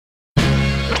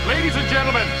Ladies and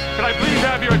gentlemen, can I please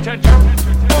have your attention?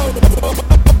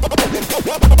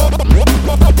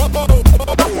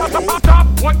 Stop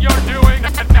what you're doing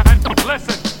and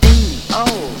listen.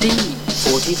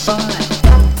 DOD45.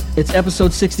 It's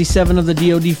episode 67 of the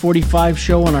DOD45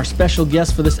 show, and our special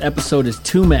guest for this episode is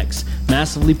 2Mex,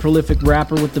 massively prolific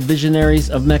rapper with the Visionaries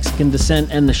of Mexican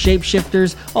descent and the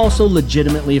Shapeshifters, also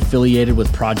legitimately affiliated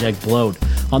with Project Blowed.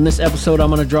 On this episode, I'm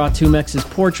going to draw 2Mex's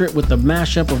portrait with the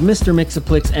mashup of Mr.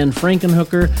 Mixaplix and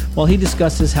Frankenhooker while he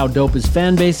discusses how dope his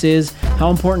fan base is, how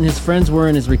important his friends were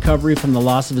in his recovery from the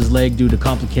loss of his leg due to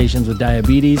complications with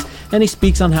diabetes, and he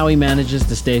speaks on how he manages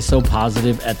to stay so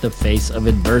positive at the face of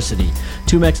adversity.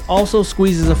 2Mex also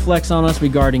squeezes a flex on us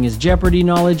regarding his Jeopardy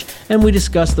knowledge, and we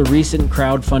discuss the recent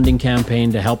crowdfunding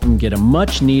campaign to help him get a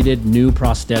much-needed new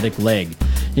prosthetic leg.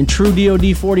 In true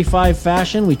DOD45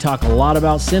 fashion, we talk a lot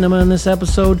about cinema in this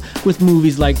episode, with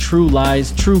movies like True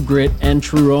Lies, True Grit, and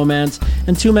True Romance,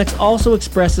 and 2Mex also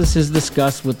expresses his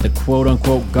disgust with the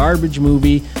quote-unquote garbage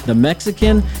movie, The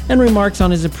Mexican, and remarks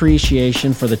on his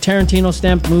appreciation for the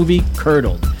Tarantino-stamped movie,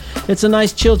 Curdled. It's a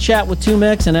nice chill chat with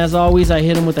 2Mex, and as always, I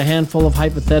hit him with a handful of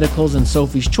hypotheticals and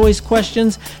Sophie's Choice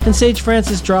questions, and Sage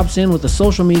Francis drops in with a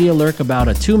social media lurk about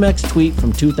a 2Mex tweet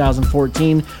from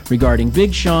 2014 regarding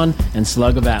Big Sean and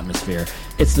Slug of Atmosphere.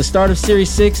 It's the start of Series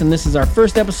 6, and this is our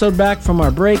first episode back from our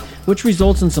break, which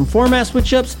results in some format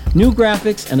switch-ups, new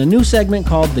graphics, and a new segment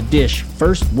called The Dish,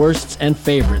 First, Worsts, and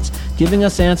Favorites, giving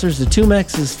us answers to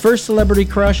 2Mex's first celebrity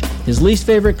crush, his least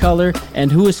favorite color,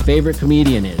 and who his favorite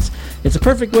comedian is. It's a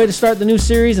perfect way to start the new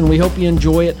series, and we hope you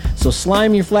enjoy it. So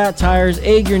slime your flat tires,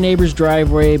 egg your neighbor's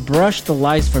driveway, brush the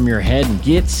lice from your head, and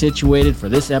get situated for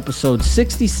this episode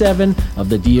 67 of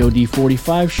the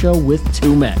DOD45 show with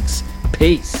 2Mex.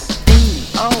 Peace.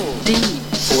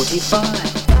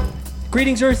 DOD45.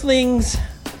 Greetings, Earthlings.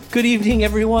 Good evening,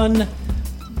 everyone.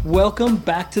 Welcome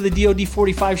back to the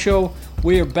DOD45 show.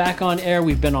 We are back on air.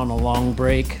 We've been on a long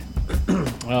break,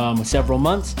 several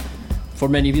months. For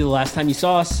many of you, the last time you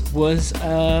saw us was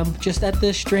just at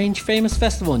the Strange Famous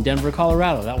Festival in Denver,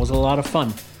 Colorado. That was a lot of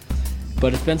fun.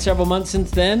 But it's been several months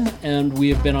since then, and we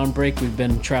have been on break. We've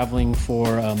been traveling for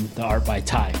the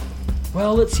ArtByTai.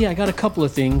 Well, let's see. I got a couple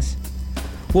of things.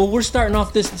 Well, we're starting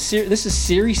off this is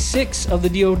Series 6 of the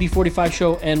DOD45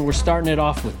 show, and we're starting it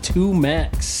off with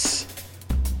 2Mex.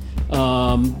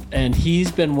 And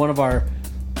he's been one of our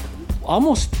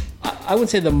almost, I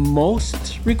wouldn't say the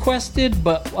most requested,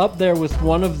 but up there with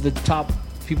one of the top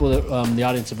people that the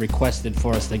audience have requested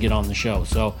for us to get on the show.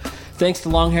 So thanks to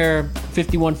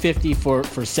Longhair5150 for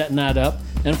setting that up,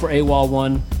 and for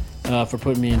AWOL1 for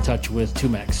putting me in touch with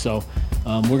 2Mex. So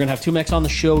we're going to have 2Mex on the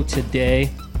show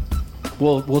today.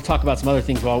 We'll talk about some other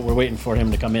things while we're waiting for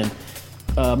him to come in.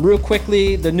 Real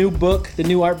quickly, the new book, the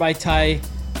new ArtByTai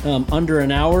Under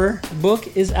an Hour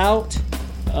book is out.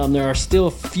 There are still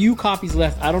a few copies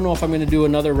left. I don't know if I'm going to do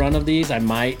another run of these. I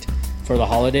might for the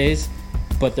holidays,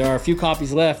 but there are a few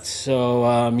copies left.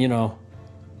 So,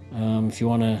 if you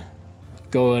want to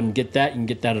go and get that, you can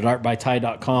get that at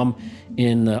ArtByTai.com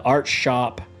in the art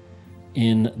shop,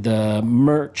 in the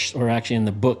merch, or actually in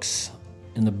the books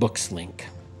link.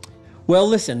 Well,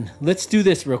 listen, let's do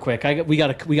this real quick. We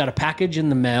got a package in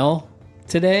the mail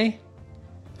today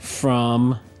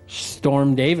from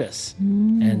Storm Davis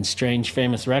and Strange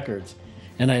Famous Records,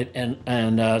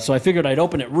 and so I figured I'd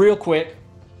open it real quick.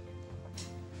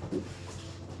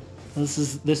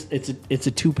 It's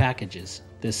a 2 packages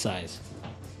this size.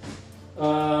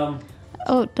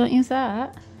 Don't use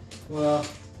that. Well,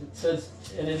 it says,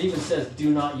 and it even says, "Do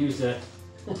not use a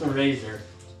razor."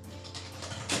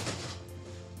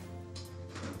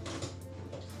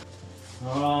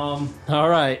 All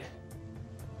right.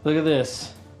 Look at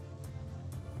this.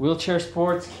 Wheelchair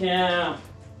Sports Camp.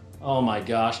 Oh my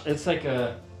gosh. It's like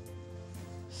a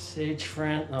Sage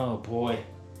friend. Oh boy.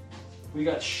 We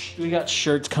got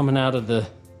shirts coming out of the...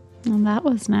 Well, that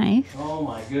was nice. Oh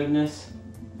my goodness.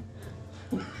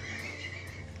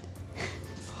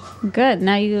 Good.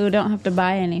 Now you don't have to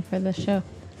buy any for the show.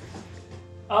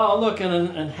 Oh, look,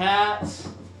 and hats,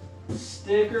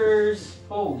 stickers.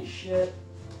 Holy shit.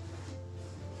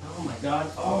 Oh my god.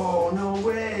 Oh, no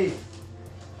way.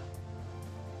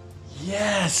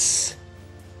 Yes.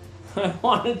 I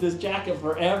wanted this jacket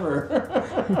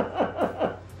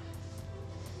forever.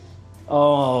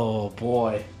 Oh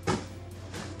boy.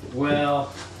 Well,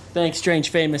 thanks Strange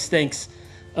Famous, thanks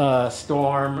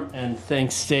Storm, and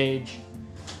thanks Sage.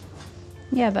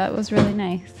 Yeah, that was really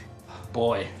nice.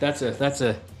 Boy, that's a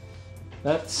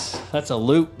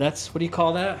loot. That's, what do you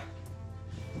call that?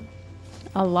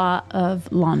 A lot of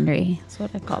laundry. That's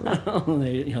what I call that. A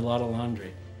lot of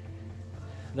laundry.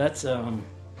 That's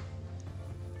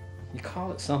You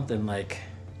call it something like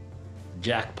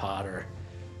jackpot or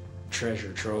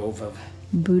treasure trove of...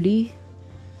 Booty.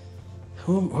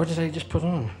 What did I just put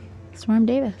on? Storm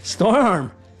Davis.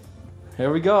 Storm!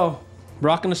 There we go.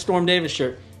 Rocking a Storm Davis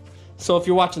shirt. So if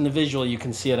you're watching the visual, you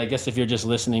can see it. I guess if you're just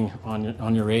listening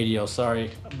on your radio,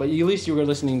 sorry. But at least you were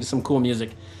listening to some cool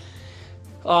music.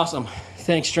 Awesome.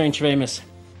 Thanks, Strange Famous.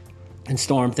 And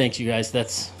Storm, thanks you guys.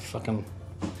 That's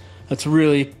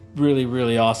really, really,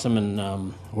 really awesome.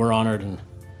 And we're honored. And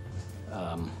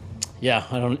yeah,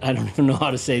 I don't even know how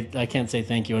to say, I can't say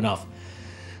thank you enough.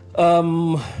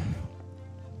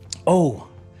 Oh,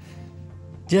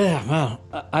 yeah, wow.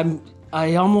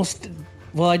 I almost,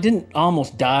 well, I didn't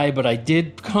almost die, but I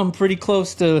did come pretty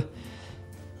close to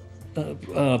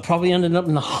probably ended up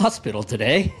in the hospital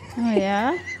today. Oh,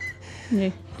 yeah?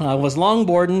 Yeah. I was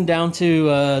longboarding down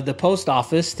to the post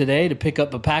office today to pick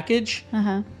up a package.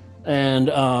 Uh-huh. And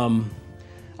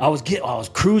I was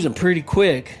cruising pretty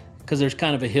quick because there's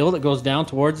kind of a hill that goes down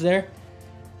towards there.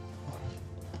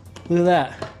 Look at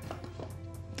that.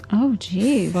 Oh,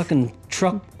 geez. Fucking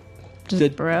truck.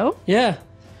 Just bro? Yeah.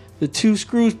 The two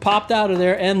screws popped out of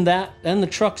there and the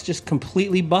truck's just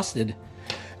completely busted.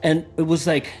 And it was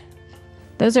like...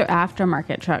 Those are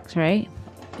aftermarket trucks, right?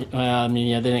 I mean,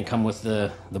 yeah, they didn't come with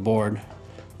the board.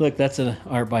 Look, that's an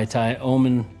ArtByTai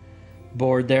Omen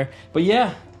board there. But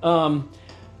yeah,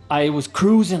 I was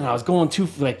cruising. I was going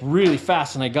really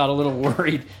fast, and I got a little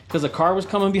worried because a car was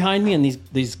coming behind me, and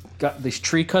these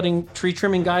tree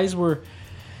trimming guys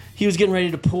he was getting ready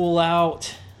to pull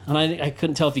out, and I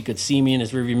couldn't tell if he could see me in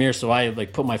his rearview mirror, so I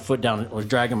put my foot down and was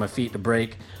dragging my feet to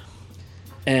brake,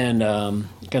 and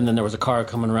then there was a car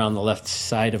coming around the left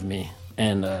side of me,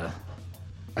 and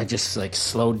I just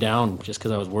slowed down just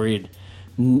because I was worried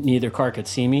neither car could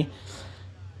see me.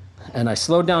 And I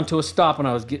slowed down to a stop,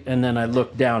 and then I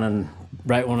looked down, and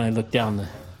right when I looked down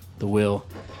the wheel,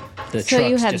 the so truck's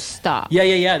you had just to stop.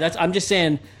 Yeah. I'm just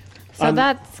saying. So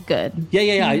that's good.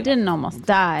 Yeah. You didn't almost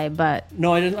die, but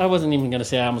No, I didn't. I wasn't even gonna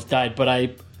say I almost died, but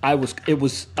I was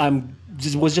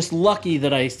just lucky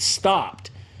that I stopped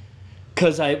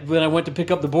because when I went to pick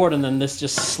up the board, and then this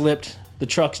just slipped. The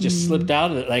trucks just slipped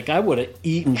out of it. Like I would have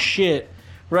eaten shit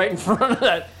right in front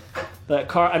of that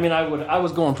car. I mean, I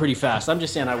was going pretty fast. I'm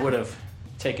just saying I would have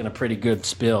taken a pretty good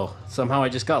spill. Somehow I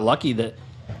just got lucky that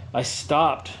I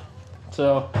stopped.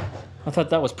 So I thought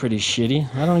that was pretty shitty.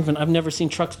 I've never seen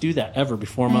trucks do that ever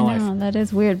before in my life. That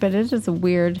is weird, but it is a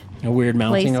weird mounting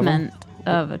placement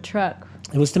of a truck.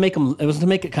 It was to make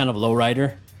it kind of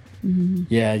lowrider. Mm-hmm.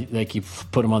 Yeah, like you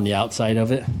put them on the outside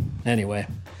of it. Anyway,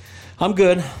 I'm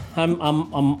good. But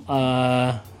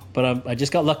I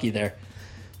just got lucky there.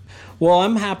 Well,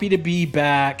 I'm happy to be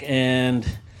back, and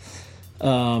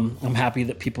I'm happy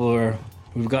that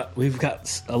we've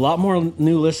got a lot more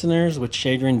new listeners, which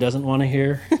Adrian doesn't want to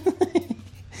hear.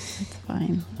 It's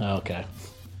fine. Okay.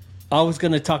 I was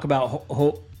going to talk about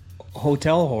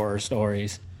hotel horror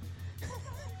stories.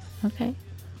 Okay.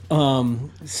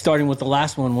 Starting with the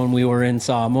last one when we were in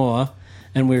Samoa,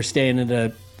 and we were staying at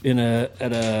a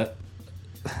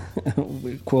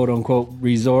quote unquote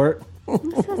resort.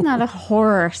 This is not a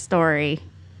horror story.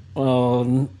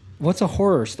 What's a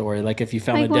horror story? Like if you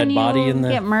found Like a dead when body you in the...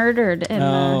 get murdered in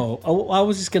I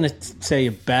was just going to say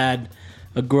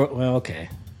well, okay.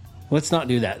 Let's not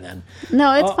do that then.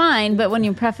 No, it's fine, but when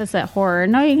you preface it horror,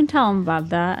 no, you can tell them about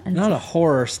that. Not a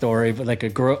horror story, but like a...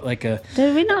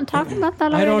 Did we not talk about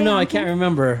that already? I don't know. I can't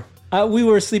remember. We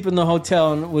were asleep in the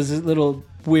hotel, and it was a little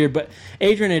weird, but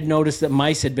Adrian had noticed that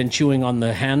mice had been chewing on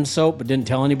the hand soap, but didn't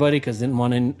tell anybody because didn't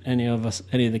want any of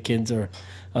the kids or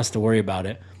us to worry about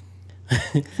it.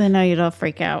 So now you'd all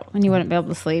freak out and you wouldn't be able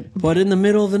to sleep. But in the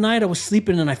middle of the night, I was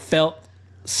sleeping and I felt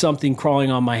something crawling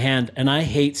on my hand, and I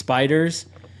hate spiders.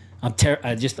 I'm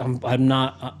just not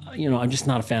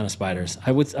a fan of spiders.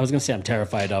 I was gonna say I'm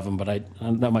terrified of them, but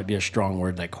that might be a strong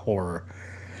word, like horror.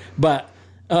 But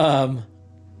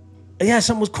yeah,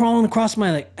 something was crawling across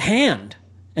my hand,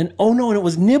 and and it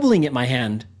was nibbling at my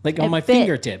hand, like on my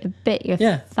fingertip. It bit your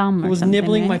it thumb. was something,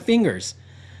 nibbling right? my fingers,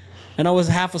 and I was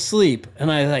half asleep,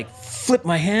 and I flipped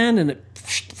my hand, and it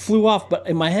flew off. But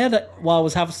in my head, while I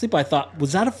was half asleep, I thought,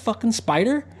 was that a fucking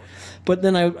spider? But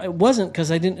then I wasn't, because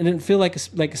it didn't feel like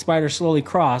a spider slowly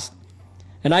crossed,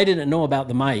 and I didn't know about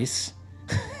the mice.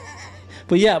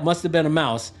 But yeah, it must have been a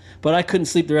mouse. But I couldn't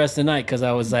sleep the rest of the night because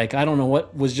I was like, I don't know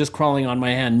what was just crawling on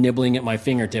my hand, nibbling at my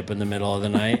fingertip in the middle of the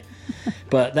night.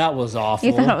 But that was awful.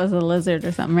 You thought it was a lizard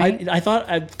or something, right? I thought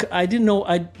I didn't know.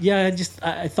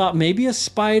 I thought maybe a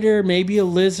spider, maybe a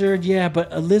lizard. Yeah,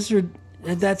 but a lizard,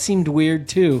 that seemed weird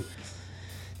too.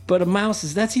 But a mouse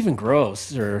that's even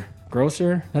grosser.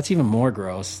 grosser. That's even more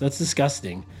gross. That's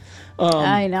disgusting.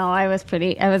 I know. I was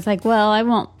like, well, I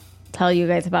won't tell you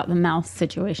guys about the mouse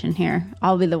situation here.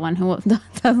 I'll be the one who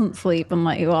doesn't sleep and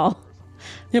let you all.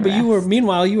 Yeah, but rest.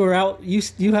 meanwhile, you were out.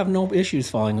 You have no issues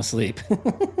falling asleep.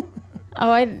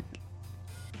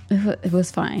 It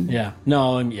was fine. Yeah.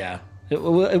 No, yeah.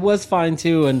 It was fine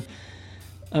too. And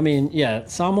I mean, yeah,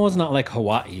 Samoa's not like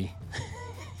Hawaii.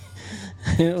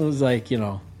 It was like,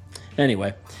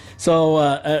 anyway. So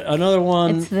another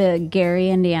one. It's the Gary,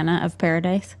 Indiana of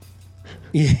paradise.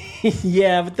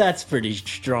 Yeah, but that's pretty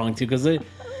strong too. Because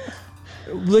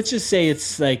let's just say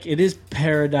it's like, it is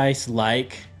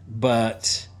paradise-like,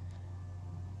 but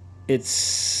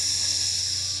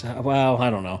it's, well, I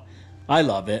don't know. I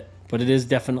love it, but it is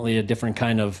definitely a different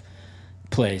kind of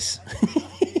place.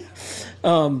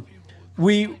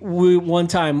 We one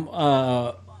time,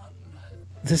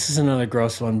 this is another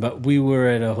gross one, but we were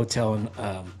at a hotel and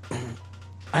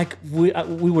we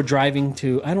were driving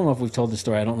to, I don't know if we've told the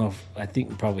story. I think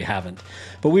we probably haven't,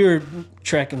 but we were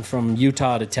trekking from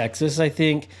Utah to Texas, I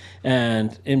think,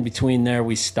 and in between there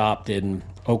we stopped in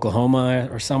Oklahoma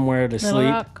or somewhere to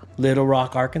sleep. Little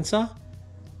Rock, Arkansas.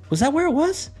 Was that where it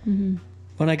was? Mm-hmm.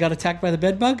 When I got attacked by the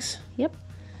bed bugs? Yep.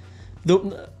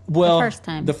 The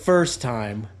first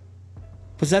time.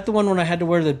 Was that the one when I had to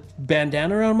wear the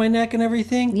bandana around my neck and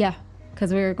everything? Yeah,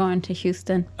 because we were going to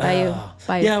Houston, Bayou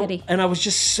City. And I was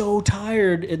just so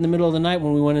tired in the middle of the night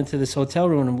when we went into this hotel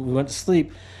room and we went to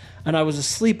sleep. And I was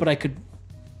asleep, but I could,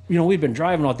 we'd been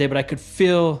driving all day, but I could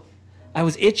feel, I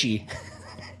was itchy.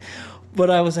 But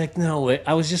I was like, no,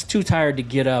 I was just too tired to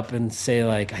get up and say,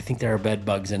 like, I think there are bed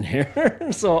bugs in here.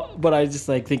 But I was just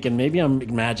like thinking, maybe I'm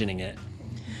imagining it.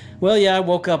 Well, yeah, I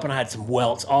woke up and I had some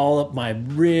welts all up my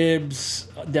ribs,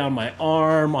 down my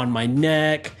arm, on my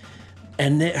neck,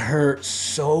 and it hurt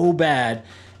so bad.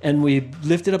 And we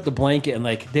lifted up the blanket and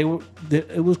like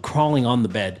it was crawling on the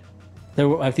bed. There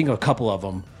were, I think, a couple of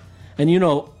them. And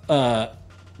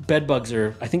bed bugs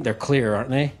I think they're clear, aren't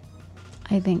they?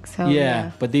 I think so.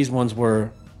 Yeah, but these ones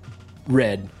were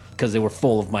red because they were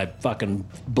full of my fucking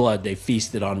blood. They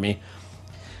feasted on me.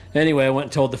 Anyway, I went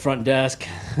and told the front desk,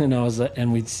 and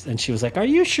she was like, "Are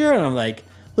you sure?" And I'm like,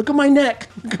 "Look at my neck,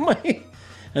 look at my."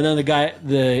 And then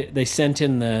they sent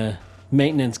in the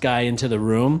maintenance guy into the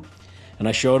room, and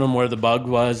I showed him where the bug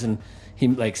was, and he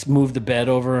like moved the bed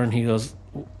over, and he goes,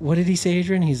 "What did he say,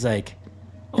 Adrian?" He's like,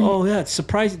 "Oh yeah, it's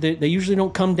surprising. They usually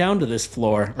don't come down to this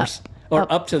floor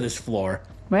or up to this floor,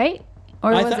 right?"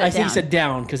 Or I think he said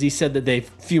down because he said that they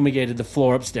fumigated the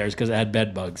floor upstairs because it had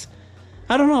bed bugs.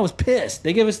 I don't know. I was pissed.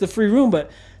 They gave us the free room,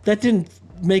 but that didn't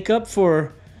make up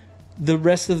for the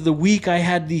rest of the week. I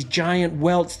had these giant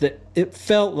welts that it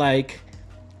felt like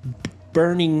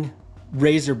burning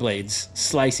razor blades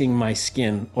slicing my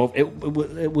skin. Oh,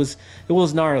 it was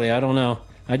gnarly. I don't know.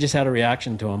 I just had a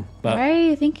reaction to them. But why are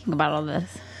you thinking about all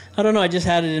this? I don't know. I just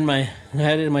had it in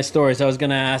my stories. I was going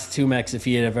to ask Tumex if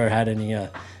he had ever had any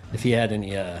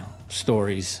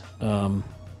stories.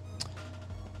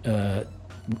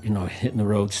 Hitting the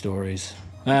road stories.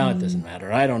 Well, it doesn't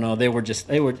matter. I don't know. It was just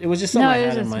something I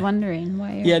had in my... wondering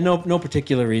why. Yeah, no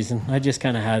particular reason. I just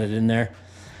kind of had it in there.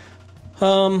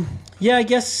 Yeah, I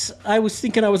guess I was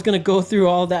thinking I was going to go through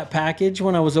all that package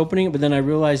when I was opening it, but then I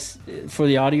realized for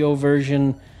the audio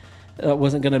version, it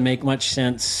wasn't going to make much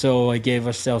sense, so I gave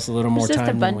ourselves a little more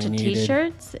time than we needed. Just a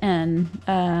bunch of T-shirts and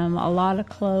a lot of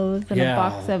clothes and a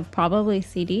box of probably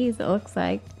CDs, it looks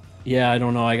like. Yeah, I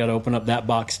don't know. I got to open up that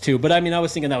box too. But I mean, I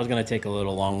was thinking that was going to take a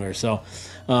little longer. So,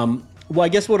 I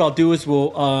guess what I'll do is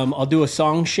I'll do a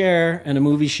song share and a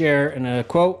movie share and a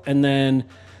quote, and then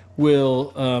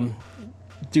we'll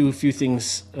do a few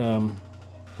things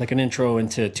like an intro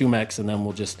into Tumex, and then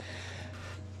we'll just,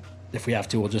 if we have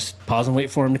to, we'll just pause and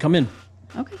wait for him to come in.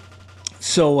 Okay.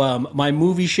 So my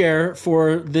movie share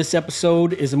for this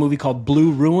episode is a movie called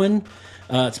Blue Ruin.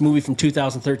 It's a movie from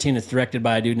 2013. It's directed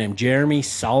by a dude named Jeremy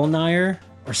Saulnier.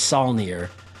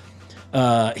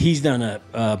 He's done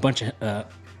a bunch of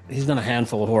he's done a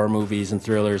handful of horror movies and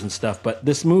thrillers and stuff. But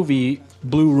this movie,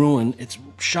 Blue Ruin, it's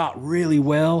shot really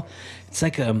well. It's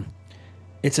like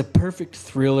it's a perfect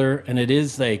thriller, and it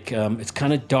is like it's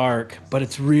kind of dark, but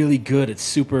it's really good. It's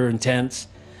super intense,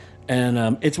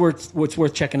 and it's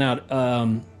worth checking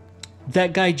out.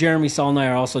 That guy, Jeremy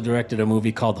Saulnier, also directed a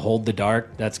movie called Hold the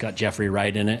Dark. That's got Jeffrey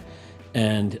Wright in it.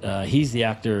 And he's the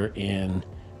actor in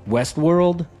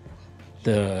Westworld.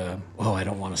 I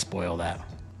don't want to spoil that.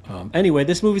 Anyway,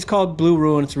 this movie's called Blue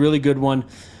Ruin. It's a really good one.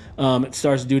 It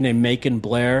stars a dude named Macon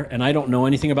Blair. And I don't know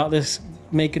anything about this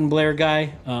Macon Blair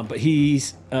guy. But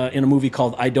he's in a movie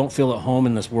called I Don't Feel at Home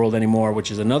in This World Anymore, which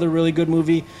is another really good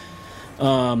movie.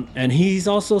 And he's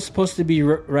also supposed to be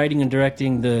writing and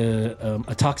directing the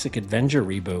A Toxic Avenger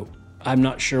reboot. I'm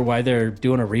not sure why they're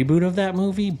doing a reboot of that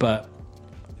movie, but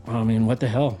I mean, what the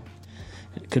hell?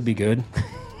 It could be good.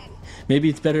 Maybe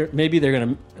it's better. Maybe they're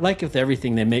gonna, like with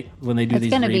everything they make when they do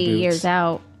these reboots. It's gonna be years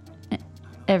out.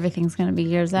 Everything's gonna be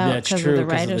years out because of the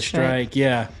writer's strike.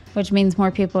 Yeah, which means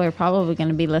more people are probably going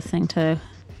to be listening to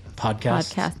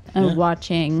podcasts and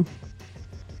watching.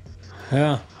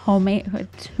 Yeah. Homemade.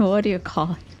 What do you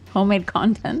call it? Homemade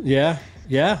content. Yeah.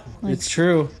 It's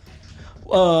true.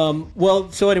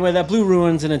 Well, so anyway, that Blue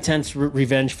Ruin's an intense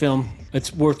revenge film.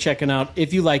 It's worth checking out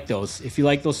if you like those. If you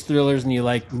like those thrillers and you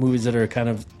like movies that are kind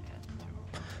of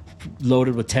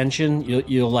loaded with tension,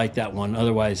 you'll like that one.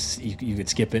 Otherwise, you could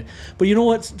skip it. But you know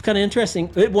what's kind of interesting?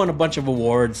 It won a bunch of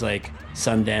awards like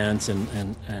Sundance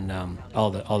and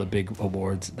all the big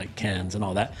awards like Cannes and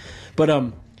all that. But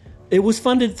it was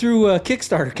funded through a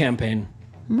Kickstarter campaign.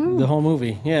 The whole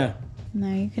movie, yeah.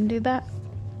 Now you can do that.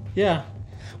 Yeah.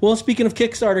 Well, speaking of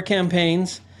Kickstarter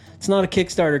campaigns, it's not a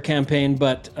Kickstarter campaign,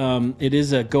 but it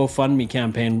is a GoFundMe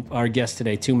campaign. Our guest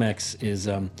today, Tumex, is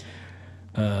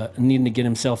needing to get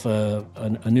himself a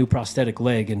new prosthetic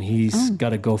leg, and he's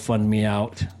got a GoFundMe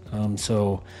out.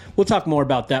 So we'll talk more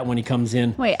about that when he comes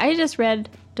in. Wait, I just read.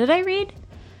 Did I read?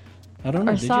 I don't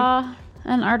know. Or saw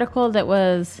an article that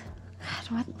was.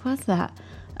 God, what was that?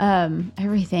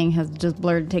 Everything has just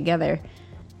blurred together.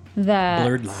 That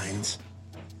blurred lines.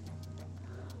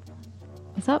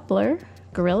 Was that Blur?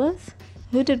 Gorillas?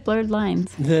 Who did Blurred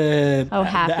Lines? Happy?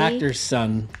 Happy? The actor's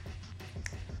son.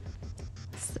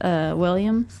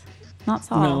 Williams? Not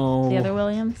Saul. No. The other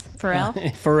Williams? Pharrell?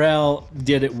 Pharrell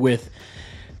did it with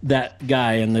that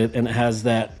guy, and it has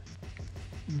that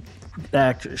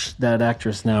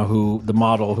actress now, who the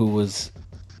model who was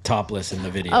topless in the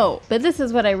video. Oh, but this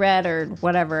is what I read, or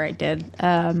whatever I did.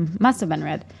 Must have been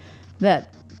read.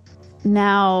 That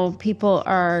now people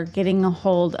are getting a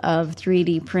hold of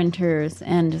 3D printers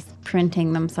and just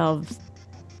printing themselves,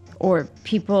 or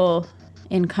people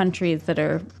in countries that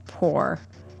are poor,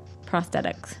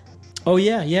 prosthetics. Oh,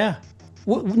 yeah.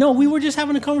 No, we were just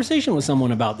having a conversation with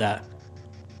someone about that.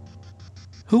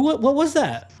 What was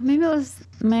that? Maybe it was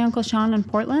my Uncle Sean in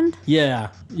Portland? Yeah.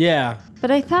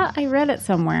 But I thought I read it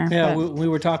somewhere. Yeah, we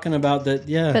were talking about that,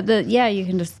 yeah. But you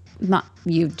can just, not,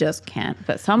 you just can't,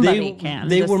 but somebody can.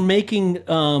 They were making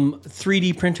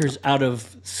 3D printers out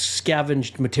of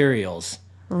scavenged materials.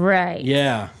 Right.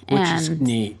 Yeah, which is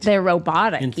neat. They're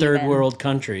robotic. In third world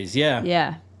countries, yeah.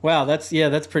 Yeah. Wow, that's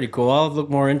pretty cool. I'll look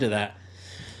more into that.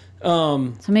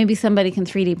 So maybe somebody can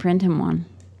 3D print him one.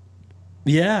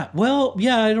 Yeah. Well,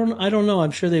 yeah, I don't know. I'm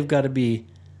sure they've got to be.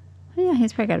 Yeah,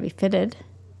 he's probably got to be fitted.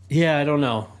 Yeah, I don't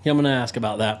know. Yeah, I'm going to ask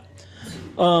about that.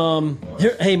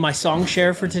 Hey, my song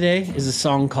share for today is a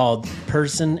song called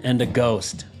Person and a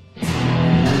Ghost.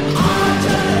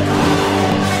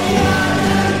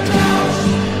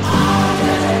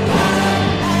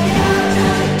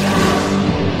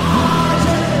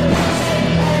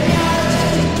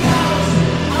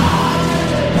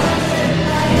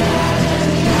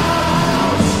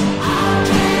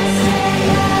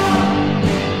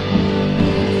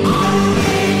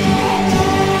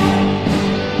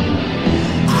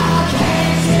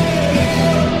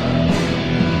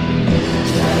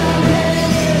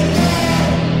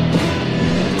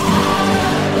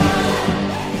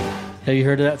 Have you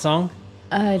heard of that song?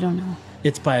 I don't know.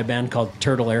 It's by a band called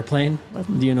Turtle Airplane.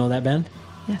 Do you know that band?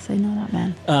 Yes, I know that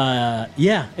band.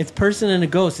 Yeah, it's Person and a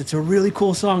Ghost. It's a really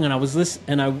cool song, and I was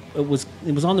listening, and it was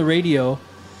on the radio. It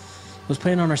was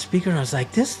playing on our speaker, and I was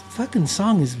like, "This fucking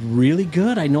song is really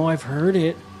good. I know I've heard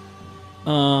it."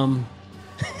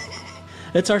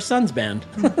 It's our son's band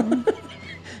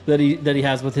that he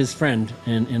has with his friend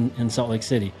in Salt Lake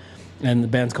City, and the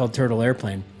band's called Turtle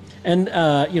Airplane. And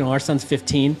our son's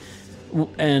 15.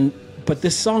 But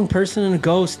this song, Person and a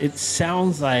Ghost, it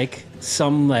sounds like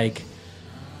some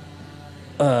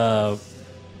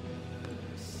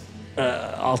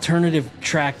alternative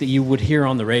track that you would hear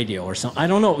on the radio or something. I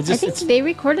don't know. I think they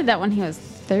recorded that when he was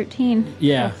 13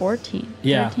 or 14.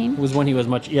 Yeah, 13? It was when he was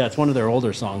much. Yeah, it's one of their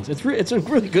older songs. It's a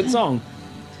really good song.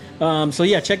 So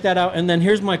yeah, check that out. And then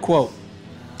here's my quote.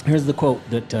 Here's the quote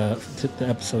that the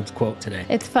episode's quote today.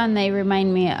 It's fun. They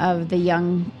remind me of the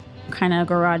young kind of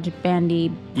garage bandy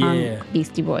punk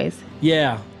Beastie Boys.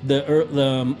 Yeah,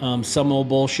 the Some Old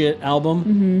Bullshit album.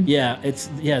 Mm-hmm.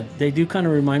 Yeah, they do kind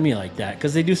of remind me like that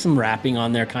because they do some rapping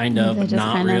on there, kind of, but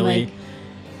not really.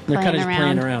 They're kind of just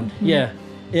playing around.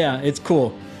 Mm-hmm. Yeah, it's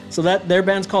cool. So that their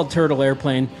band's called Turtle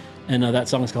Airplane, and that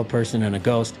song's called Person and a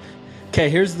Ghost. Okay,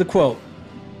 here's the quote.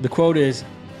 The quote is,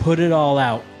 "Put it all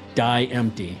out, die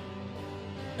empty."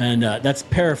 And that's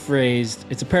paraphrased.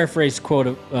 It's a paraphrased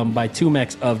quote by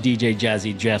 2Mex of DJ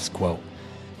Jazzy Jeff's quote.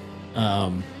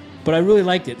 But I really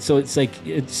liked it. So it's like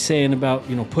it's saying about,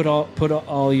 you know, put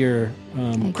all your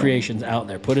creations out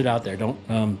there. Put it out there.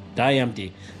 Don't die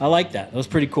empty. I like that. That was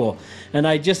pretty cool. And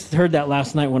I just heard that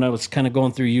last night when I was kind of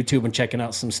going through YouTube and checking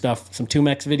out some stuff, some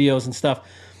 2Mex videos and stuff,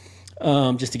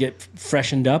 just to get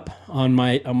freshened up on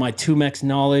my 2Mex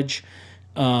knowledge.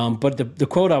 But the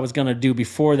quote I was going to do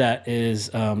before that is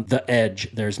the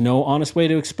edge. There's no honest way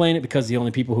to explain it because the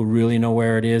only people who really know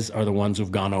where it is are the ones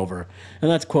who've gone over. And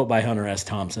that's a quote by Hunter S.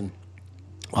 Thompson,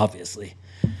 obviously.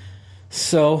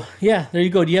 So, yeah, there you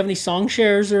go. Do you have any song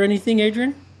shares or anything,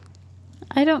 Adrian?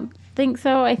 I don't think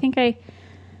so. I think I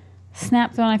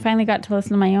snapped when I finally got to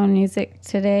listen to my own music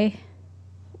today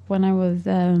when I was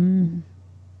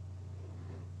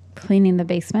cleaning the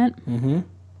basement. Mm-hmm.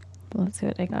 Let's see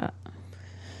what I got.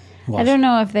 I don't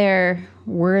know if they're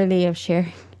worthy of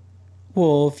sharing.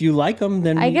 Well, if you like them,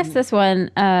 then... I guess this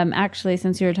one, actually,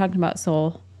 since you were talking about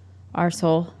soul, our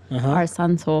son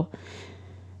soul,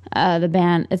 the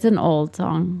band, it's an old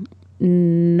song,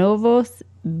 Novos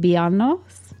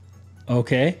Bianos.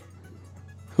 Okay.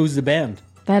 Who's the band?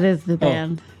 That is the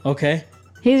band. Okay.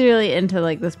 He's really into,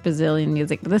 like, this Brazilian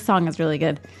music, but this song is really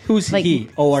good. Who's like, he?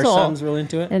 Oh, our soul. son's really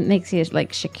into it? It makes you,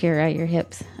 like, Shakira your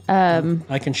hips.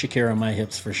 I can Shakira my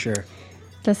hips for sure.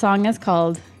 The song is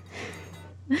called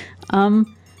Bilhete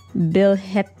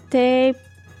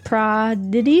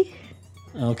Pradidi.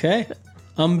 Okay.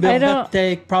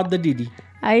 Bilhete Pradidi.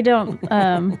 I don't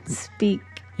speak...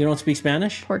 You don't speak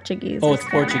Spanish? Portuguese. Oh, it's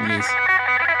Portuguese.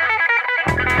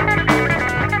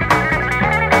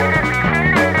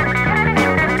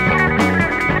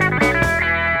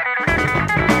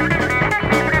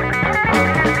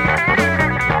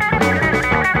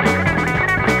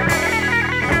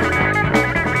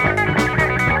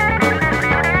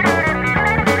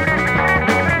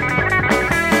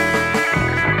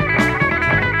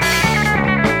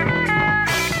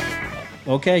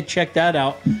 Okay, check that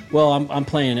out. Well, I'm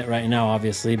playing it right now,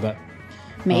 obviously, but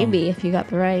maybe if you got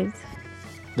the rights.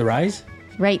 The rise?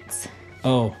 Rights.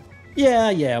 Oh,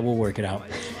 yeah, we'll work it out.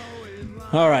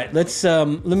 All right, let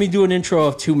me do an intro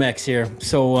of 2Mex here.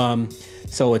 So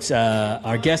it's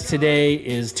our guest today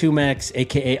is 2Mex,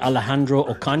 aka Alejandro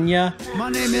Ocaña. My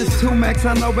name is 2Mex.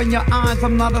 I know in your eyes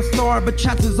I'm not a star, but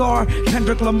chances are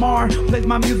Kendrick Lamar plays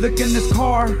my music in his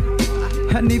car.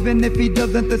 And even if he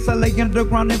doesn't, this LA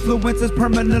underground influence is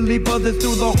permanently buzzes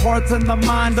through the hearts and the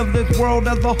mind of this world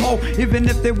as a whole. Even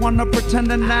if they want to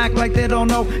pretend and act like they don't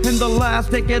know, in the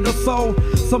last decade or so,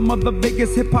 some of the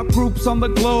biggest hip-hop groups on the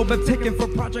globe have taken for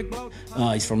Project Load.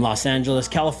 He's from Los Angeles,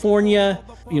 California.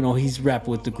 You know, he's rapped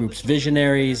with the groups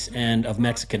Visionaries and Of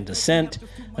Mexican Descent.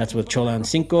 That's with Cholan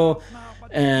Cinco.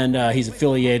 And he's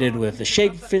affiliated with the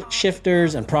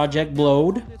Shapeshifters and Project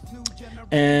Blowed.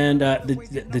 And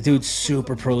the dude's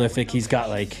super prolific. He's got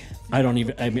like,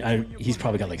 he's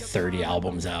probably got like 30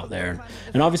 albums out there.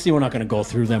 And obviously we're not going to go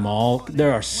through them all.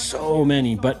 There are so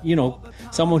many, but you know,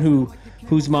 someone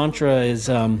whose mantra is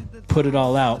put it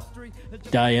all out,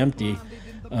 die empty.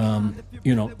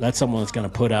 You know, that's someone that's going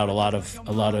to put out a lot of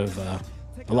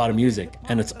music,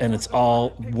 and it's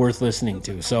all worth listening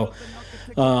to. So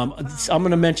I'm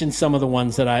going to mention some of the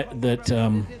ones that I'm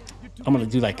going to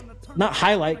do, like, not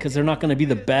highlight because they're not going to be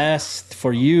the best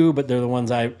for you, but they're the ones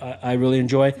I really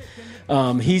enjoy.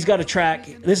 He's got a track.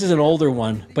 This is an older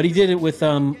one, but he did it with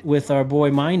our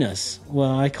boy Minus.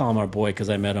 Well, I call him our boy because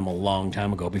I met him a long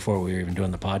time ago before we were even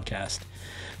doing the podcast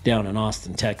down in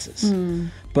Austin, Texas.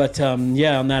 But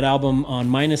yeah, on that album, on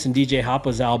Minus and DJ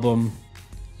Hoppa's album,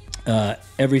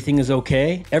 Everything is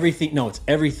Okay.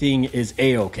 Everything is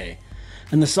A-okay.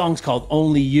 And the song's called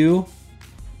Only You.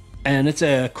 And it's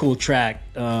a cool track.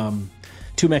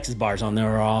 2Mex's bars on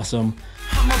there are awesome.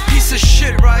 I'm a piece of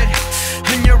shit, right?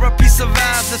 And you're a piece of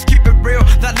ass. Let's keep it real.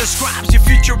 That describes your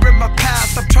future in my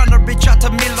past. I'm trying to reach out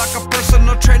to me like a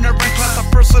personal trainer in class. I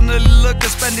personally look at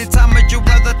spending time with you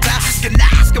as a task and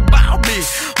ask about me.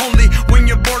 Only when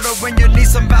you're bored or when you need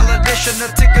some validation. The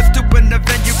tickets to an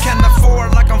event you can't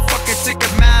afford, like I'm fucking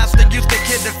Ticketmaster. Used to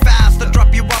kid it fast to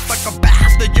drop you off like a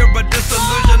bastard. You're a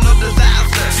disillusional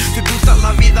disaster. Que gusta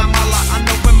la vida mala. I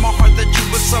know in my heart that you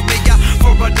would sell me out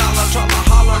for $1. Try to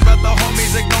holler at the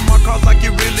homies, ignore my calls like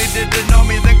you really didn't know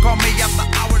me. Then call me after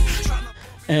hours.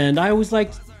 And I always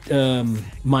liked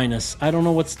Minus. I don't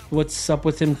know what's up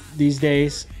with him these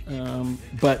days,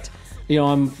 but you know,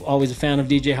 I'm always a fan of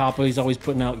DJ Hoppa. He's always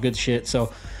putting out good shit.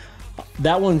 So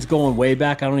that one's going way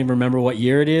back. I don't even remember what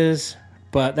year it is,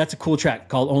 but that's a cool track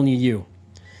called Only You.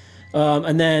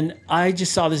 And then I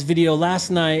just saw this video last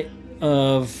night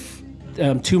of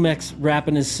Tumex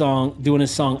rapping his song, doing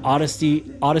his song Odyssey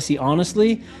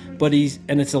Honestly, but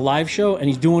it's a live show, and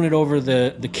he's doing it over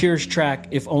the Cure's track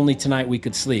If Only Tonight We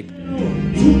Could Sleep.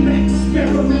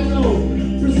 Experimental,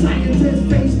 for scientists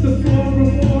face the floor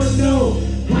of war, no.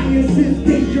 Highest is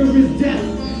dangerous death,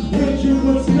 picture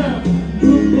what's left.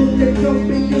 People that don't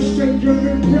make a stranger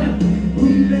in breath.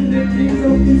 Breathing the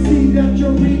needle to see that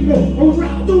you're real.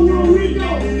 Around the world we go,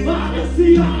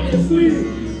 honestly, I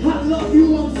love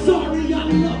you, I'm sorry, I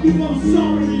love you, I'm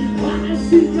sorry.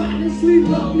 Honestly,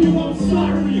 love you, I'm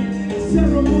sorry.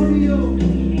 Ceremonial, a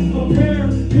pair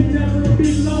can never be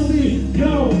lonely.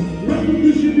 No,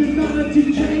 revolution is not a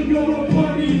DJ or a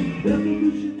party.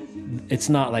 Revolution is... It's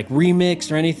not like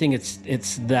remixed or anything.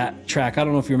 It's that track. I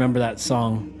don't know if you remember that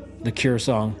song, the Cure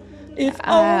song. If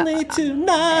only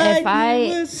tonight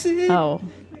you would see. Oh,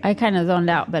 I kind of zoned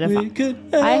out, but if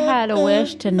I had a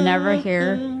wish to never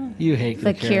hear you hate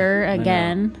the Cure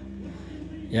again,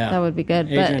 yeah, that would be good.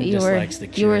 Adrian but dislikes the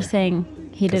Cure. you were saying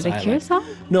he did a Cure song?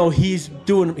 No, he's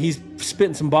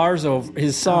spitting some bars over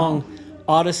his song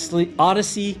Odyssey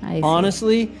Honestly.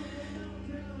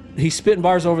 He's spitting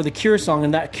bars over the Cure song,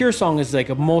 and that Cure song is like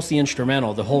mostly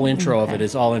instrumental. The whole intro of it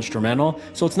is all instrumental.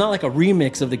 So it's not like a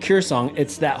remix of the Cure song.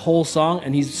 It's that whole song,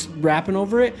 and he's rapping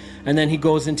over it, and then he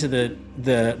goes into the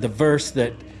verse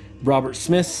that Robert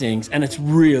Smith sings, and it's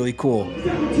really cool.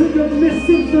 Down to the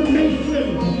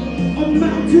misinformation, a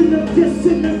mountain of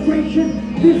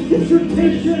disintegration, this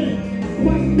dissertation.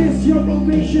 Might miss your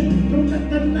ovation, don't let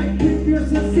the light keep your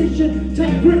sensation,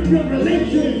 take grip your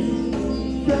relations.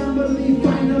 Family,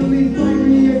 finally,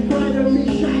 fiery and finally,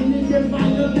 shining and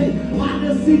finally,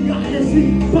 honesty,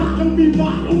 bottom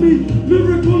me,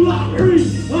 lyrical lottery,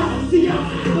 honesty,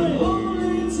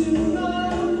 only to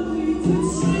love me to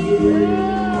see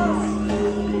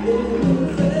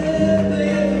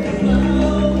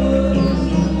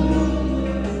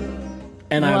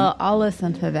And I'll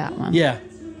listen to that one. Yeah.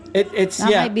 That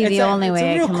might be the only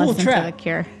way I can listen to the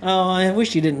Cure. Oh, I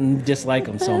wish you didn't dislike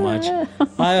them so much.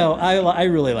 I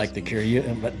really like the Cure,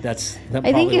 but I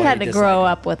think you had to grow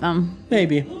up with them.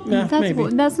 Maybe, maybe.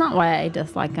 That's not why I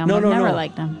dislike them. I've never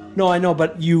liked them. No, I know,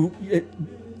 but you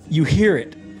hear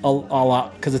it a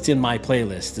lot because it's in my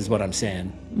playlist. Is what I'm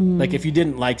saying. Like if you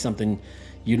didn't like something,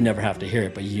 you'd never have to hear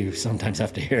it, but you sometimes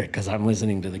have to hear it because I'm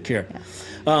listening to the Cure.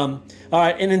 Yeah. All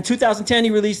right, and in 2010, he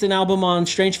released an album on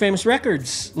Strange Famous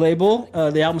Records label.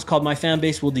 The album's called My Fan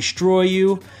Base Will Destroy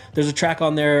You. There's a track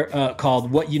on there called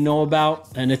What You Know About,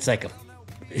 and it's like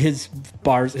his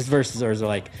verses are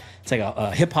like, it's like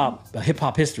a hip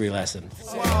hop history lesson.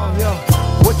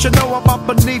 What you know about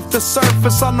beneath the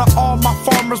surface? I know all my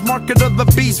farmers market of the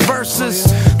beast verses.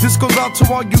 This goes out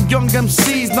to all you young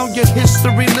MCs. Know your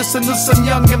history, listen to some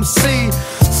young MC.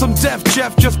 Some Def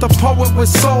Jeff, just a poet with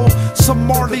soul. Some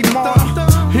Marley Marl,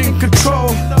 in control.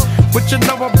 What you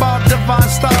know about divine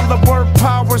style, the word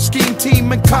power, scheme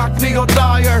team, incognito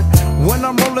dire. When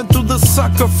I'm rolling through the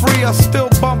sucker free, I still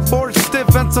bump board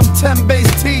stiff and some 10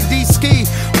 bass TD ski.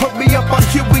 Put me up on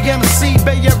Huey and C,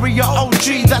 Bay Area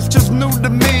OG, that's just new to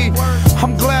me.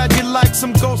 I'm glad you like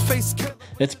some Ghostface Killer.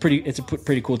 It's a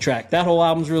pretty cool track. That whole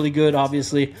album's really good,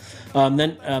 obviously.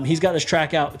 Then he's got this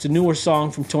track out. It's a newer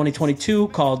song from 2022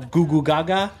 called Goo Goo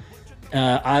Gaga.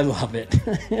 I love it.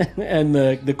 And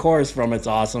the chorus from it's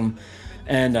awesome.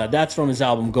 And that's from his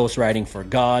album Ghostwriting for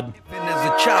God. As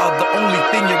a child, the only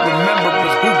thing you remember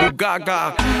was Goo Goo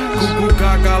Gaga. Goo Goo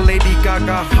Gaga, Lady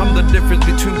Gaga. I'm the difference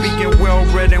between being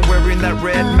well-read and wearing that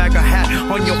red MAGA hat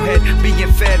on your head. Being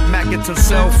fed maggots and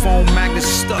cell phone magnets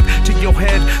stuck to your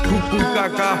head. Goo Goo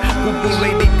Gaga, Goo Goo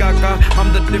Lady Gaga.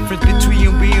 I'm the difference between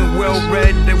you being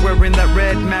well-read and wearing that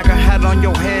red MAGA hat on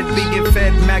your head. Being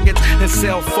fed maggots and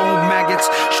cell phone maggots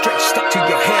straight stuck to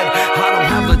your head. I don't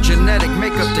have the genetic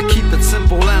makeup to keep it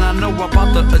simple, and I know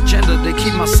about the agenda to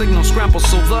keep my signal scrambled.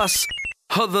 So thus,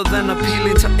 other than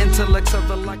appealing to intellects of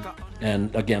the like.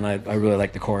 And again, I really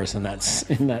like the chorus in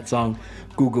that song,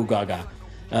 Goo Goo Gaga.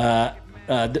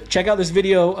 Check out this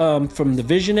video from the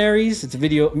Visionaries. It's a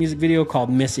music video called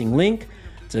Missing Link.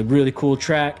 It's a really cool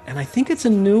track, and I think it's a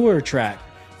newer track.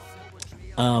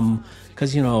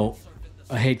 Because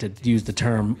I hate to use the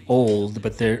term old,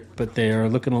 but they are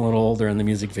looking a little older in the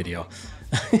music video.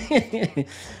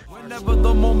 Whenever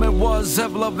the moment was,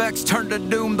 Evlov X turned to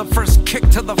doom. The first kick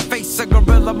to the face, a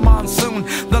gorilla monsoon.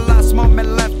 The last moment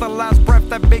left, the last breath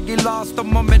that Biggie lost. The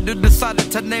moment you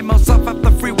decided to name himself at the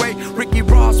freeway, Ricky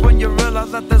Ross. When you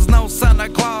realize that there's no Santa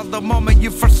Claus. The moment you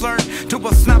first learned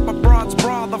to snap a bronze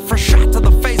bra. The first shot to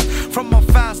the face from a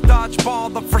fast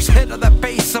dodgeball. The first hit of that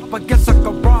bass up against a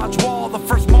garage wall. The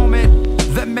first moment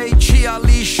that made Chi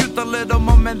Ali shoot the the little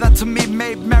moment that to me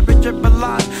made marriage a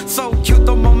ballad. So cute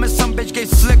the moment some bitch gave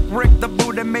Slick Rick the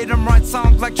boot and made him write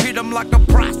songs like treat him like a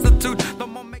prostitute. The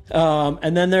moment.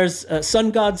 And then there's Sun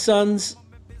God Sun's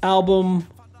album,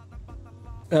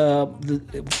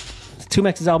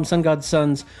 Tumex's album, Sun God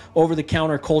Sun's Over the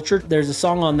Counter Culture. There's a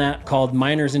song on that called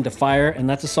Miners into Fire, and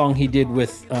that's a song he did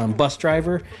with Bus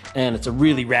Driver, and it's a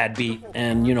really rad beat.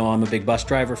 And, you know, I'm a big Bus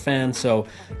Driver fan, so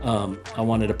I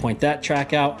wanted to point that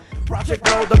track out. Project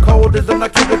know the code is in the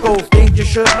cubicles. Things you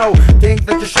should know, things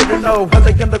that you shouldn't know. How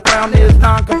in the ground is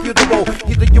non-computable.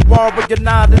 Either you are or you're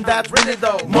not, and that's really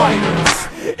though. Miners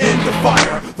in the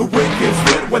fire, the wick is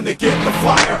lit when they get the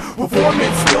flyer.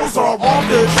 Performance skills are on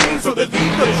the chain, so they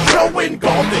leave the show in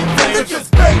golden flames. It's just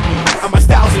baby, and my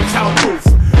style's in childproof.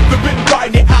 They've been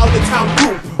riding it out of town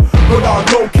group, but our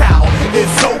locale is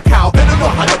SoCal. They don't know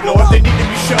how to blow it, they need to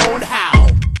be shown how.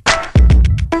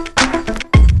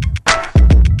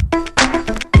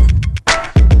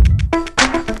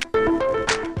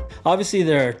 Obviously,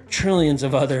 there are trillions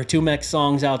of other Tumex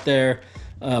songs out there,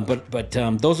 but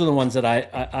those are the ones that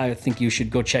I think you should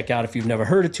go check out if you've never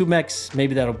heard of Tumex.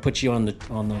 Maybe that'll put you on the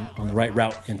right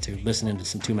route into listening to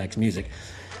some Tumex music.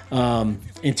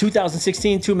 In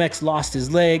 2016, Tumex lost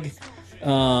his leg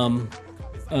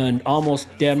and almost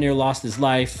damn near lost his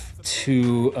life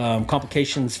to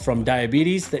complications from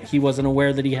diabetes that he wasn't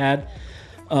aware that he had.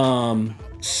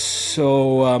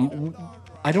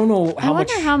 I don't know how much.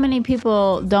 I wonder how many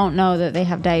people don't know that they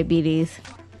have diabetes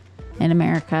in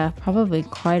America. Probably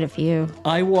quite a few.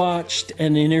 I watched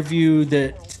an interview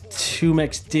that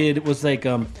Tumex did. It was like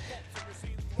it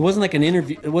wasn't like an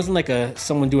interview. It wasn't like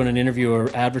someone doing an interview or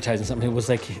advertising something. It was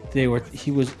like it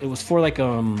was for like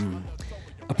a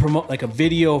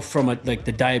video from like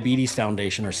the Diabetes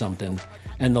Foundation or something.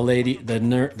 And the lady,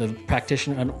 the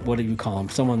practitioner, what do you call him?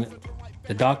 Someone,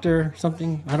 the doctor or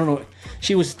something? I don't know.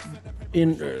 She was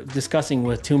discussing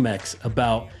with Tumex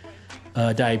about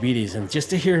diabetes, and just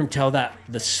to hear him tell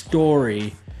the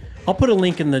story, I'll put a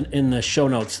link in the show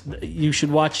notes. You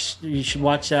should watch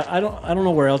that. I don't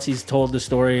know where else he's told the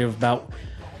story about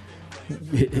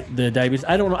the diabetes.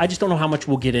 I don't know. I just don't know how much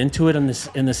we'll get into it in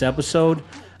this episode.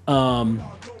 But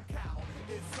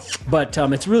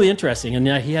it's really interesting, and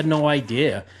he had no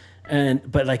idea,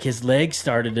 but like his leg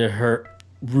started to hurt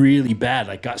really bad,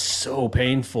 like got so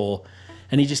painful.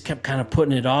 And he just kept kind of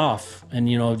putting it off, and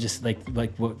just like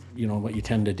what what you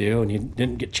tend to do, and he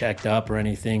didn't get checked up or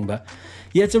anything. But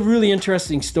yeah, it's a really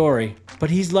interesting story. But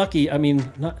he's lucky. I mean,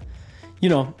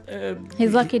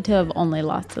 he's lucky to have only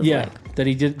lost his leg. that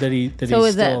he's is still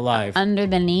it alive. Under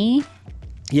the knee?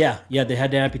 Yeah, they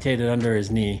had to amputate it under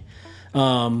his knee.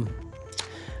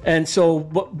 And so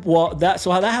how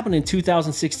that happened in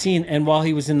 2016, and while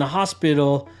he was in the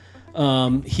hospital,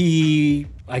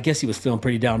 I guess he was feeling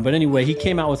pretty down. But anyway, he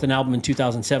came out with an album in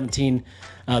 2017.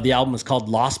 The album is called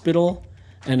Lospital,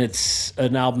 and it's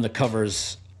an album that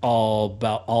covers all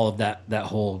of that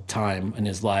whole time in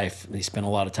his life. He spent a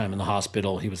lot of time in the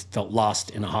hospital. He felt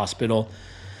lost in a hospital.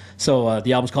 So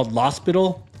the album's called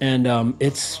Lospital, and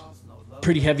it's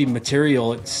pretty heavy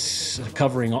material. It's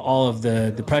covering all of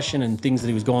the depression and things that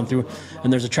he was going through.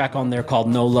 And there's a track on there called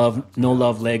No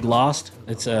Love Leg Lost.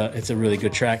 It's a really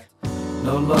good track.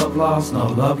 No love lost, no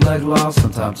love leg lost.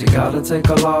 Sometimes you gotta take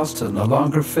a loss to no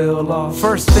longer feel lost.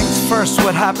 First things first,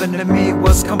 what happened to me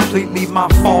was completely my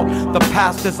fault. The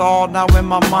past is all now in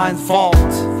my mind's vault.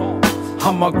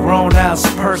 I'm a grown-ass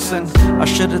person. I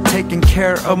should have taken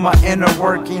care of my inner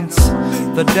workings.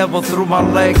 The devil threw my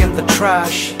leg in the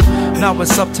trash. Now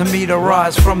it's up to me to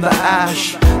rise from the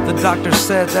ash. The doctor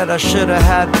said that I should have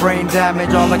had brain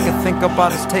damage. All I can think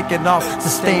about is taking off the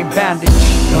stained bandage.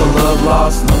 No love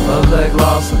lost, no love leg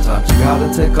lost. Sometimes you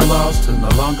gotta take a loss to no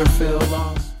longer feel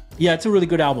lost. Yeah, it's a really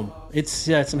good album. It's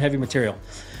some heavy material.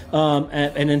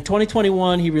 And in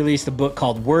 2021, he released a book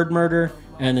called Word Murder,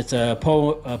 and it's a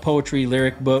poetry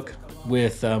lyric book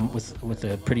with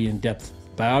a pretty in-depth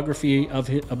biography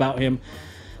about him.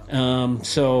 God,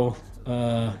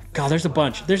 there's a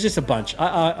bunch. There's just a bunch.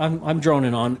 I'm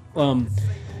droning on.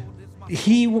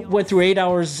 He went through 8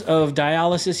 hours of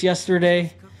dialysis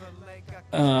yesterday.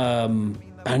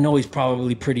 I know he's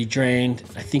probably pretty drained.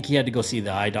 I think he had to go see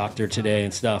the eye doctor today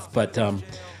and stuff. But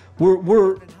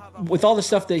we're with all the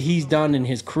stuff that he's done in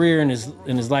his career and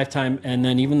in his lifetime, and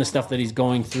then even the stuff that he's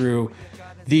going through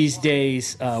these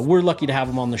days, we're lucky to have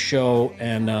him on the show,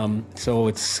 and so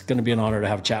it's going to be an honor to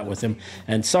have a chat with him.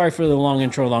 And sorry for the long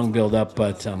intro, long build up,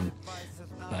 but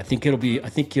I think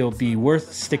it'll be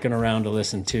worth sticking around to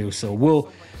listen to. So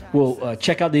we'll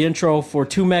check out the intro for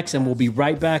Tumex, and we'll be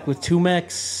right back with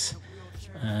Tumex,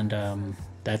 and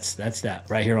that's that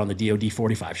right here on the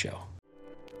DOD45 show.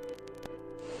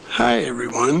 Hi,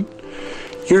 everyone.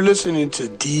 You're listening to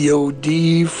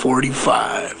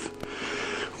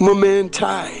DOD45. My man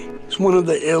Ty is one of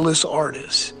the illest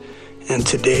artists, and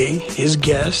today his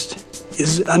guest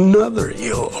is another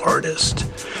ill artist,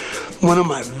 one of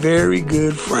my very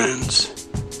good friends.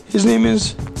 His name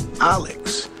is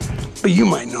Alex, but you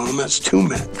might know him as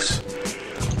Tumex.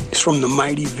 He's from the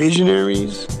Mighty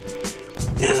Visionaries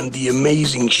and the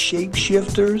Amazing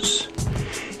Shapeshifters,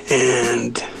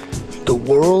 and the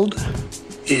world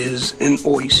is an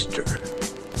oyster.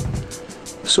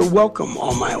 So welcome,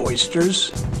 all my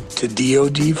oysters, to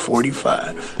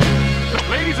DOD45.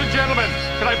 Ladies and gentlemen,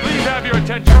 can I please have your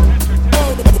attention?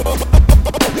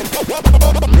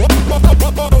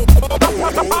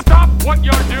 Stop what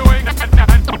you're doing and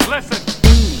listen.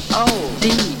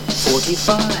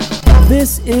 DOD45.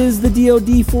 This is the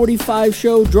DOD45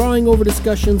 show, drawing over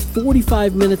discussions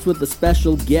 45 minutes with a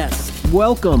special guest.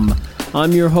 Welcome.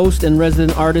 I'm your host and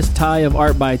resident artist, Ty of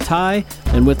ArtByTai,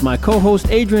 and with my co-host,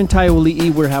 Adrian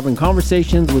Taiwali'i, we're having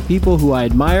conversations with people who I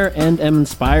admire and am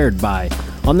inspired by.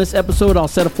 On this episode, I'll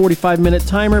set a 45-minute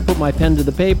timer, put my pen to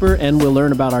the paper, and we'll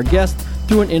learn about our guest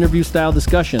through an interview-style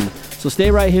discussion. So stay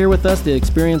right here with us to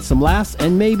experience some laughs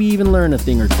and maybe even learn a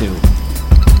thing or two.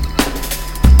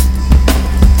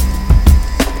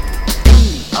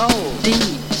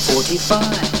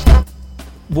 DOD45.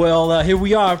 Well, here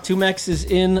we are. Tumex is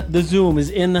in the Zoom, is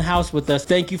in the house with us.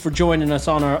 Thank you for joining us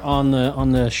on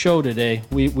the show today.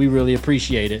 We really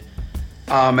appreciate it.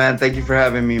 Oh man, thank you for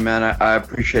having me, man. I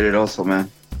appreciate it also, man.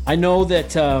 I know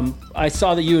that I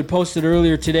saw that you had posted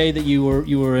earlier today that you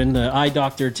were in the eye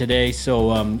doctor today.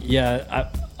 So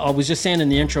I was just saying in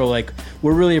the intro, like,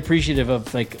 we're really appreciative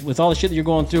of, like, with all the shit that you're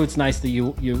going through. It's nice that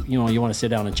you want to sit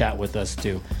down and chat with us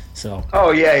too. So.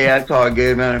 Oh yeah, it's all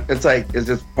good, man. It's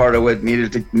just part of what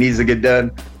needs to get done.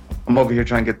 I'm over here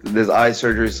trying to get this eye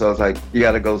surgery, so it's like you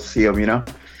got to go see them, you know.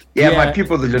 Yeah, my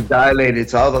pupils are just dilated,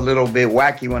 so I was a little bit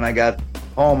wacky when I got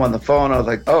home on the phone. I was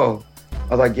like, I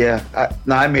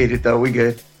made it though. We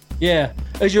good. Yeah.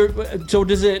 Is your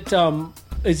vision,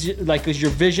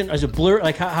 is it blur?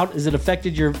 Like how is it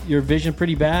affected your vision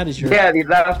pretty bad? These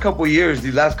last couple of years,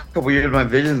 my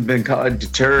vision's been kind of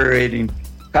deteriorating,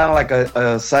 kind of like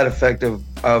a side effect of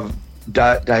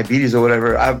diabetes or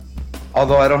whatever.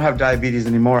 Although I don't have diabetes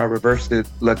anymore, I reversed it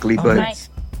luckily. But nice.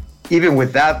 Even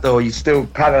with that though, you still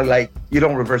kind of like, you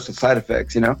don't reverse the side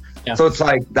effects, you know? Yeah. So it's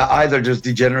like the eyes are just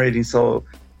degenerating. So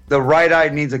the right eye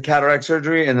needs a cataract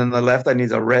surgery, and then the left eye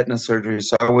needs a retina surgery.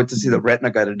 So I went to see the retina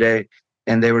guy today,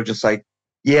 and they were just like,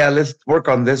 yeah, let's work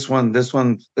on this one. This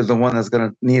one is the one that's going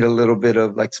to need a little bit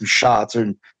of like some shots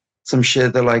or some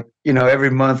shit. They're like, every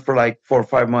month for like 4 or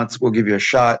 5 months, we'll give you a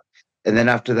shot. And then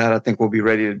after that, I think we'll be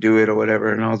ready to do it or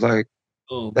whatever. And I was like,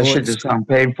 that shit just sounds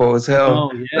painful as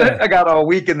hell. Oh, yeah. I got all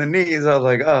weak in the knees. I was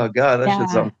like, oh God, that shit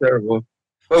sounds terrible.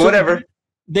 But so whatever.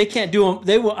 They can't do them.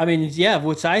 They will. I mean,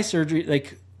 with eye surgery,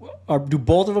 like, do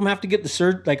both of them have to get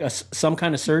the some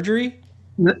kind of surgery?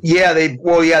 Yeah,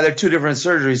 they're two different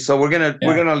surgeries. So we're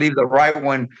gonna leave the right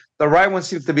one. The right one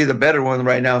seems to be the better one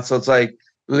right now. So it's like,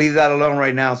 leave that alone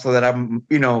right now so that I'm,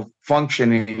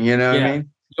 functioning. You know what I mean?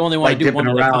 You only want to do one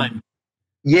at a time.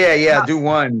 Yeah, do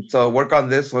one. So work on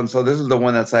this one. So this is the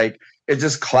one that's like, it's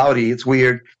just cloudy. It's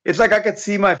weird. It's like I could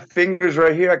see my fingers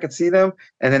right here. I could see them,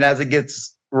 and then as it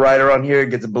gets right around here,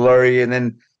 it gets blurry, and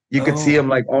then you could see them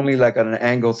like only like on an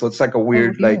angle. So it's like a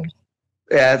weird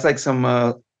it's like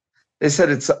some. They said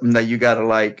it's something that you gotta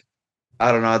like.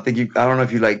 I don't know. I don't know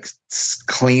if you like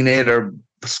clean it or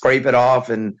scrape it off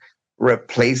and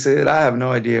replace it. I have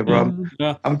no idea, bro.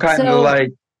 I'm kind of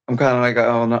like I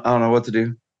don't know what to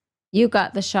do. You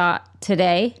got the shot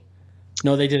today?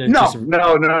 No, they didn't.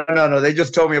 No. They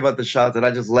just told me about the shot, and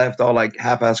I just left all like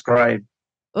half-ass crying.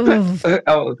 I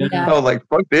was like,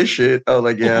 fuck this shit. I was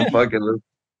like, yeah, fuck it.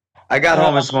 I got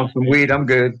home and smoked some weed. I'm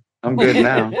good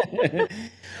now.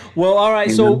 Well, all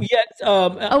right. So,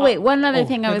 one other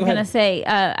thing I was going to say,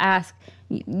 ask.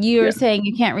 You were saying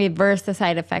you can't reverse the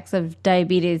side effects of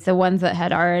diabetes, the ones that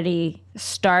had already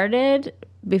started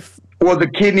before. Well, the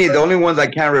only ones I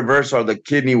can't reverse are the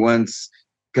kidney ones,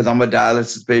 because I'm a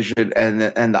dialysis patient, and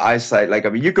the eyesight. Like, I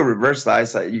mean, you can reverse the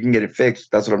eyesight, you can get it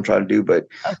fixed. That's what I'm trying to do. But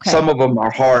some of them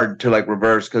are hard to like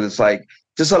reverse, because it's like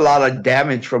just a lot of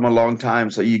damage from a long time.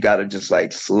 So you got to just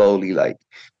like slowly, like,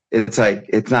 it's like,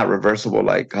 it's not reversible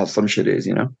like how some shit is,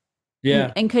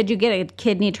 Yeah. And could you get a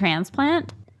kidney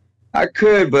transplant? I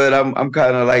could, but I'm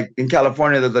kind of like, in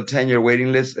California, there's a 10-year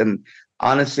waiting list, and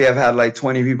honestly, I've had like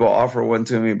 20 people offer one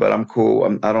to me, but I'm cool.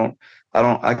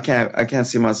 I can't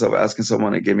see myself asking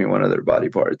someone to give me one of their body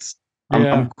parts.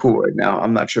 I'm cool right now.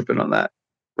 I'm not tripping on that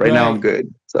Right now, I'm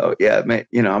good. So yeah, man,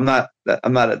 I'm not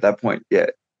at that point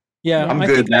yet. Yeah, I'm I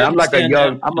good, think man. I I'm like a understand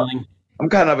young. that feeling. I'm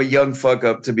kind of a young fuck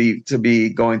up to be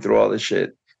going through all this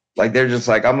shit. Like they're just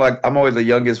like I'm always the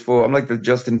youngest fool. I'm like the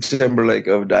Justin Timberlake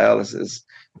of dialysis.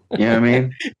 You know what I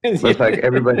mean? But it's like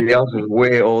everybody else is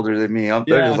way older than me. They're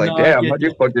Yeah, just like, no, I damn, get how'd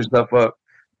you fuck yourself up?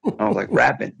 I was like,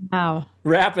 rapping, Wow.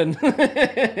 rapping.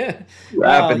 rapping,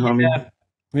 homie. Yeah.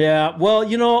 Yeah,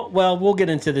 well, we'll get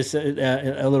into this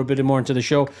a little bit more into the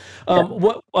show.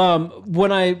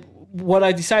 What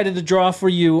I decided to draw for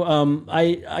you,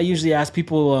 I usually ask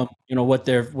people, what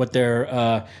their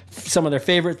some of their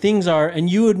favorite things are, and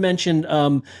you had mentioned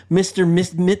Mr.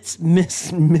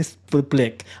 Miss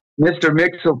Flick. Mr.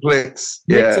 Mixoplex.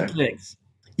 Yeah. Mixoplex.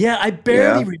 Yeah, I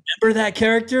barely remember that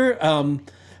character.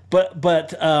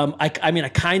 But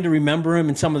I kind of remember him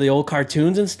in some of the old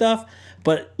cartoons and stuff.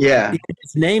 But yeah,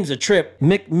 his name's a trip.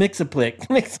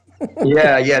 Mixoplex.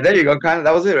 yeah. There you go.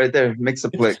 That was it right there.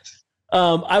 Mixoplex.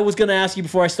 I was gonna ask you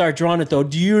before I start drawing it though.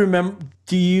 Do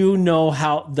you know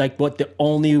how what the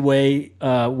only way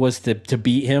was to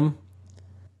beat him?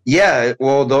 Yeah,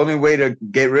 well, the only way to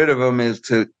get rid of him is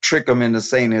to trick him into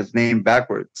saying his name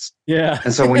backwards. Yeah.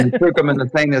 And so when you trick him into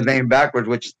saying his name backwards,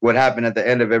 which would happen at the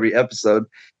end of every episode,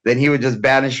 then he would just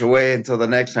vanish away until the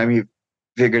next time he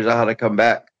figures out how to come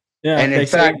back. Yeah. And in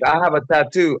fact, I have a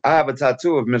tattoo. I have a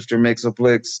tattoo of Mr.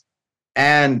 Mixoplex,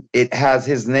 and it has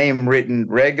his name written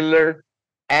regular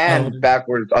and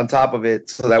backwards on top of it,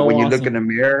 so that when you look in the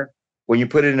mirror, when you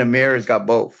put it in a mirror, it's got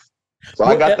both. So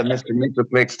I got the Mr.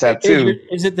 Mixoplex tattoo.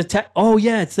 Is it the Oh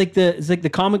yeah, it's like the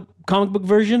comic book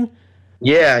version.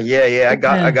 Yeah. I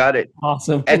got it.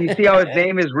 Awesome. And you see how his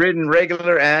name is written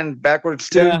regular and backwards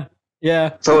too.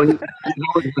 Yeah. So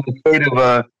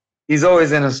he's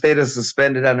always in a state of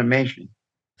suspended animation.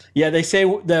 Yeah, they say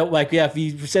that if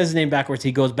he says his name backwards,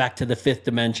 he goes back to the fifth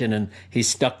dimension and he's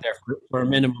stuck there for a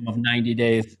minimum of 90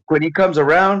 days. When he comes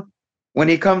around,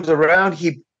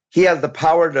 he has the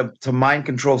power to mind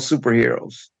control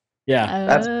superheroes. Yeah.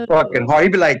 That's fucking hard.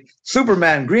 He'd be like,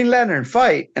 Superman, Green Lantern,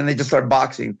 fight. And they just start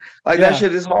boxing. That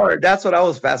shit is hard. That's what I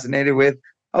was fascinated with.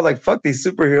 I was like, fuck these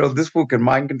superheroes. This fool can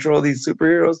mind control these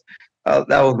superheroes.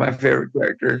 That was my favorite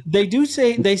character. They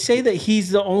say that he's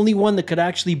the only one that could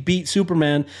actually beat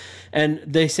Superman. And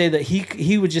they say that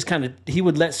he would just he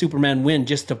would let Superman win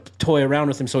just to toy around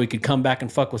with him so he could come back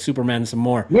and fuck with Superman some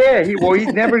more. Yeah, he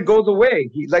never goes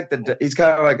away. He's kind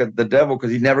of like the devil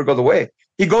because he never goes away.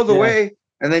 He goes away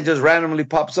and then just randomly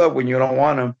pops up when you don't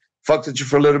want him, fucks with you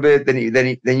for a little bit. Then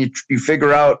you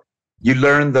figure out, you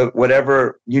learn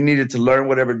whatever you needed to learn,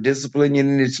 whatever discipline you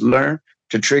needed to learn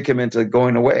to trick him into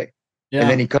going away. Yeah. And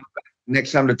then he comes back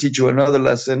next time to teach you another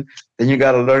lesson. Then you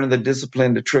got to learn the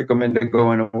discipline to trick him into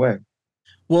going away.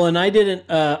 Well, and I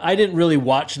didn't really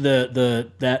watch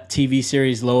that TV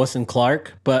series Lois and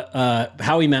Clark, but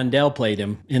Howie Mandel played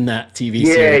him in that TV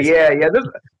series. Yeah.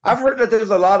 I've heard that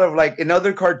there's a lot of in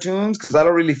other cartoons, because I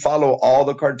don't really follow all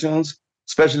the cartoons,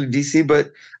 especially DC,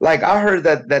 but I heard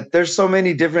that there's so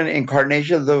many different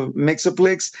incarnations of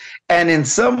Mixoplex, and in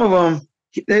some of them,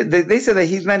 they say that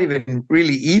he's not even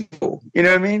really evil. You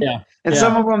know what I mean? Yeah. And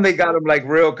some of them, they got him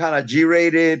real kind of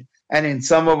G-rated. And in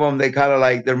some of them, they kind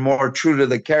of they're more true to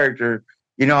the character.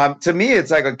 To me,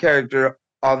 it's like a character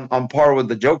on par with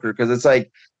the Joker. Cause it's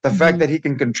the fact that he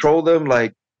can control them.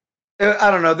 I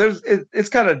don't know. It's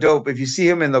kind of dope. If you see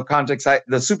him in the context,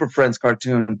 the Super Friends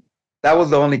cartoon, that was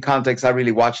the only context I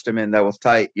really watched him in that was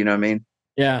tight. You know what I mean?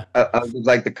 Yeah. I was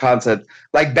like the concept,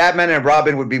 Batman and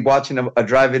Robin would be watching a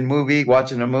drive-in movie,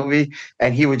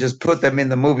 and he would just put them in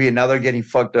the movie, and now they're getting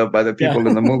fucked up by the people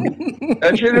in the movie.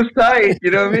 That shit is tight,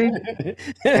 you know what I mean?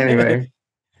 Anyway,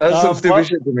 that's some stupid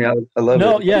shit to me. I love it.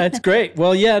 No, yeah, it's great.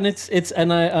 Well, yeah, and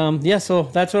so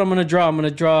that's what I'm gonna draw. I'm gonna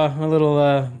draw a little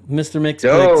Mr.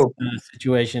 Mixoplex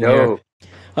situation here.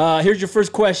 Here's your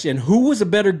first question: who was a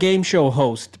better game show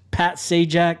host, Pat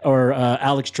Sajak or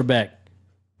Alex Trebek?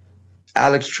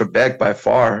 Alex Trebek by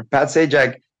far. Pat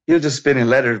Sajak, he was just spinning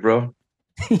letters, bro.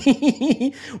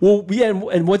 Well, yeah,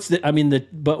 and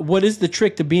but what is the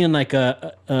trick to being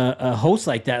a host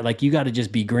like that? You got to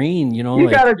just be green, you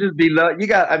gotta just be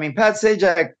Pat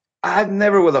Sajak, I've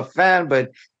never was a fan,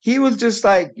 but he was just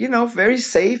very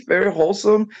safe, very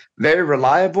wholesome, very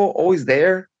reliable, always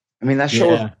there. That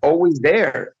show was always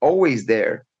there.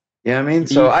 You know what I mean?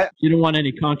 So you don't want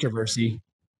any controversy.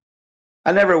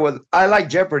 I never was. I like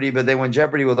Jeopardy, but then when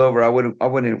Jeopardy was over, I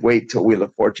wouldn't wait till Wheel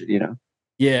of Fortune.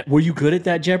 Yeah. Were you good at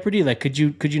that Jeopardy? Could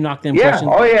you knock them? Yeah.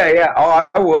 Questions? Oh yeah. Oh,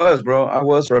 I was, bro. I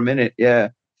was for a minute. Yeah.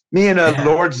 Me and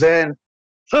Lord Zen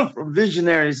from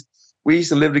Visionaries, we used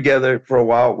to live together for a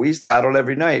while. We used to battle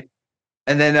every night,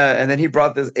 and then he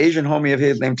brought this Asian homie of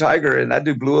his named Tiger, and that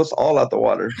dude blew us all out the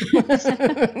water.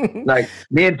 Like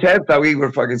me and Ted thought we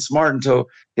were fucking smart until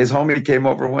his homie came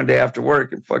over one day after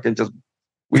work and fucking just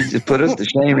put us to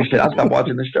shame and shit. I stopped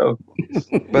watching the show.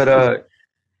 But I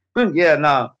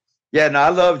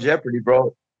love Jeopardy,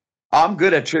 bro. I'm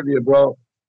good at trivia, bro.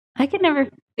 I could never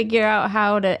figure out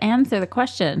how to answer the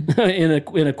question.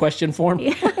 in a question form.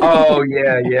 Yeah. Oh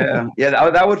yeah.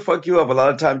 That would fuck you up. A lot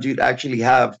of times you'd actually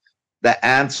have the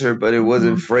answer, but it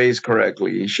wasn't phrased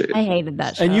correctly and shit. I hated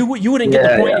that show. And you wouldn't get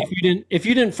the point if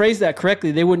you didn't phrase that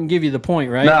correctly. They wouldn't give you the point,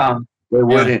 right? No, they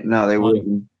wouldn't. No, they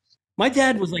wouldn't. My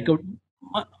dad was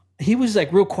he was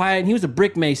like real quiet, and he was a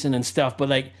brick mason and stuff. But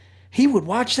like he would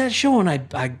watch that show,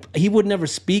 and he would never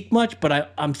speak much,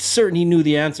 but I'm certain he knew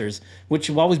the answers, which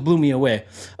always blew me away.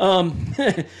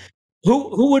 Who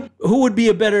would be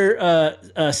a better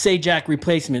Sajak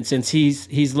replacement since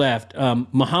he's left?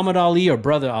 Muhammad Ali or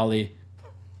Brother Ali?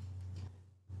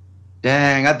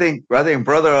 Dang, I think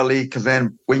Brother Ali, because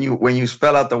then when you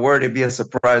spell out the word, it'd be a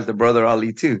surprise to Brother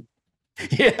Ali too.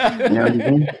 Yeah, you know what I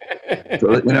mean.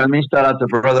 So, you know what I mean. Shout out to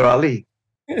Brother Ali.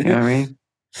 You know what I mean.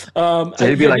 So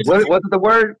he'd be like, "What's the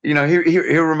word?" You know,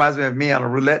 he reminds me of me on a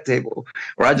roulette table,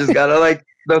 where I just gotta like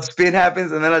the spin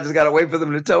happens, and then I just gotta wait for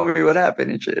them to tell me what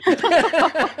happened and shit.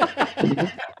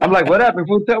 I'm like, "What happened?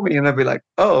 Who tell me?" And they'll be like,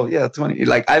 "Oh yeah, 20."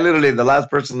 Like I literally the last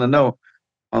person to know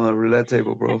on the roulette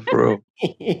table, bro. For real.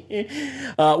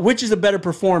 Which is a better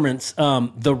performance,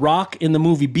 The Rock in the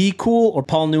movie Be Cool or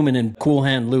Paul Newman in Cool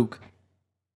Hand Luke?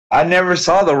 I never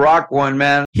saw the Rock one,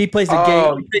 man. He plays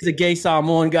a gay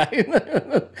Samoan guy.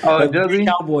 Does he?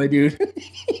 Cowboy dude.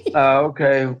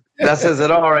 Okay. That says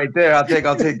it all right there. I'll take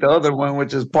the other one,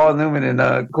 which is Paul Newman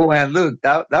and Cool Hand Luke.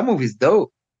 That movie's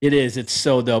dope. It is. It's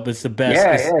so dope. It's the best.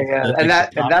 Yeah. And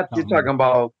that's you're talking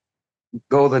about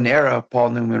golden era Paul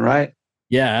Newman, right?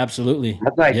 Yeah, absolutely.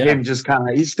 That's like him just kind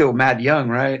of, he's still mad young,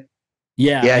 right?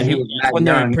 Yeah, he was when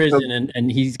they're in prison and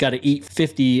he's got to eat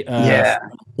 50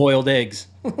 boiled eggs.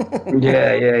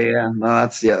 Yeah. No,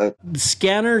 that's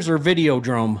Scanners or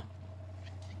Videodrome?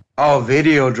 Oh,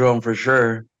 Videodrome for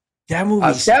sure. That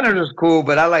movie. Scanners is cool,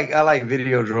 but I like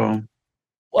Videodrome.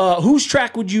 Whose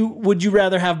track would you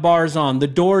rather have bars on? The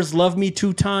Doors' "Love Me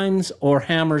 2 Times" or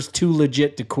Hammer's "Too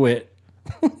Legit to Quit"?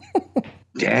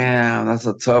 Damn, that's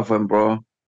a tough one, bro.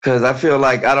 Because I feel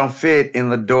like I don't fit in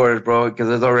the Doors, bro, because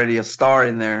there's already a star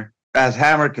in there. As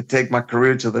Hammer could take my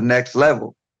career to the next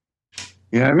level.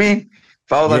 You know what I mean?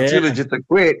 If I was like Too Legit to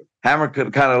Quit, Hammer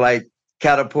could kind of like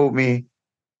catapult me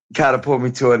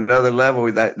to another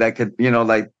level that could, you know,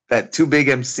 like that Too Big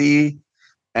MC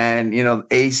and, you know,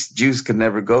 Ace Juice could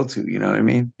never go to. You know what I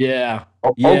mean? Yeah.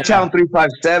 Oaktown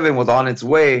 357 was on its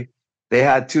way. They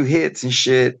had 2 hits and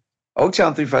shit.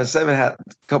 Oaktown 357 had a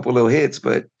couple little hits,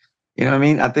 but you know what I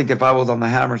mean? I think if I was on the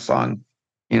Hammer song,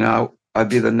 you know, I'd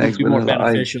be the next more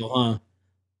beneficial, huh?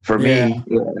 For me.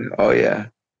 Yeah. Oh yeah.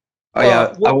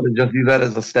 I would have just used that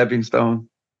as a stepping stone.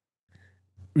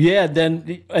 Yeah,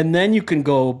 then you can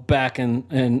go back and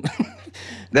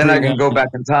then I can go back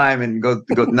in time and go.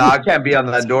 No, I can't be on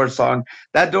that Doors song.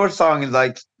 That Doors song is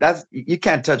like you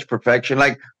can't touch perfection.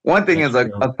 Like one thing is a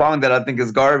song that I think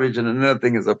is garbage, and another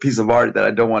thing is a piece of art that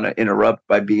I don't want to interrupt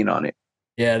by being on it.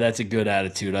 Yeah, that's a good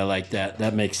attitude. I like that.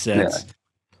 That makes sense. Yeah.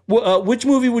 Well, which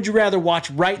movie would you rather watch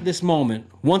right this moment?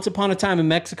 Once Upon a Time in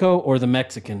Mexico or The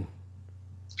Mexican?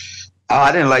 Oh,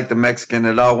 I didn't like The Mexican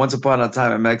at all. Once Upon a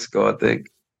Time in Mexico, I think.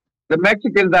 The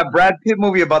Mexican is that Brad Pitt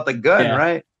movie about the gun,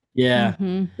 right? Yeah.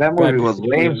 Mm-hmm. That movie was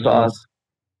lame sauce.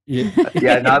 Yeah.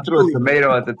 And I threw a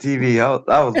tomato at the TV.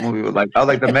 That was movie was like, I was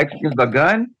like, The Mexican's the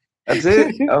gun? That's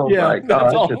it? I was like, oh,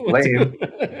 that's just lame.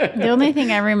 The only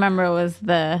thing I remember was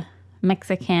the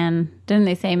Mexican. Didn't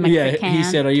they say Mexican? Yeah, he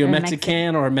said, are you a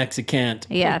Mexican or a Mexicant?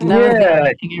 Yeah, that was the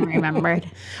only thing I remembered.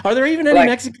 Are there even any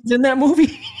Mexicans in that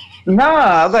movie?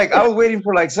 Nah, I was waiting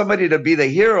for like somebody to be the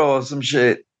hero or some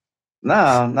shit.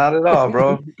 No, not at all,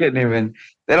 bro. You couldn't even.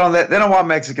 They don't want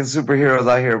Mexican superheroes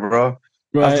out here, bro.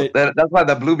 Right. That's why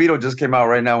the Blue Beetle just came out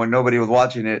right now when nobody was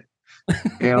watching it. You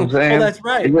know what I'm saying? Oh, that's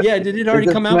right. Yeah, did it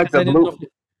already come out?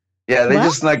 Yeah, they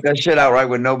just snuck that shit out right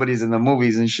when nobody's in the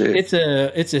movies and shit. It's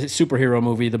a superhero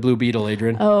movie, The Blue Beetle,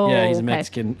 Adrian. Oh, yeah, he's a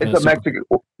Mexican. It's a Mexican.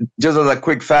 Just as a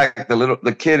quick fact,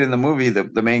 the kid in the movie,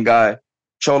 the main guy,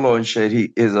 Cholo and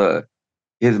shit,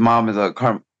 his mom is a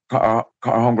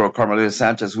homegirl, Carmelita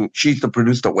Sanchez, who she used to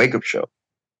produce the Wake Up Show.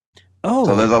 Oh,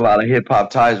 so there's a lot of hip hop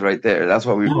ties right there. That's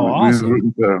why we awesome.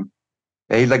 rooting for him.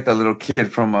 Yeah, he's like the little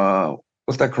kid from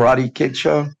what's that Karate Kid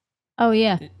show? Oh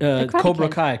yeah, Cobra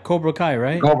Kai,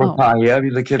 right? Cobra Kai, yeah,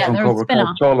 he's a kid from Cobra Kai,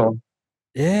 Cholo.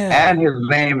 Yeah. And his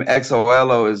name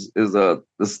XOLO is a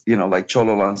this, like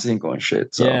Cholo Lancinco and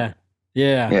shit. So Yeah.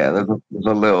 Yeah. yeah, there's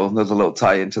a little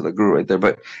tie into the group right there.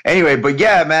 But anyway,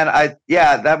 yeah, man,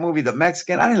 that movie, The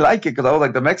Mexican, I didn't like it because I was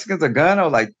like, the Mexican's a gun. I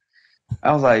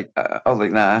was like,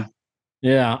 nah.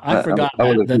 Yeah. I forgot I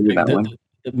that wasn't feeling that one.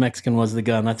 the Mexican was the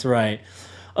gun. That's right.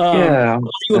 Yeah. Are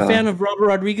you a fan of Robert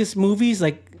Rodriguez movies?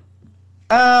 Like,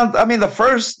 I mean, the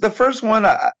first one,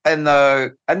 I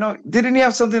know, didn't he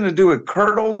have something to do with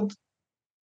Curdled?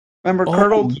 Remember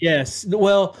Curdled? Yes.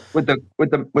 Well, With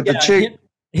the chick.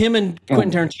 Him and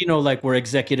Quentin Tarantino like were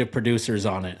executive producers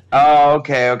on it. Oh,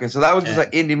 okay. So that was just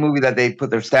an indie movie that they put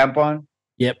their stamp on.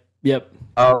 Yep.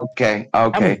 Okay.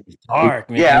 That movie was dark,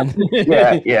 man.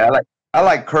 Yeah. I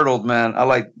like Curdled, man. I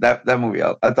like that movie.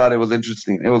 I thought it was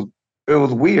interesting. It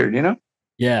was weird,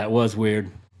 Yeah, it was weird.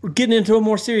 We're getting into a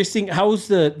more serious thing. How's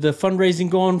the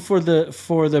fundraising going for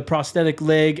the prosthetic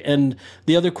leg? And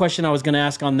the other question I was going to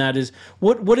ask on that is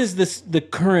what is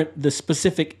the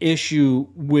specific issue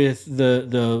with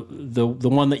the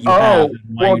one that you have?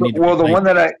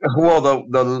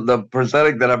 The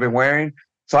prosthetic that I've been wearing.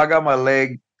 So I got my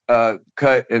leg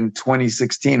cut in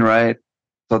 2016, right?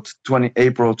 So it's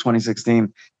April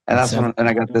 2016, and that's when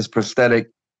I got this prosthetic.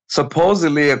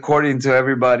 Supposedly, according to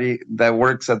everybody that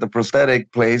works at the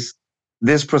prosthetic place,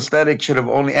 this prosthetic should have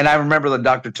only, and I remember the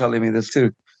doctor telling me this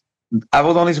too, I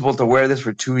was only supposed to wear this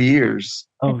for 2 years.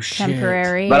 Oh, shit.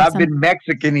 Temporary. But I've been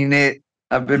Mexicaning it.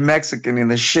 I've been Mexicaning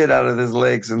the shit out of this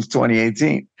leg since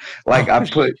 2018.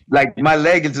 My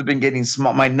leg has been getting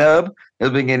small. My nub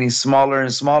has been getting smaller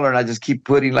and smaller, and I just keep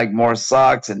putting like more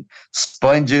socks and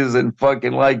sponges and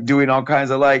fucking like doing all kinds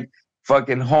of like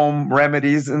fucking home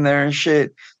remedies in there and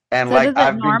shit. And So like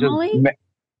does it normally?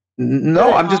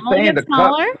 No, I'm just saying the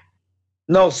smaller? cup.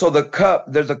 No, so the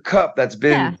cup, there's a cup that's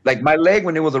been like my leg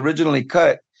when it was originally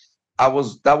cut. I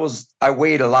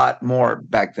weighed a lot more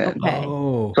back then. Okay.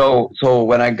 Oh. So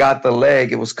when I got the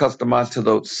leg, it was customized to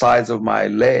the size of my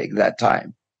leg that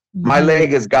time. My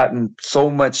leg has gotten so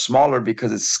much smaller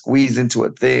because it's squeezed into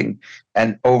a thing.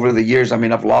 And over the years, I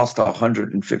mean, I've lost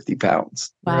 150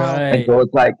 pounds. Wow. Right.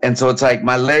 And so it's like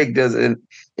my leg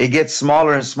it gets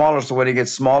smaller and smaller. So when it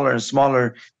gets smaller and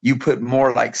smaller, you put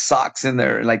more like socks in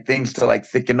there and like things to like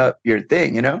thicken up your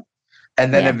thing, And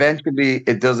then eventually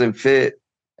it doesn't fit.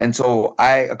 And so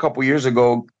a couple years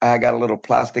ago, I got a little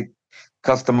plastic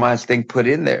customized thing put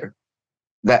in there.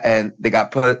 And they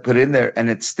got put in there, and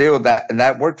it's still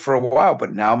that worked for a while,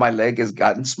 but now my leg has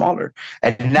gotten smaller,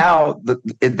 and now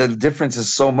the difference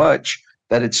is so much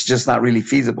that it's just not really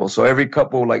feasible. So every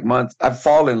couple like months, I've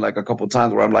fallen like a couple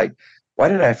times where I'm like, why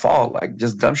did I fall? Like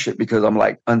just dumb shit because I'm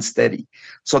like unsteady.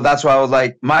 So that's why I was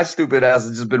like, my stupid ass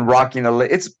has just been rocking a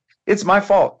leg. It's my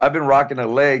fault. I've been rocking a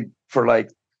leg for like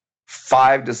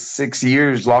 5 to 6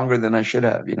 years longer than I should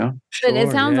have. But it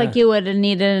sounds like you would have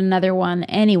needed another one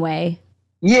anyway.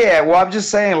 Yeah, well, I'm just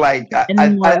saying, like, I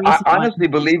honestly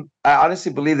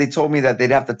believe they told me that they'd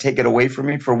have to take it away from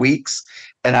me for weeks,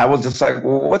 and I was just like,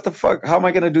 well, what the fuck? How am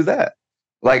I gonna do that?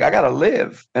 Like, I gotta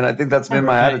live, and I think that's been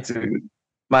my attitude.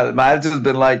 My attitude has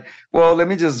been like, well, let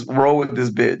me just roll with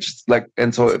this bitch, like,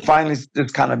 and so it finally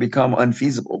just kind of become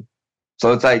unfeasible.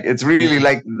 So it's like it's really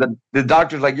like the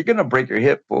doctor's like, you're gonna break your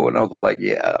hip, fool, and I was like,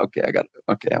 yeah, okay,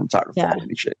 I'm tired of falling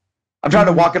and shit. I'm trying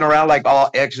to walking around like all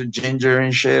extra ginger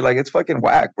and shit. Like it's fucking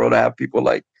whack, bro, to have people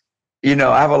like, I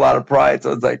have a lot of pride.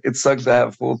 So it's like, it sucks to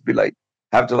have fools be like,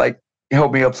 have to like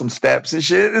help me up some steps and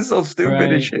shit. It's so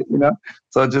stupid and shit,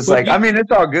 So it's just like, I mean, it's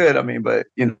all good. I mean, but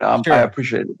I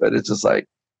appreciate it, but it's just like,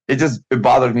 it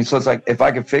bothers me. So it's like, if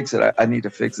I can fix it, I need to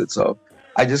fix it. So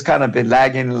I just kind of been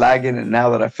lagging. And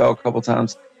now that I fell a couple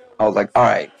times, I was like, all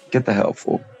right, get the hell,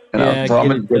 fool. So I'm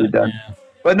going to get it done. Yeah.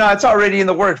 But no, it's already in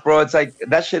the works, bro. It's like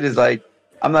that shit is like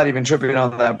I'm not even tripping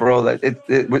on that, bro. That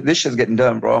this shit's getting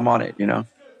done, bro. I'm on it,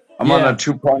 I'm on a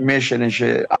 2-prong mission and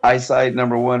shit. Eyesight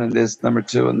number 1 and this number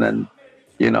 2, and then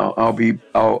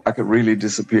I could really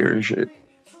disappear and shit.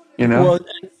 Well,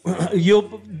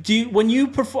 when you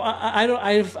perform,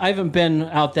 I haven't been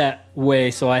out that way,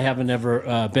 so I haven't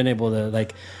ever been able to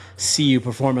like see you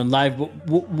performing live.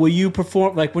 Will you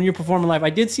perform like when you're performing live?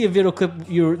 I did see a video clip.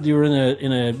 You were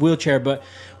in a wheelchair, but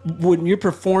when you're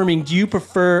performing, would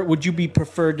you be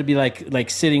preferred to be like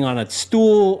sitting on a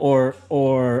stool or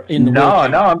in the wheelchair?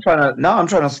 No, I'm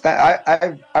trying to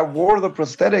stand. I wore the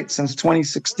prosthetic since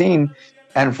 2016,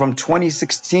 and from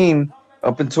 2016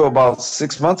 up until about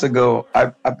 6 months ago,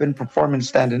 I've been performing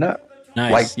standing up.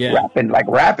 Nice,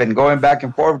 rapping, going back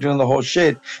and forth, doing the whole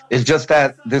shit. It's just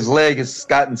that this leg has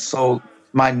gotten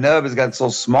my nub has gotten so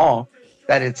small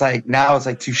that it's like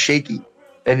too shaky,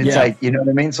 and it's like, you know what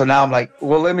I mean. So now I'm like,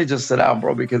 well, let me just sit down,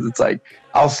 bro, because it's like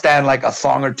I'll stand like a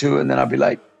song or two, and then I'll be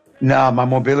like, nah, my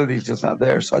mobility is just not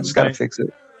there, so I just gotta fix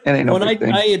it. It ain't no big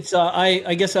thing.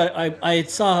 I guess I had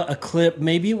saw a clip.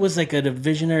 Maybe it was like at a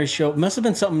Visionary show. It must have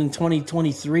been something in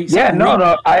 2023. Yeah,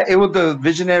 no. It was the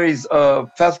Visionaries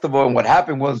festival, and what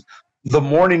happened was the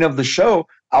morning of the show,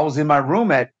 I was in my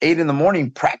room at 8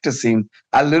 a.m. practicing.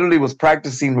 I literally was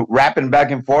practicing rapping back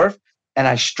and forth, and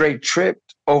I straight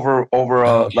tripped over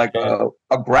a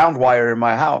ground wire in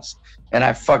my house, and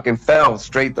I fucking fell.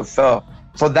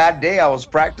 So that day I was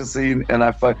practicing, and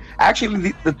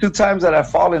actually the 2 times that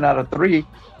I've fallen out of 3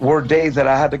 were days that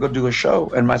I had to go do a show,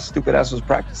 and my stupid ass was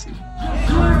practicing.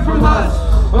 Learn from us,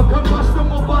 a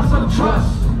combustible bus of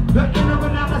trust. The inner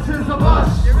analysis of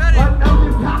us,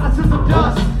 unknown palaces of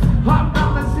dust. Hot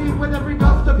fallacy with every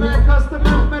gust of air,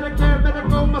 customer, Medicare,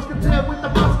 medical musketeer with the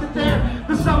musketeer.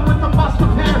 The sun with the must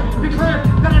of hair, declare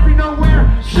that every nowhere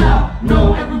shall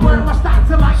know everywhere. My stocks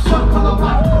are like sun color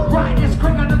black. Right is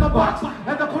quick under the box,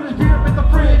 and the coolest beer in the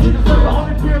fridge. So the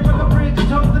only beer with the bridge,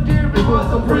 told the deer it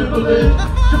was a privilege.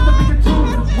 Just to be in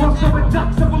tune, world showing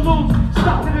ducks and balloons.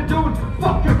 Stopping a dude,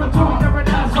 fuck your platoon, you're an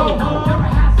asshole, you're an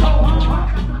asshole.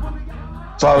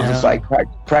 So I was just like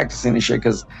practicing this shit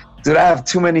because, dude, I have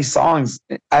too many songs.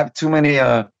 I have too many.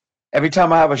 Every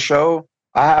time I have a show,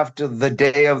 I have to, the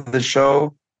day of the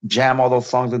show, jam all those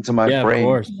songs into my brain. Of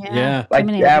course. Yeah. Like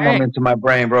jam them into my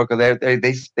brain, bro. Because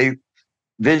they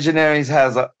Visionaries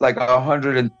has like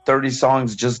 130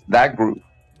 songs, just that group,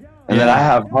 and then I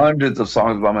have hundreds of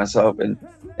songs by myself,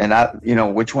 and I, you know,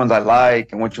 which ones I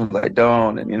like and which ones I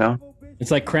don't, and you know, it's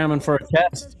like cramming for a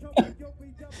test.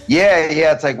 Yeah,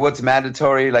 it's like what's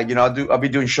mandatory. Like, you know, I'll be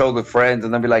doing shows with friends,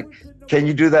 and they'll be like, "Can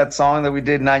you do that song that we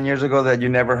did 9 years ago that you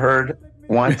never heard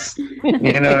once?" You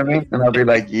know what I mean? And I'll be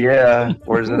like, "Yeah,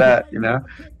 where's it at?" You know.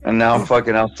 And now I'm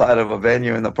fucking outside of a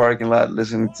venue in the parking lot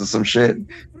listening to some shit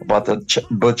about the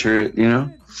butcher. You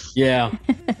know. Yeah.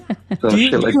 So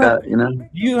shit like that. You know. Do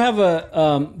you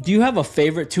have a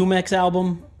favorite Tumex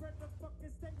album?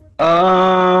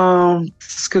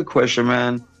 It's a good question,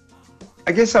 man.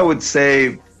 I guess I would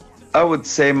say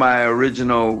my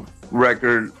original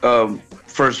record,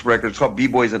 first record, it's called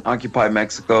B-Boys in Occupy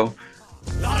Mexico.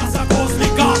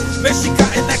 Mexica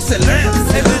en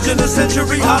excellence, indigenous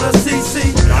century out of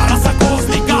CC. Raza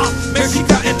cósmica,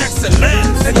 Mexica en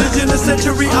excellence, indigenous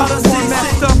century out of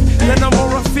CC.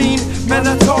 Lenomorphine,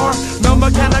 Minotaur, no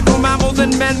mechanical mammals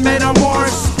and men made on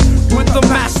Mars. With the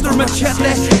master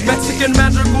machete, Mexican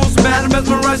madrigals, mad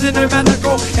mesmerizing and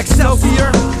magical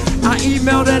Excelsior. I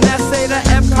emailed an essay to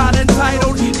Epcot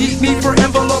entitled "Eat Me for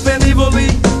Envelope and Evilly."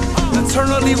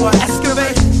 Eternally will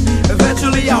excavate.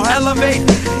 Eventually I'll elevate.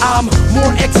 I'm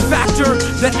more X Factor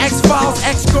than X-Files,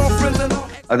 ex-girlfriends and all.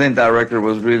 I think that record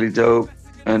was really dope,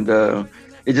 and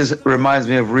it just reminds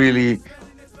me of really,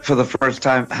 for the first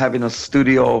time, having a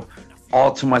studio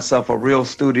all to myself, a real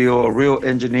studio, a real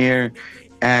engineer,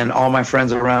 and all my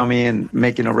friends around me, and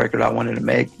making a record I wanted to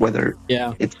make, whether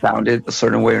it sounded a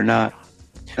certain way or not.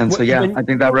 And so I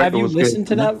think that record was good. Have you listened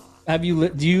to that?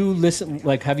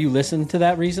 Have you listened to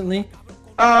that recently?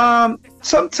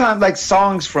 Sometimes, like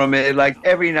songs from it, like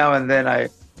every now and then I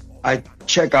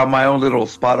check out my own little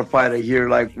Spotify to hear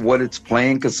like what it's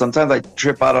playing, because sometimes I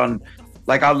trip out on,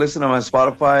 like, I'll listen to my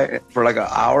Spotify for like an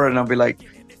hour and I'll be like,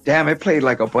 damn, it played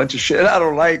like a bunch of shit I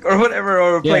don't like or whatever,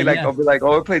 or I'll be like,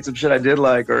 oh, it played some shit I did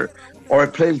like, or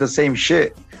it played the same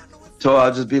shit. So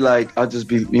I'll just be,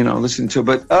 you know, listening to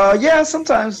it. But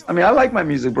sometimes, I mean, I like my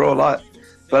music, bro, a lot,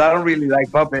 but I don't really like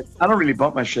bump it. I don't really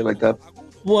bump my shit like that.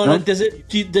 Well,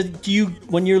 do you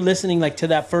when you're listening like to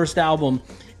that first album,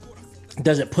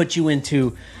 does it put you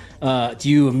into? Do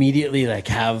you immediately like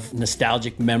have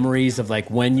nostalgic memories of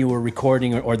like when you were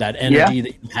recording or that energy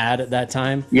that you had at that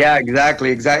time? Yeah,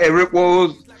 exactly. It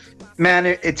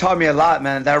taught me a lot,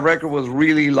 man. That record was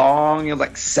really long. It was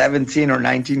like 17 or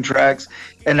 19 tracks.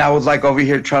 And I was like over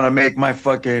here trying to make my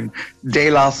fucking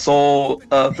De La Soul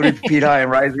 3 Feet High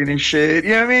and Rising and shit.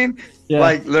 You know what I mean? Yeah.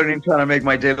 Like trying to make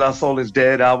my De La Soul is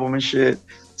Dead album and shit.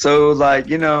 So it was like,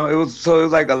 you know, it was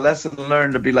like a lesson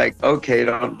learned to be like, okay,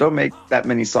 don't make that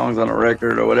many songs on a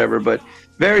record or whatever, but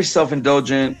very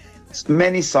self-indulgent,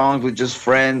 many songs with just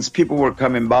friends. People were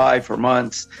coming by for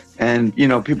months, and, you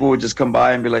know, people would just come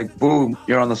by and be like, boom,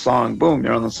 you're on the song, boom,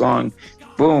 you're on the song,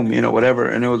 boom, you know, whatever.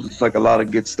 And it was just like a lot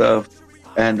of good stuff.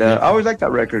 And I always liked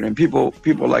that record, and people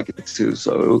like it too,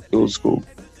 so it was cool.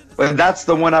 But that's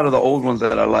the one out of the old ones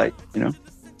that I like, you know?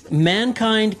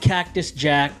 Mankind, Cactus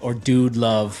Jack, or Dude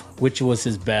Love? Which was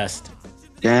his best?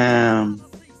 Damn.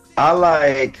 I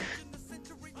like...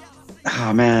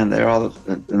 Oh, man, they're all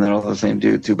the same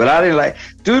dude, too. But I didn't like...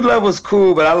 Dude Love was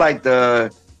cool, but I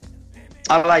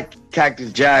like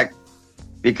Cactus Jack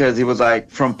because he was like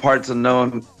from parts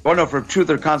unknown. Oh no, from Truth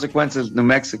or Consequences, New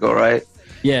Mexico, right?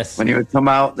 Yes. When he would come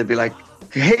out, they'd be like,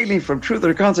 "Haley from Truth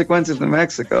or Consequences, New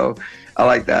Mexico." I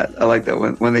like that. I like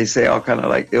that when they say all kind of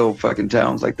like ill fucking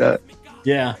towns like that.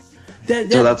 Yeah.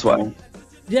 So that's why.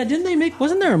 Yeah, didn't they make?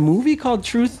 Wasn't there a movie called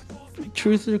Truth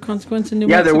or Consequence in New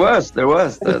Yeah, Mexico? there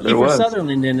was. There was.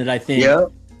 Sutherland in it, I think.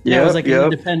 Yep. Yeah, it was like an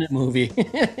independent movie.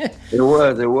 It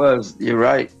was. You're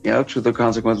right. Yeah, Truth or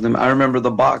Consequence. I remember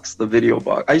the video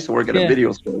box. I used to work at a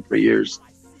video store for years.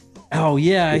 Oh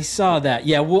yeah, I saw that.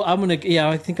 Yeah, well,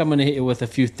 I think I'm gonna hit you with a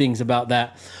few things about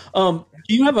that. Do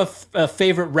you have a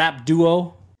favorite rap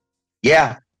duo?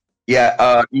 Yeah.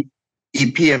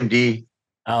 EPMD.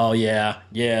 Oh yeah.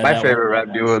 My favorite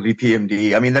rap duo is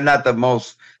EPMD. I mean, they're not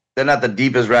the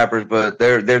deepest rappers, but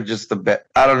they're just the best.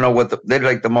 I don't know they're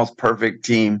like the most perfect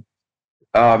team.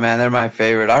 Oh man, they're my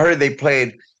favorite. I heard they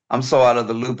played. I'm so out of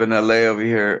the loop in LA over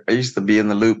here. I used to be in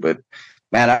the loop, but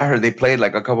man, I heard they played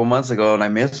like a couple months ago and I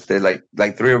missed it.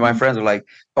 Like three of my friends were like,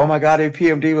 "Oh my god,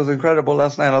 EPMD was incredible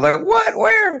last night." I was like, "What?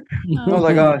 Where?" I was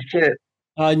like, "Oh shit."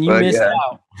 And you missed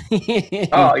out.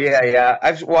 Oh yeah.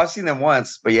 I've seen them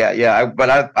once, but yeah.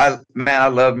 I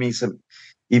love me some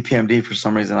EPMD for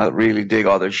some reason. I really dig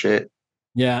all their shit.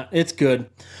 Yeah, it's good.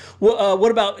 Well,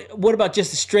 what about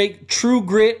just a straight True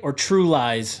Grit or True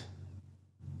Lies?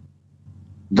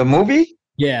 The movie?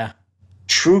 Yeah.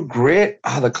 True Grit,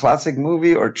 the classic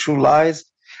movie, or True Lies?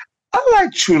 I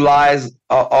like True Lies,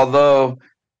 although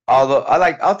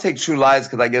I'll take True Lies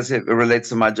because I guess it relates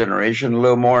to my generation a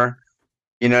little more.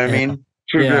 You know what I mean?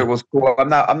 True Grit was cool. I'm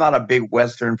not a big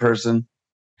Western person.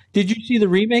 Did you see the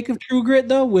remake of True Grit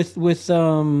though with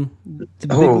the Big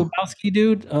Lebowski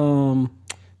dude?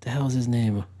 The hell's his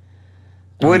name?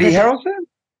 Woody Harrelson?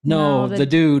 No, the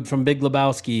dude from Big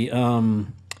Lebowski.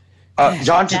 John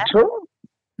Turturro?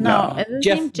 No,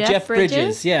 Jeff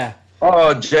Bridges. Yeah.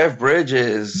 Oh, Jeff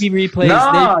Bridges. He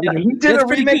replays. He did a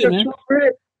remake of True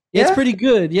Grit. Yeah? It's pretty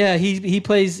good. Yeah, he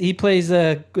plays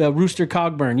Rooster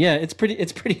Cogburn. Yeah, it's pretty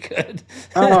good.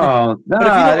 Oh, no! But if you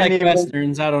don't like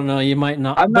westerns, I don't know. You might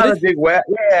not. I'm not a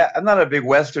big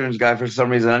westerns guy for some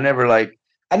reason. I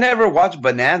never watched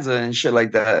Bonanza and shit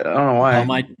like that. I don't know why.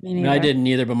 I didn't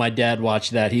either, but my dad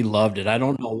watched that. He loved it. I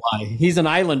don't know why. He's an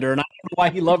Islander, and I don't know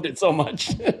why he loved it so much.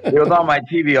 It was on my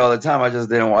TV all the time. I just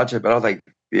didn't watch it. But I was like,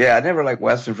 yeah, I never liked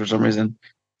western for some reason.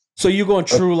 So you going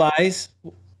True Lies?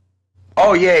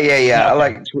 Oh yeah. I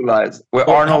like True Lies with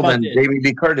Arnold and Jamie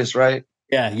Lee Curtis, right?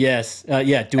 Yeah. Yes. Do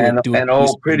it. And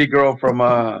old pretty girl from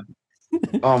oh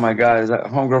my god, is that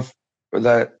homegirl? Was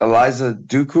that Eliza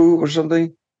Duku or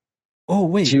something? Oh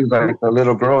wait, she was like a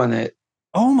little girl in it.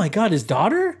 Oh my god, his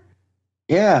daughter?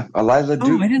 Yeah, Eliza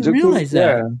Duku. Oh, I didn't realize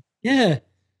that. Yeah.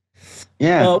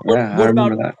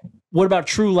 What about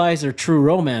True Lies or True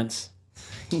Romance?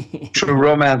 True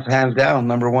Romance, hands down,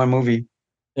 #1 movie.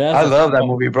 I love that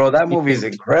movie, bro. That movie is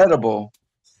incredible.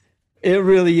 It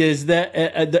really is. That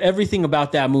everything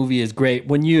about that movie is great.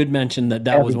 When you had mentioned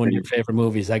that was one of your favorite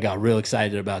movies, I got real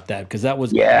excited about that because that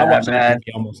was I watched that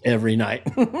movie almost every night.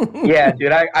 Yeah,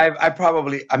 dude. I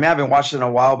haven't watched it in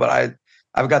a while, but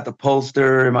I've got the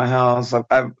poster in my house.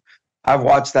 I've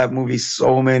watched that movie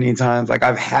so many times. Like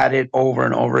I've had it over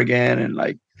and over again, and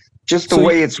like just the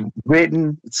way it's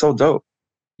written, it's so dope.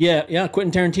 Yeah.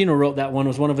 Quentin Tarantino wrote that one. It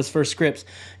was one of his first scripts.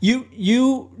 Did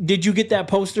you get that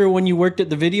poster when you worked at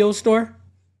the video store?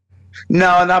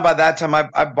 No, not by that time.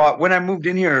 I bought when I moved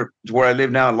in here to where I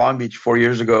live now in Long Beach 4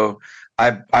 years ago.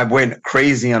 I went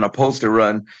crazy on a poster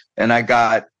run, and I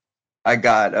got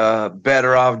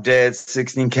Better Off Dead,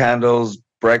 16 Candles,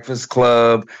 Breakfast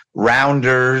Club,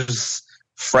 Rounders,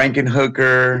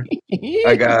 Frankenhooker.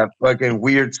 I got fucking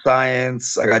Weird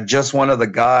Science. I got Just One of the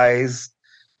Guys.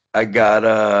 I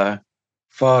got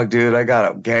dude, I got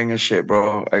a gang of shit,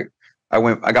 bro.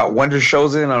 I got Wonder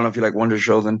Chosen. I don't know if you like Wonder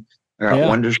Chosen. I got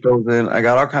Wonder Chosen. I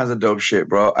got all kinds of dope shit,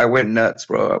 bro. I went nuts,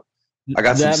 bro. I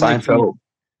got some Seinfeld.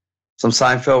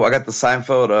 I got the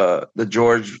Seinfeld, the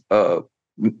George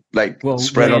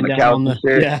spread on the couch and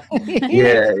shit.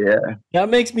 Yeah. That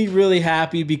makes me really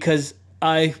happy because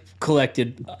I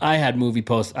had movie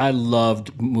posters. I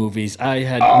loved movies. I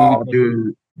had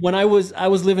dude. When I was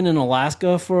living in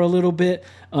Alaska for a little bit,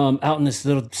 out in this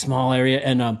little small area,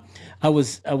 and I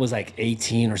was like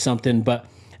 18 or something, but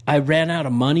I ran out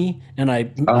of money, and I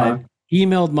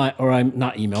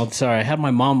emailed I had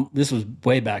my mom. This was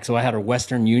way back, so I had her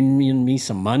Western Union me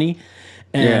some money,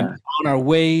 and on our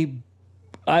way,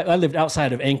 I lived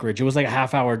outside of Anchorage. It was like a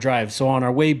half-hour drive. So on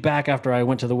our way back after I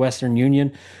went to the Western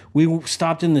Union, we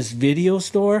stopped in this video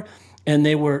store, and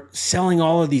they were selling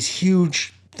all of these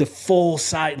huge. The full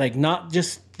size, like not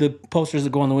just the posters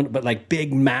that go on the window, but like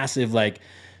big, massive, like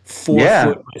 4 Yeah.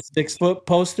 foot by 6 foot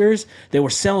posters. They were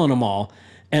selling them all.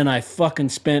 And I fucking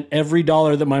spent every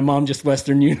dollar that my mom just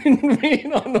Western Union made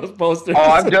on those posters.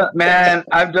 Oh, I've done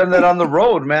that on the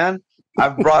road, man.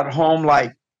 I've brought home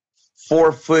like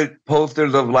 4 foot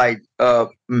posters of like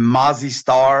Mozzie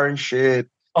Star and shit.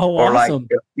 Oh, or awesome.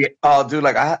 Like, oh, dude,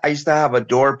 like I used to have a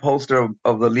door poster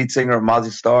of the lead singer of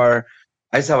Mozzie Star.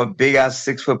 I used to have a big ass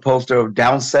 6 foot poster of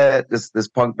Downset, this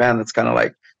punk band that's kind of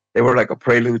like, they were like a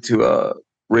prelude to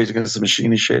Rage Against the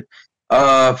Machine and shit.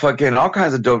 Fucking all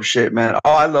kinds of dope shit, man.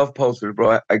 Oh, I love posters,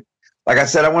 bro. Like I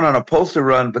said, I went on a poster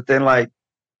run, but then like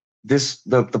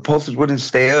the posters wouldn't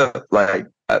stay up. Like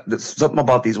there's something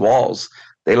about these walls.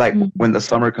 They like when the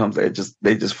summer comes, they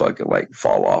just fucking like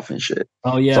fall off and shit.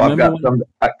 Oh yeah, so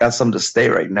I got some to stay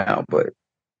right now, but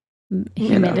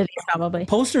humidity probably.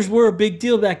 Posters were a big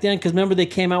deal back then because remember they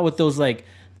came out with those like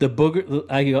the booger.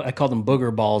 I call them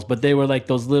booger balls, but they were like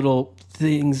those little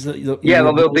things. The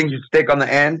little things you stick on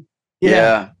the end.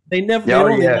 Yeah. They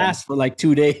only last for like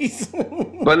 2 days.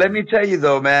 But let me tell you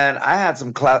though, man, I had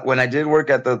some when I did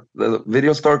work at the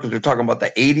video store, because we're talking about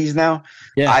the 80s now.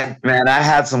 Yeah. I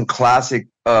had some classic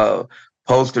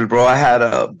posters, bro. I had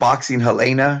a Boxing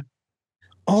Helena.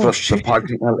 Oh shit. I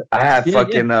had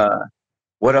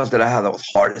what else did I have that was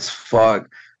hard as fuck?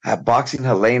 I had Boxing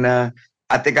Helena.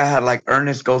 I think I had like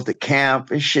Ernest Goes to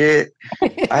Camp and shit.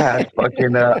 I had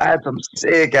I had some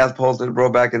sick ass posters,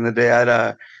 bro, back in the day. I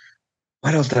had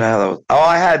what else did I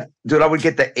have? I would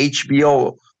get the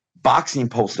HBO boxing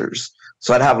posters.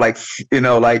 So I'd have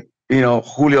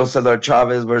Julio Cesar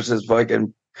Chavez versus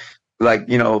fucking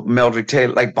Meldrick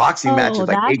Taylor, like boxing matches,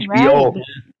 like HBO. Right.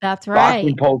 That's right.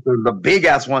 Boxing posters, the big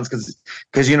ass ones, because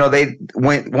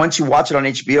once you watch it on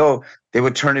HBO, they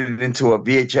would turn it into a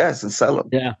VHS and sell them.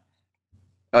 Yeah.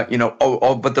 But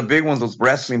the big ones was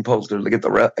wrestling posters. Look at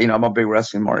I'm a big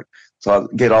wrestling mark, so I'll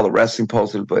get all the wrestling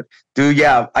posters. But dude,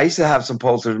 yeah, I used to have some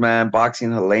posters, man.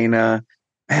 Boxing Helena,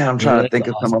 man. I'm trying to think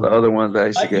of some of the other ones that I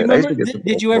used to get.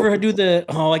 Did you ever do the?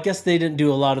 Oh, I guess they didn't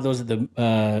do a lot of those at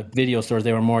the video stores.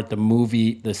 They were more at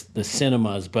the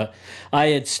cinemas. But I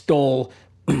had stole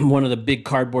one of the big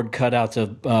cardboard cutouts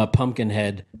of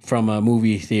Pumpkinhead from a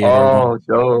movie theater. Oh,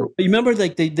 dope! You remember,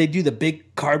 like they do the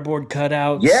big cardboard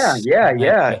cutouts?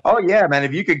 Yeah. Oh, yeah, man.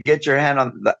 If you could get your hand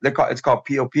on it's called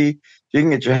POP. You can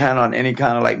get your hand on any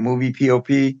kind of like movie POP.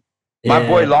 Yeah. My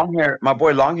boy Longhair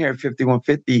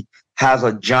 5150 has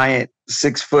a giant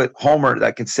 6 foot Homer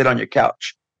that can sit on your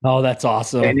couch. Oh, that's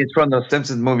awesome. And it's from the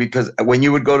Simpsons movie, because when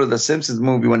you would go to the Simpsons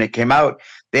movie when it came out,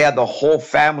 they had the whole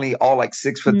family all like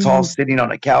 6 foot tall sitting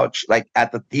on a couch, like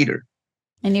at the theater.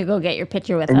 And you go get your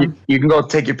picture with them. You can go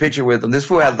take your picture with them. This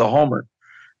fool has the Homer.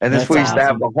 And this fool used to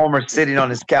have the Homer sitting on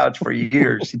his couch for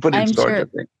years. He put it in storage,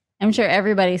 I think. I'm sure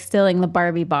everybody's stealing the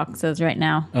Barbie boxes right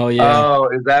now. Oh, yeah. Oh,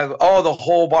 is that the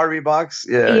whole Barbie box?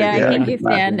 Yeah, I think you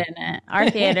stand in it.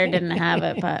 Our theater didn't have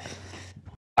it, but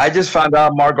I just found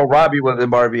out Margot Robbie was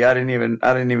in Barbie. I didn't even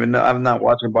know. I'm not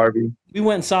watching Barbie. We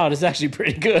went and saw it. It's actually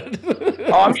pretty good.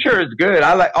 Oh, I'm sure it's good.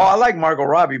 I like Margot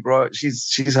Robbie, bro.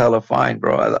 She's hella fine,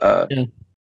 bro. You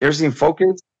ever seen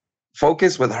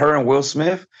Focus with her and Will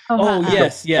Smith? Oh,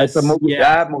 yes. That's a movie. Yeah.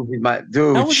 That movie, my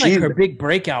dude. That was like her big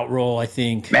breakout role, I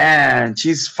think. Man,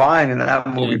 she's fine in that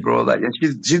movie, bro. Like,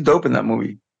 she's dope in that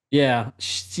movie. Yeah,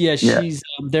 she's.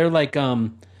 They're like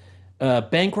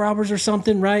bank robbers or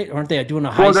something, right? Aren't they doing a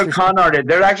heist? Well, they're con artists.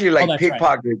 They're actually like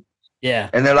pickpockets. Right. Yeah,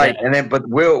 and they're like, but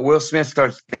Will Smith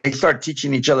they start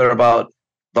teaching each other about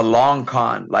the long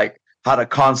con, like how to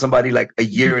con somebody like a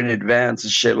year in advance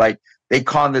and shit. Like they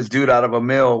conned this dude out of a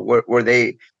mill where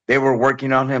they were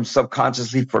working on him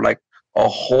subconsciously for like a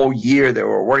whole year. They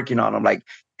were working on him like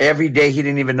every day. He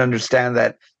didn't even understand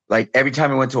that. Like every time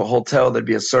he went to a hotel, there'd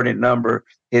be a certain number.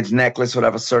 His necklace would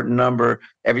have a certain number.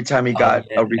 Every time he got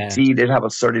a receipt, it'd have a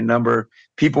certain number.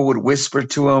 People would whisper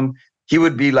to him. He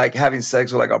would be like having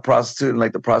sex with like a prostitute, and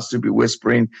like the prostitute would be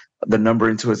whispering the number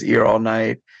into his ear all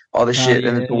night, all this shit.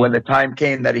 And then when the time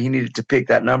came that he needed to pick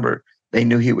that number, they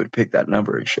knew he would pick that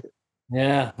number and shit.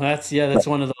 Yeah, that's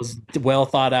one of those well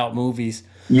thought out movies.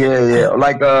 Yeah.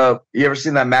 Like you ever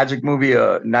seen that magic movie,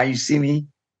 Now You See Me?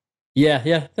 Yeah.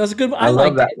 That was a good one. I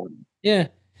love that one. Yeah.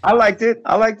 I liked it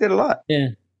a lot. Yeah.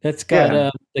 That's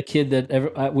got the kid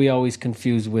that we always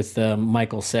confuse with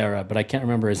Michael Cera, but I can't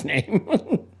remember his name.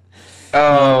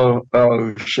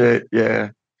 Oh shit,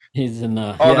 yeah. He's in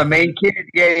the main kid.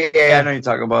 Yeah. I know you're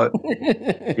talking about.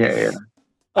 Yeah.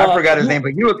 I forgot his name,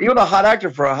 but he was a hot actor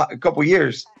for a couple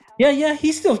years. Yeah.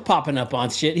 He's still popping up on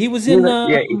shit. He was in.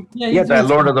 He had that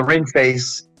Lord of the Ring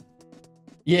face.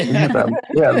 Yeah.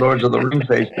 Lord of the Ring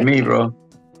face to me, bro.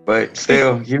 but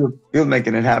still, he was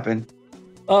making it happen.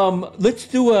 Let's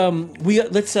do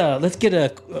let's get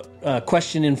a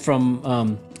question in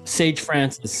from Sage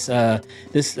Francis.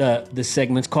 This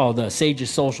segment's called Sage's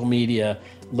Social Media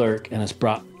Lurk, and it's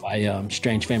brought by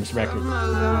Strange Famous Records.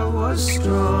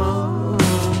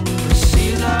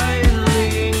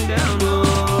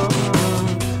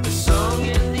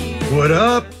 What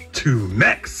up, to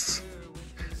Mex?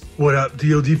 What up,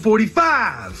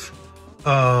 DOD45?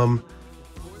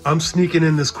 I'm sneaking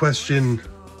in this question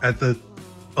at the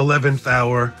 11th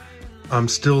hour. I'm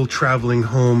still traveling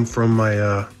home from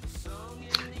my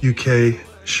UK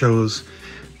shows,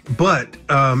 but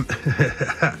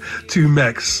to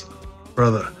Mex,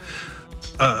 brother,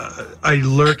 I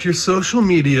lurked your social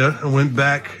media and went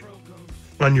back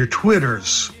on your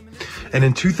Twitters, and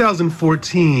in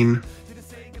 2014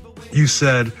 you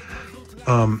said,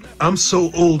 I'm so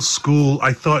old school,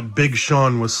 I thought Big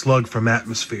Sean was Slug from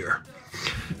Atmosphere.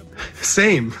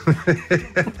 Same.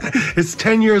 It's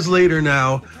 10 years later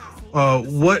now.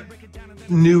 What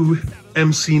new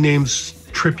MC names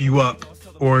trip you up,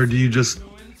 or do you just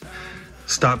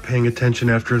stop paying attention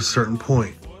after a certain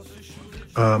point?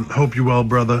 Hope you're well,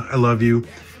 brother. I love you.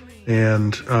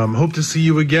 And hope to see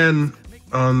you again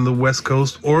on the West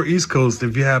Coast or East Coast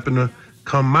if you happen to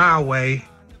come my way.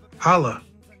 Holla.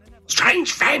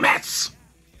 Strange Famous.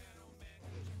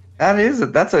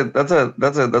 That's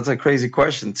a crazy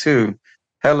question too.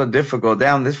 Hella difficult.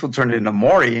 Damn, this will turn into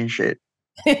Maury and shit.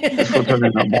 This will turn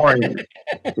into Maury.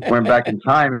 Went back in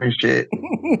time and shit.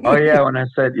 Oh yeah, when I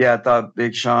said I thought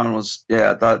Big Sean was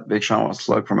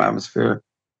Slug from Atmosphere.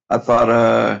 I thought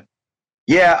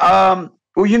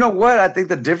well, you know what? I think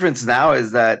the difference now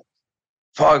is that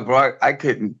fuck, bro, I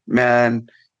couldn't, man.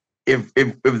 If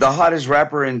the hottest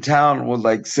rapper in town was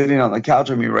like sitting on the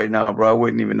couch with me right now, bro, I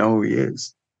wouldn't even know who he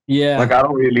is. Yeah. Like I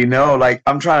don't really know. Like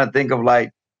I'm trying to think of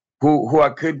like who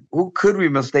could we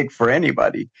mistake for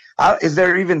anybody? Is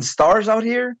there even stars out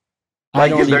here?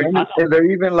 Like is there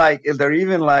even like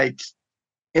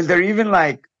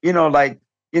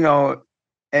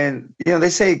and they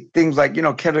say things like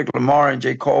Kendrick Lamar and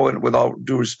J. Cole, and with all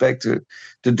due respect to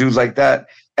dudes like that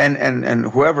and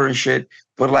whoever and shit,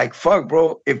 but like fuck,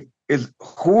 bro,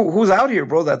 who's out here,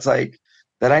 bro, that's like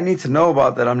that I need to know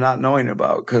about that I'm not knowing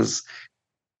about, because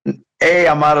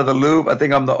I'm out of the loop. I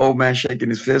think I'm the old man shaking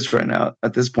his fist right now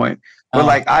at this point. But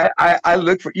like I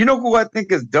look for, who I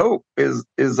think is dope is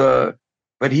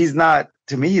but he's not,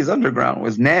 to me he's underground,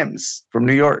 was Nems from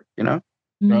New York,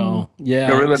 Bro, yeah.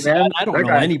 I don't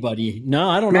know anybody. No,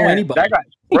 I don't know anybody. That guy's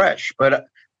fresh, but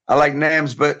I like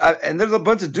Nems, and there's a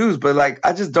bunch of dudes, but like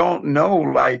I just don't know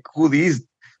like who these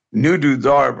new dudes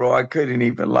are, bro. I couldn't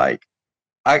even like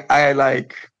I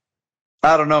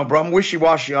don't know, bro. I'm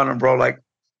wishy-washy on them, bro. Like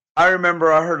I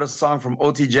remember I heard a song from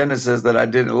OT Genesis that I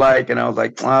didn't like, and I was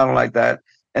like, I don't like that.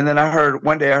 And then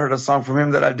one day I heard a song from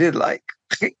him that I did like.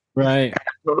 Right.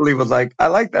 I totally was like, I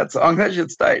like that song. That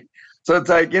shit's tight. So it's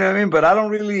like, you know what I mean? But I don't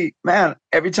really, man,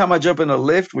 every time I jump in a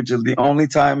lift, which is the only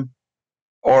time,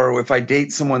 or if I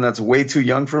date someone that's way too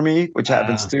young for me, which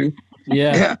happens too.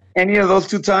 Yeah. Any of those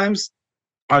two times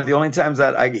are the only times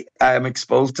that I am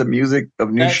exposed to music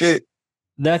of new shit.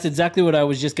 That's exactly what I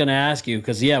was just going to ask you,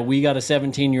 because we got a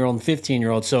 17-year-old and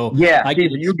 15-year-old, so I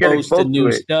get exposed to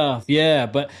new stuff. Yeah,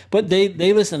 but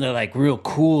they listen to like real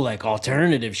cool like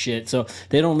alternative shit, so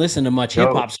they don't listen to much hip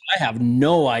hop. So I have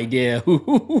no idea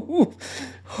who.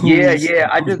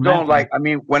 I just don't like. I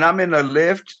mean, when I'm in a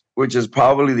lift, which is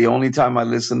probably the only time I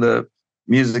listen to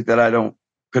music that I don't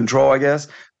control, I guess.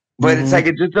 But it's like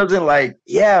it just doesn't like.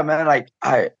 Yeah, man. Like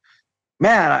I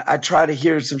try to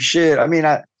hear some shit. I mean,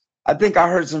 I think I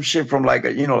heard some shit from like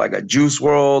a Juice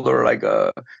World or like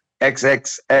a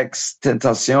XXX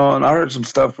Tentacion. I heard some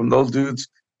stuff from those dudes,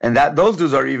 and those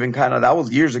dudes are even kind of, that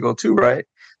was years ago too, right?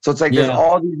 So it's like there's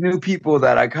all these new people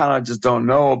that I kind of just don't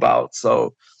know about.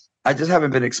 So I just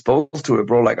haven't been exposed to it,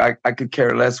 bro. Like I could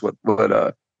care less what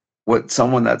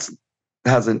someone that's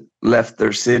hasn't left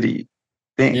their city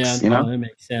thinks. That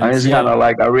makes sense. I just kind of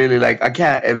like, I really like, I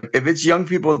can't, if it's young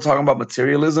people talking about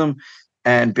materialism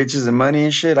and bitches and money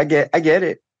and shit, I get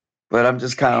it, but I'm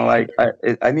just kind of like,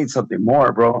 I need something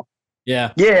more, bro.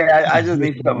 I just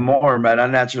need something more, man. I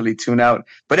naturally tune out,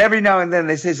 but every now and then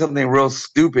they say something real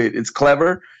stupid. It's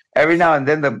clever. Every now and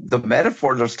then the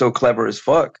metaphors are still clever as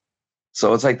fuck.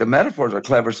 So it's like the metaphors are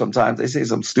clever sometimes. They say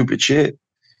some stupid shit.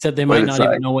 Except they might not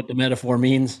even know what the metaphor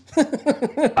means.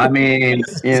 I mean,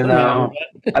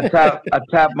 I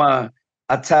tap my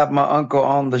uncle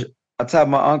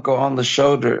on the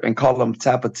shoulder and call him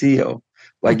Tapatio.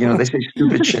 Like, they say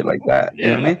stupid shit like that. You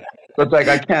know what I mean? So it's like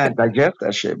I can't digest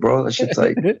that shit, bro. That shit's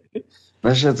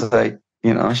like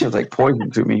You know, that shit's like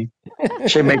poison to me. That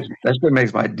shit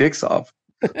makes my dick soft.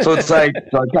 So it's like,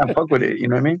 so I can't fuck with it. You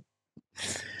know what I mean?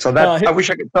 So that I wish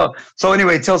I could tell. So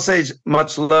anyway, tell Sage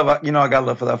much love. I got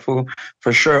love for that fool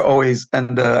for sure, always,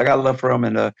 and I got love for him.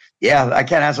 And yeah, I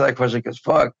can't answer that question because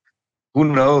fuck, who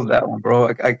knows that one,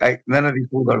 bro? None of these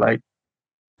fools are like,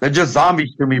 they're just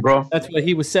zombies to me, bro. That's what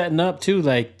he was setting up too.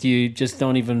 Like, you just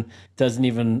don't even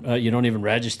you don't even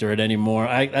register it anymore.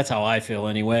 That's how I feel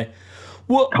anyway.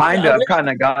 Well, I've kind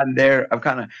of gotten there.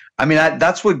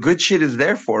 That's what good shit is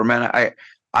there for, man.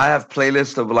 I have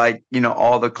playlists of like,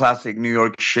 all the classic New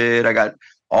York shit. I got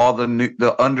all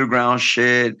the underground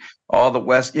shit, all the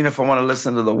West. If I want to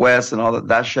listen to the West and all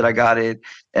that shit, I got it.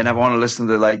 And I want to listen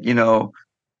to like,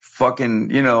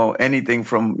 fucking, anything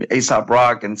from Aesop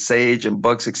Rock and Sage and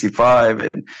Buck 65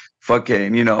 and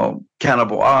fucking,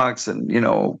 Cannibal Ox and,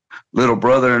 Little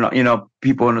Brother and,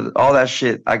 people and all that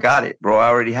shit. I got it, bro. I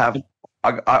already have,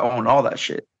 I own all that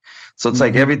shit. So it's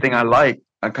like everything I like,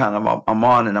 I'm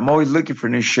on, and I'm always looking for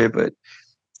new shit. But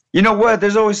you know what?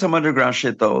 There's always some underground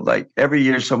shit though. Like every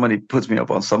year somebody puts me up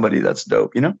on somebody that's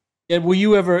dope, And do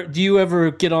you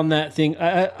ever get on that thing?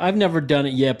 I've never done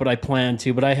it yet, but I plan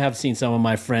to. But I have seen some of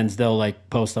my friends, they'll like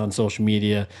post on social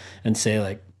media and say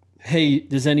like, hey,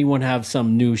 does anyone have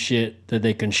some new shit that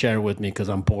they can share with me? Because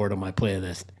I'm bored on my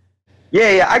playlist.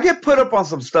 Yeah. I get put up on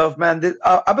some stuff, man.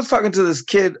 I was talking to this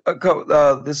kid,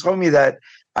 this homie that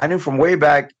I knew from way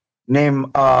back named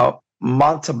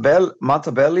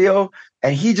Montebellio,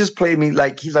 and he just played me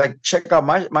like, he's like, check out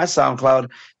my SoundCloud.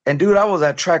 And dude, I was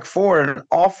at track 4, and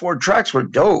all 4 tracks were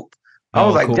dope. I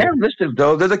was like, cool. Damn, this is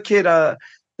dope. There's a kid out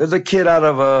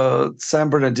of San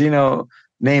Bernardino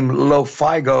named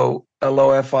Lofigo,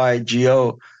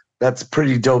 Lofigo. That's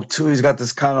pretty dope too. He's got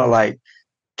this kind of like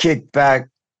kickback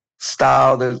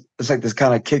style. It's like this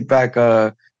kind of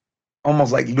kickback,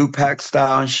 almost like loop pack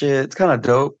style and shit. It's kind of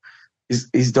dope.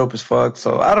 He's dope as fuck.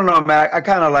 So I don't know, man. I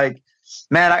kind of like,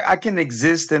 man, I can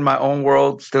exist in my own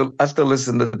world. I still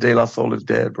listen to De La Soul is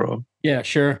Dead, bro. Yeah,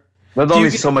 sure. There's only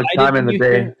so much time in the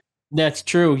day. That's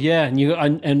true. Yeah, and you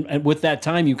and with that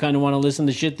time, you kind of want to listen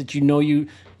to shit that you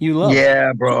love.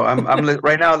 Yeah, bro. I'm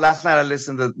right now. Last night I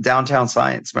listened to Downtown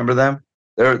Science. Remember them?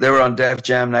 They were on Def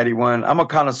Jam 91. I'm a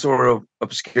connoisseur of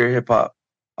obscure hip hop.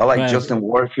 I like Justin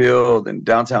Warfield and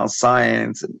Downtown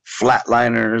Science and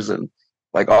Flatliners and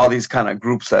like all these kind of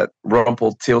groups that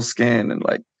Rumpelstiltskin and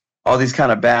like all these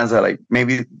kind of bands that like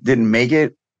maybe didn't make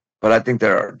it, but I think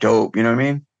they're dope. You know what I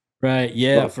mean? Right.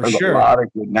 Yeah, for sure. A lot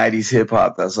of good 90s hip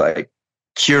hop that's like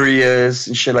Curious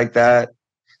and shit like that.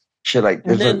 Shit like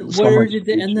and then where would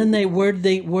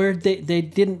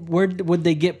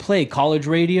they get played? College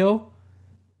radio?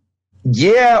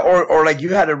 Yeah, or like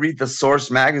you had to read the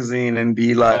Source magazine and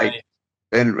be like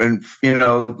and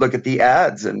look at the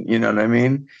ads and you know what I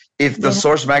mean? If the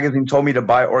Source magazine told me to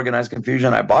buy Organized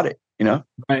Confusion, I bought it,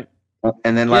 Right.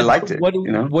 And then I liked it. What do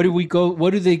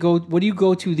you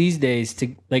go to these days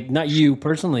to, like, not you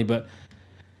personally, but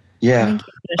yeah.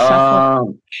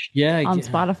 On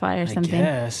Spotify or something.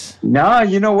 Yes. Nah,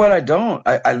 you know what? I don't.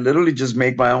 I literally just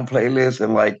make my own playlist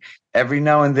and like every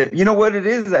now and then, you know what it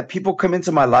is that people come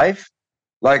into my life,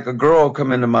 like a girl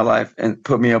come into my life and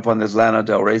put me up on this Lana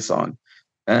Del Rey song.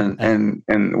 And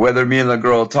whether me and the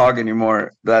girl talk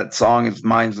anymore, that song is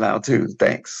mine now too.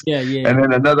 Thanks. Yeah. And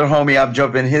then another homie, I've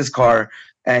jumped in his car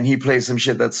and he plays some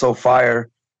shit that's so fire.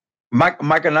 Mike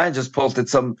and I just posted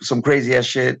some crazy ass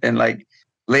shit, and like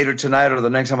later tonight or the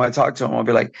next time I talk to him, I'll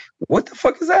be like, "What the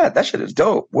fuck is that? That shit is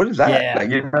dope. What is that?" Yeah. Like,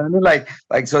 you know what I mean?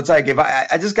 Like so it's like if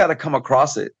I just gotta come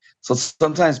across it. So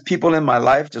sometimes people in my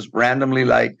life just randomly,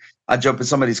 like I jump in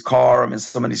somebody's car, I'm in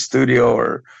somebody's studio,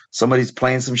 or somebody's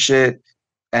playing some shit.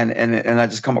 And I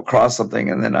just come across something,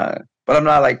 and then but I'm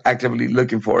not like actively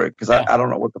looking for it because I don't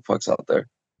know what the fuck's out there.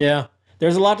 Yeah,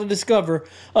 there's a lot to discover.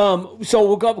 So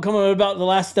we'll come about the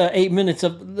last 8 minutes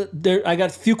of there. I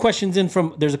got a few questions in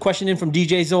from. There's a question in from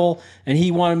DJ Zoll, and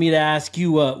he wanted me to ask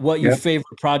you what your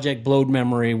favorite Project Blowed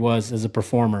memory was as a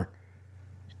performer.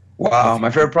 Wow, my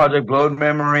favorite Project Blowed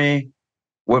memory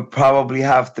would probably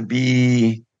have to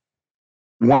be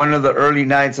one of the early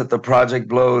nights at the Project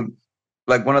Blowed.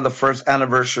 Like one of the first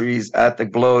anniversaries at the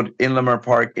Glode in Lamar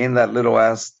Park in that little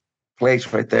ass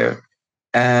place right there.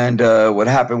 And what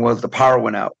happened was the power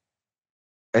went out.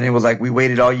 And it was like, we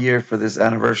waited all year for this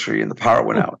anniversary and the power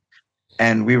went out.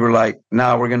 And we were like,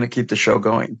 no, we're going to keep the show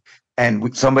going.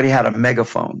 And somebody had a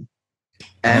megaphone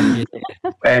and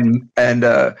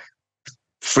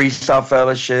Freestyle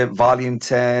Fellowship, Volume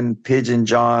 10, Pigeon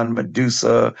John,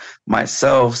 Medusa,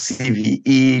 myself,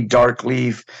 CVE,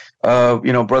 Darkleaf,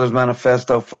 Brothers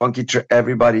Manifesto, Funky,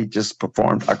 everybody just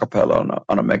performed a cappella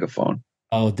on a megaphone.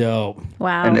 Oh, dope.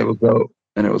 Wow. And it was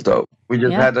dope. We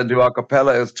just had to do a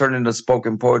cappella. It was turned into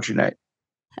spoken poetry night.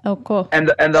 Oh, cool. And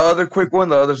the other quick one,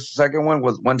 the other second one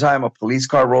was one time a police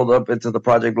car rolled up into the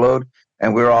Project Load,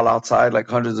 and we were all outside, like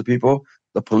hundreds of people.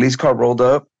 The police car rolled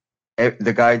up.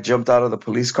 The guy jumped out of the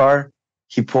police car.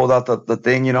 He pulled out the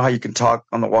thing. You know how you can talk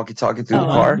on the walkie-talkie through the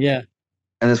car? Yeah.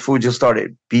 And this fool just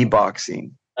started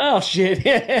beatboxing. Oh, shit.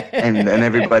 and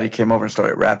everybody came over and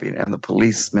started rapping, and the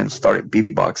policemen started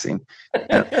beatboxing.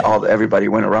 And everybody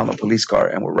went around the police car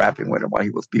and were rapping with him while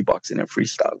he was beatboxing and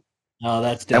freestyle. Oh,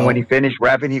 that's dope. And when he finished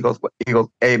rapping, he goes,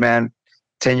 "Hey, man,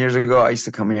 10 years ago, I used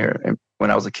to come here when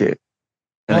I was a kid."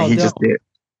 And then he just did.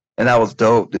 And that was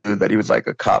dope, dude, that he was like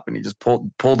a cop and he just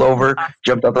pulled over,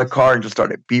 jumped out the car and just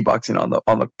started beatboxing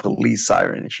on the police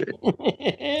siren and shit.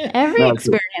 Every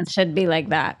experience should be like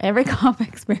that. Every cop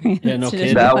experience should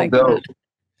be that like was dope. that.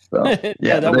 So,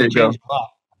 that there would you go. change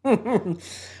a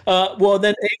lot. Well,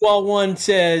 then AWOL1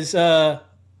 says,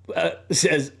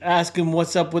 ask him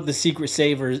what's up with the Secret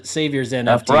Saviors NFT.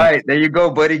 That's right. There you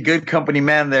go, buddy. Good company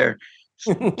man there.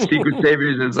 Secret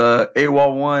Saviors is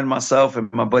AWOL1, myself,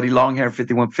 and my buddy Longhair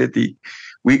 5150.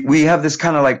 We have this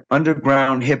kind of like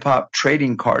underground hip hop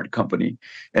trading card company,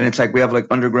 and it's like we have like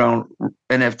underground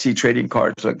NFT trading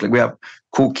cards. Like we have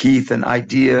Cool Keith and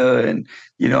Idea, and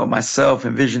myself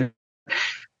and Vision,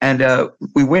 and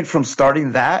we went from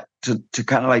starting that to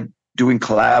kind of like doing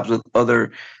collabs with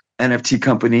other NFT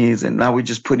companies, and now we're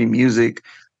just putting music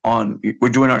on. We're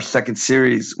doing our second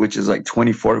series, which is like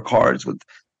 24 cards with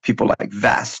people like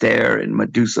Vastair and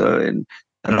Medusa and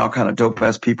all kind of dope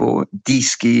ass people,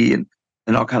 D-Ski and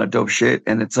all kind of dope shit.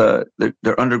 And it's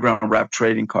they're underground rap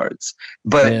trading cards.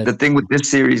 But the thing with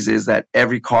this series is that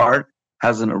every card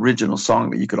has an original song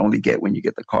that you could only get when you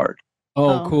get the card.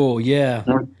 Oh, cool. Yeah.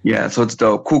 Yeah. So it's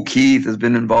dope. Cool Keith has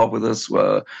been involved with us.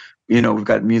 We've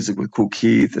got music with Cool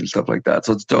Keith and stuff like that.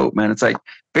 So it's dope, man. It's like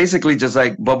basically just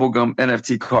like bubblegum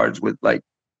NFT cards with like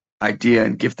Idea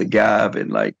and Gift of Gab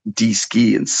and like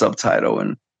D-Ski and Subtitle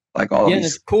and like all of these. And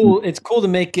it's cool. It's cool to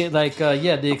make it like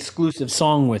the exclusive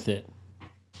song with it.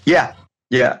 Yeah.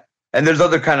 And there's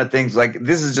other kind of things like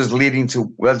this is just leading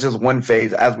to that's just one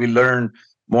phase. As we learn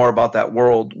more about that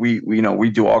world, we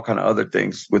do all kind of other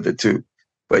things with it too.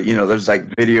 But there's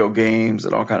like video games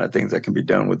and all kind of things that can be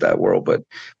done with that world.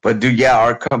 But dude,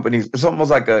 our companies, it's almost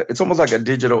like a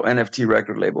digital NFT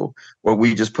record label where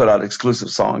we just put out exclusive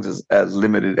songs as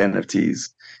limited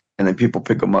NFTs, and then people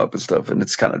pick them up and stuff, and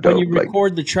it's kind of dope. When you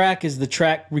record the track, is the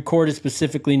track recorded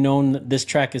specifically known that this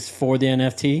track is for the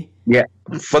NFT? Yeah,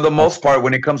 for the most part,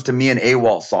 when it comes to me and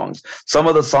AWOL songs, some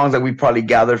of the songs that we probably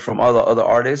gathered from other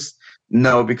artists,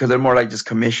 no, because they're more like just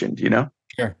commissioned,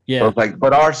 Sure. Yeah. So it's like,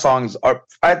 but our songs are,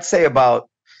 I'd say about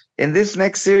in this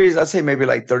next series, I'd say maybe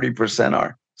like 30%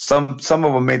 are. Some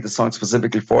of them made the song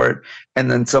specifically for it, and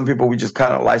then some people we just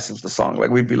kind of licensed the song.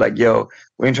 Like we'd be like, "Yo,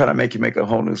 we ain't trying to make you make a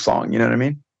whole new song." You know what I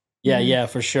mean? Yeah,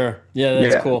 for sure. Yeah,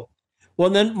 that's cool. Well,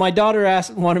 then my daughter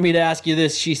wanted me to ask you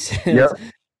this. She says,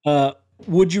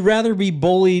 "Would you rather be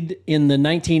bullied in the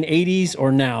 1980s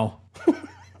or now,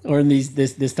 or in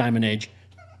this time and age?"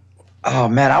 Oh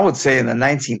man, I would say in the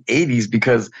 1980s,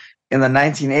 because in the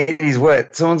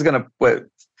 1980s, someone's gonna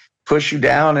push you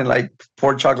down and like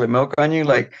pour chocolate milk on you?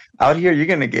 Like out here, you're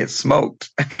gonna get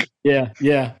smoked. Yeah.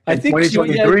 I think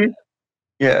 2023.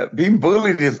 Being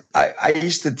bullied is. I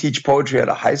used to teach poetry at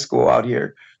a high school out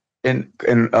here in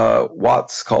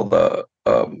Watts called the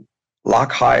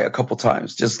Lock High a couple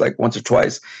times, just like once or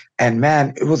twice, and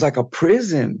man, it was like a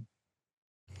prison.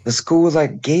 The school was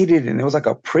like gated and it was like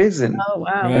a prison. Oh,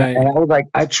 wow. Right. And I was like,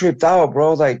 I tripped out, bro. I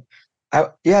was like,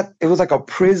 it was like a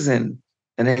prison.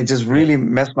 And it just really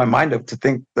messed my mind up to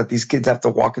think that these kids have to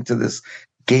walk into this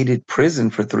gated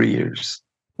prison for 3 years.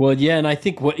 Well, yeah. And I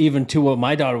think what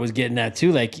my daughter was getting at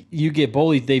too, like you get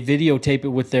bullied, they videotape it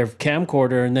with their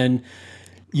camcorder and then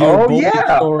your bullied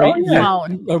story,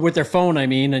 or with their phone, I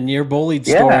mean, and your bullied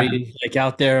story like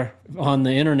out there on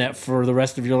the internet for the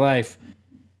rest of your life.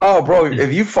 Oh, bro!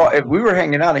 If we were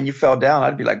hanging out and you fell down,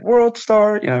 I'd be like, "World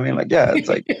star," you know what I mean? Like, yeah, it's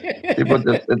like,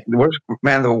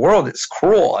 man, the world is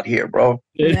cruel out here, bro.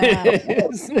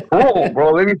 It is cruel,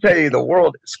 bro. Let me tell you, the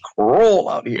world is cruel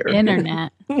out here.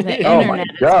 Internet. Oh my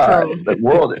god, the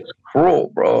world is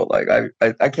cruel, bro. Like,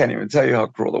 I can't even tell you how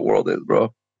cruel the world is,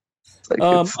 bro. Like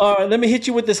all right, let me hit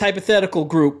you with this hypothetical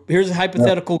group. Here's a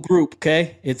hypothetical group.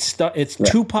 Okay, it's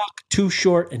Tupac, Too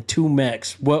Short, and 2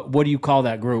 Mex. What do you call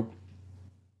that group?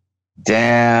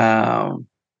 Damn,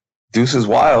 Deuce is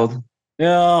wild.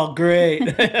 Oh, great.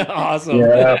 Awesome.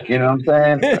 Yeah, you know what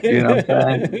I'm saying? You know what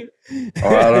I'm saying?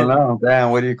 Or I don't know. Damn,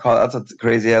 what do you call it? That's a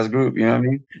crazy ass group. You know what I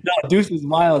mean? No, Deuce is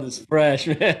Wild is fresh,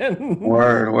 man.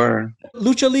 Word.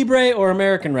 Lucha Libre or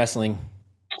American wrestling?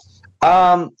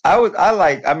 I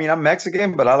mean, I'm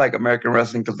Mexican, but I like American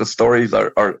wrestling because the stories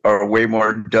are way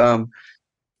more dumb.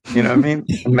 You know what I mean?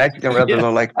 Mexican wrestlers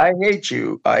are like, I hate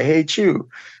you. I hate you.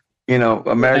 You know,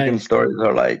 American stories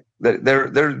are like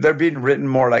they're being written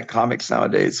more like comics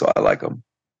nowadays, so I like them.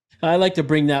 I like to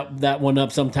bring that one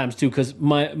up sometimes too, because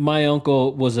my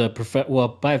uncle was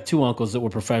well, I have two uncles that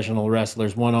were professional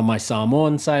wrestlers. One on my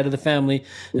Samoan side of the family,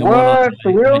 and one on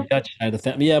my Dutch side of the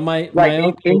family. Yeah, my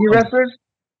uncle, indie wrestlers.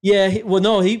 Yeah,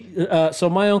 so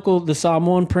my uncle, the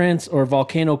Samoan Prince or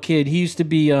Volcano Kid, he used to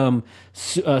be Superfly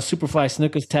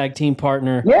Snuka's tag team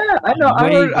partner. Yeah, I know.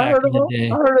 I heard of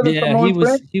him. I heard of the Yeah, Samoan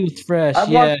Prince. he was fresh.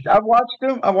 I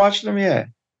watched him. Yeah.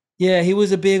 Yeah, he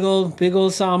was a big old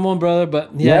Samoan brother,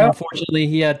 but yeah, unfortunately,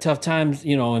 he had tough times,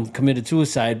 and committed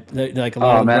suicide, like a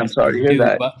lot of man, I'm sorry to hear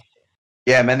that. But,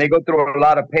 yeah, man, they go through a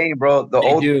lot of pain, bro. The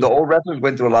old wrestlers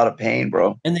went through a lot of pain,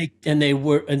 bro. And they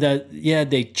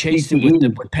chased it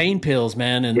with pain pills,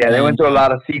 man. And they went through a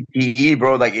lot of CTE,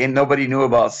 bro. Like, nobody knew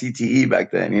about CTE back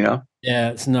then, you know.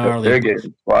 Yeah, it's gnarly. They're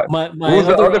getting fucked. Who's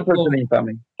the other person in your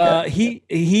family?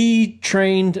 He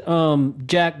trained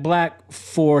Jack Black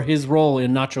for his role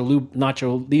in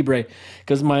Nacho Libre,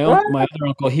 because my other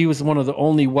uncle, he was one of the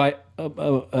only white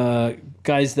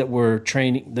guys that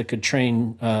could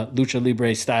train Lucha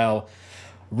Libre style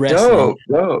wrestling.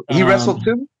 Dope. He wrestled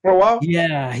too for a while.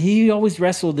 Yeah, he always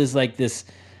wrestled as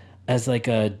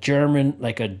a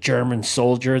German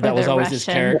soldier. That was always his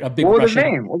character. A big What was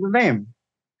Russian. his name?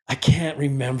 I can't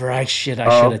remember. I should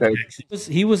have texted.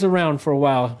 He was around for a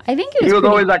while. I think he was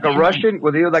always like a Russian.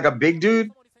 Was he like a big dude?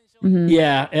 Mm-hmm.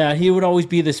 Yeah. He would always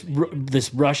be this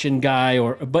Russian guy,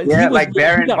 but yeah, he was, like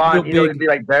Baron Von. He would be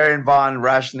like Baron Von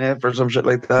Rashnev or some shit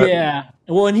like that. Yeah.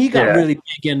 Well, and he got really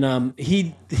big, and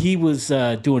he was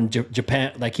doing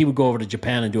Japan. Like, he would go over to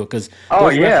Japan and do it because.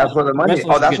 That's where the money.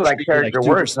 Oh, that's where that character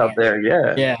works out there.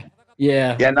 Yeah.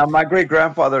 Yeah. Now, my great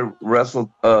grandfather wrestled.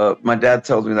 My dad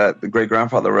tells me that the great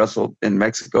grandfather wrestled in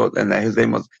Mexico, and that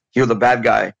he was a bad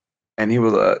guy, and he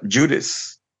was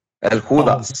Judas, El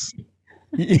Judas.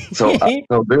 So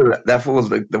dude, that fool was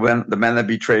the man that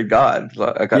betrayed God.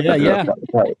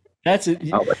 That's it.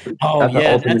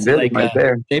 That's like right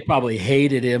there. They probably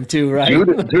hated him too, right?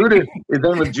 Judas. His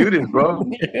name was Judas, bro.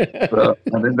 So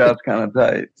I think that's kind of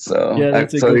tight. So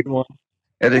that's a good one.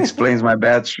 It explains my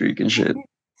bad streak and shit.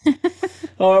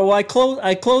 All right, well,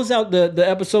 I close out the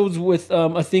episodes with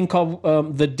a thing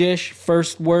called the dish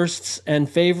first worsts and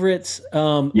favorites.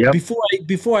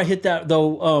 Before I hit that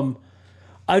though,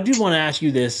 I do want to ask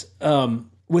you this.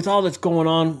 With all that's going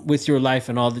on with your life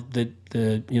and all the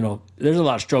there's a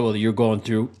lot of struggle that you're going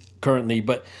through currently,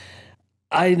 but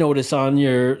I notice on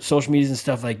your social medias and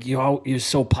stuff, like you're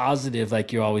so positive,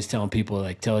 like you're always telling people,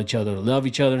 like, tell each other to love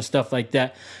each other and stuff like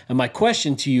that. And my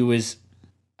question to you is,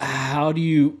 how do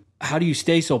you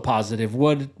stay so positive?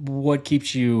 What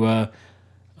keeps you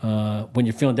when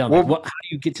you're feeling down? How do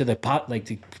you get to the pot, like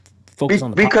to focus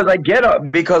on the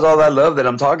because all that love that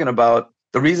I'm talking about,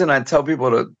 the reason I tell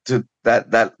people to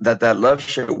that love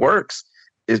shit works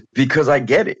is because I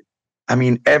get it. I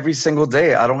mean, every single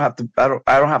day, I don't have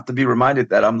to be reminded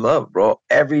that I'm loved, bro.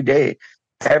 Every day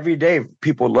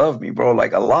people love me, bro.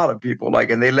 Like, a lot of people, like,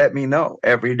 and they let me know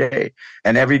every day.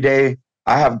 And every day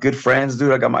I have good friends,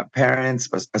 dude. I got my parents,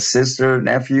 a sister,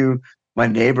 nephew, my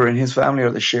neighbor and his family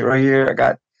are the shit right here.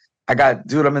 I got,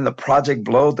 dude, I'm in the Project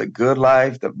Blow, the Good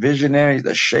Life, the Visionaries,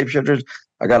 the Shapeshifters.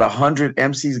 I got 100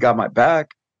 MCs got my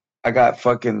back. I got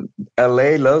fucking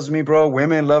LA loves me, bro.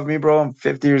 Women love me, bro. I'm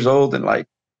 50 years old, and like,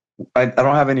 I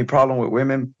don't have any problem with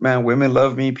women, man. Women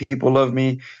love me. People love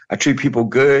me. I treat people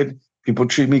good. People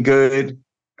treat me good.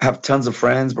 I have tons of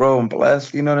friends, bro. I'm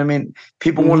blessed. You know what I mean?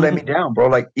 People won't let me down, bro.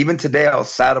 Like, even today, I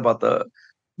was sad about the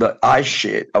eye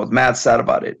shit. I was mad sad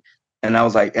about it. And I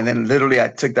was like, and then literally I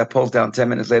took that post down 10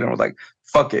 minutes later and was like,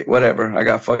 fuck it, whatever. I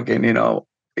got fucking,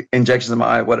 injections in my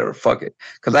eye, whatever, fuck it.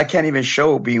 Because I can't even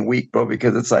show being weak, bro,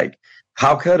 because it's like,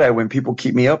 how could I when people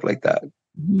keep me up like that?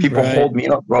 People hold me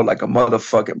up, bro, like a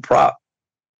motherfucking prop.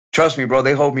 Trust me, bro,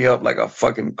 they hold me up like a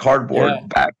fucking cardboard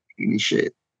back and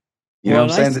shit. You know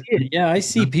what I'm saying? I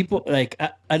see people like,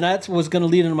 and that's what's going to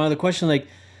lead into my other question. Like,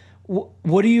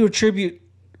 what do you attribute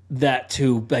that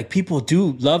to? Like, people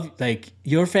do love, like,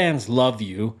 your fans love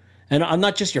you, and I'm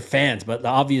not just your fans, but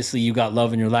obviously you got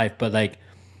love in your life. But like,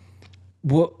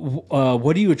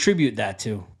 what do you attribute that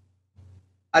to?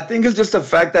 I think it's just the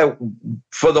fact that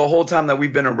for the whole time that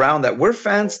we've been around, that we're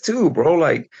fans too, bro.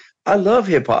 Like, I love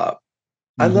hip hop.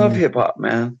 I love hip hop,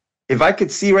 man. If I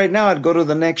could see right now, I'd go to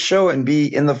the next show and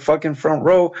be in the fucking front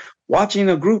row watching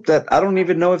a group that I don't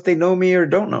even know if they know me or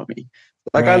don't know me.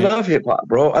 Like, I love hip hop,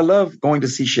 bro. I love going to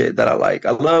see shit that I like.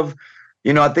 I love,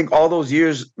 I think all those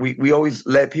years we always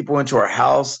let people into our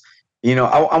house.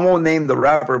 I won't name the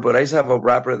rapper, but I used to have a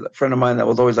rapper, a friend of mine, that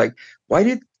was always like, why do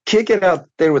you kick it out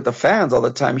there with the fans all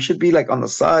the time? You should be like on the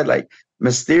side, like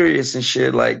mysterious and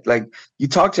shit. Like you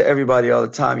talk to everybody all the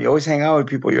time. You always hang out with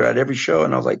people. You're at every show.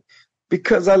 And I was like,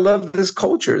 because I love this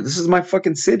culture. This is my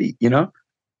fucking city,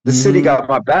 The city got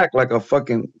my back like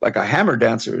a hammer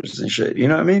dancers and shit. You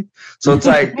know what I mean? So it's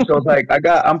like,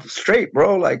 I'm straight,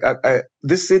 bro. Like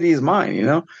this city is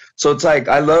mine, So it's like,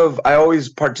 I always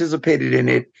participated in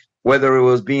it, whether it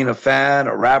was being a fan,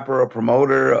 a rapper, a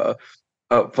promoter,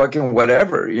 a fucking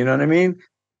whatever, you know what I mean?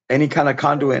 Any kind of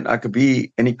conduit I could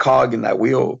be, any cog in that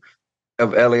wheel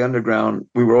of LA Underground.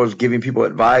 We were always giving people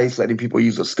advice, letting people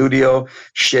use the studio.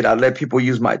 Shit, I'd let people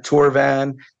use my tour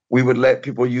van. We would let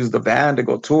people use the van to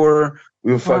go tour.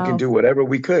 We would fucking do whatever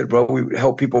we could, bro. We would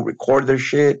help people record their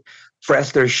shit,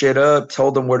 press their shit up,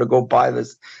 tell them where to go buy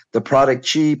the product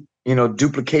cheap,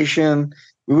 duplication.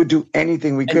 We would do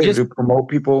anything we could to promote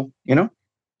people,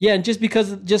 Yeah, and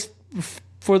just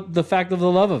for the fact of the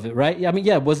love of it, right? I mean,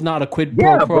 it was not a quid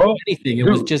pro quo anything. It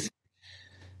was just...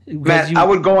 Man, I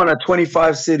would go on a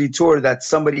 25-city tour that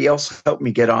somebody else helped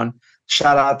me get on.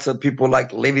 Shout out to people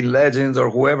like Living Legends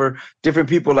or whoever, different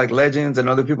people like Legends and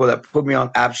other people that put me on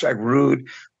Abstract Rude,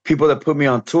 people that put me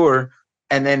on tour.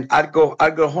 And then I'd go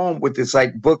home with this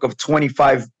like book of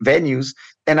 25 venues,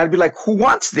 and I'd be like, who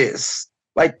wants this?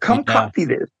 Like, come copy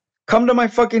this. Come to my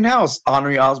fucking house,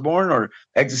 Henry Osborne or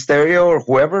Existerio or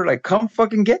whoever. Like, come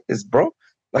fucking get this, bro.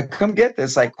 Like, come get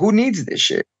this. Like, who needs this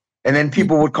shit? And then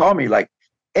people would call me like,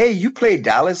 hey, you play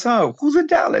Dallas, huh? Who's in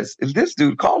Dallas? Is this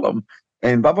dude? Call him.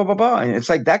 And blah, blah, blah, blah. And it's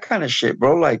like that kind of shit,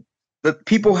 bro. Like, the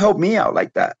people help me out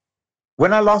like that.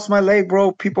 When I lost my leg,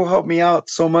 bro, people helped me out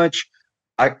so much.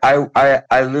 I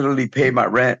literally paid my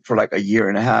rent for like a year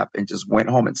and a half and just went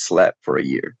home and slept for a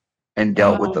year and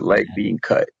dealt with the leg being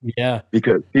cut. Yeah.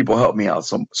 Because people helped me out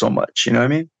so much. You know what I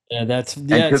mean? Yeah,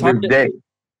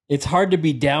 it's hard to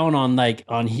be down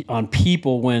on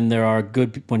people when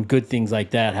good things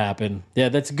like that happen. Yeah,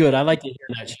 that's good. I like to hear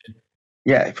that shit.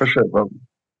 Yeah, for sure, bro.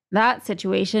 That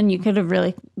situation, you could have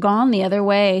really gone the other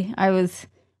way.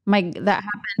 That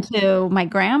happened to my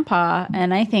grandpa,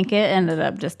 and I think it ended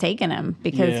up just taking him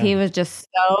because he was just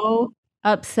so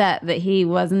upset that he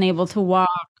wasn't able to walk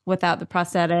without the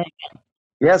prosthetic.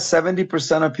 Yeah,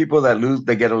 70% of people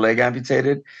that get a leg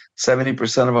amputated,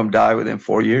 70% of them die within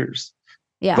 4 years.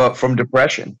 Yeah. But from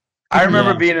depression. I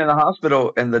remember being in the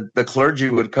hospital and the clergy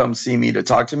would come see me to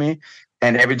talk to me.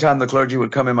 And every time the clergy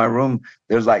would come in my room,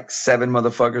 there's like 7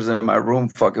 motherfuckers in my room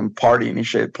fucking partying and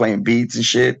shit, playing beats and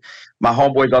shit. My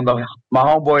homeboys on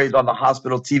the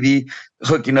hospital TV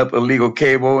hooking up illegal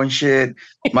cable and shit.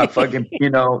 My fucking,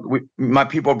 my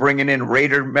people bringing in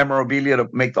Raider memorabilia to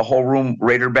make the whole room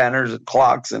Raider banners and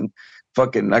clocks and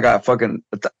fucking, I got fucking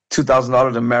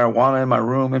 $2,000 in marijuana in my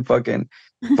room and fucking,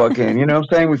 you know what I'm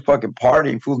saying? We fucking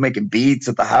partying, fools making beats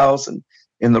at the house and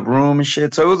in the room and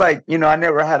shit. So it was like, I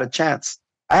never had a chance.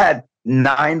 I had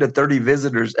 9 to 30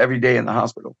 visitors every day in the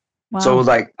hospital. Wow. So it was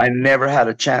like, I never had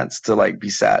a chance to like be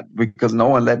sad because no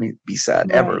one let me be sad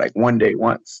ever, like one day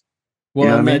once. Well,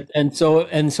 you know what I mean?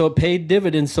 and so it paid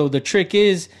dividends. So the trick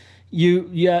is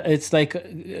it's like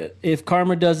if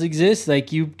karma does exist,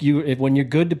 like when you're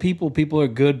good to people, people are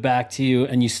good back to you,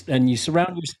 and you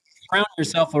surround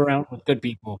yourself around with good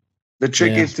people. The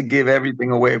trick is to give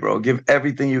everything away, bro. Give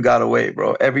everything you got away,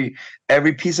 bro.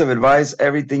 Every piece of advice,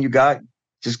 everything you got,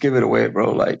 just give it away,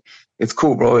 bro. Like, it's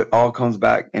cool, bro. It all comes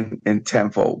back in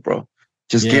tenfold, bro.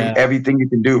 Just give everything you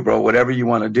can do, bro. Whatever you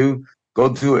want to do, go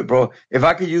do it, bro. If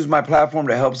I could use my platform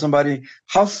to help somebody,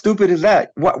 how stupid is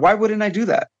that? Why wouldn't I do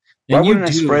that? Why wouldn't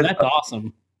I spread? That's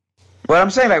awesome. But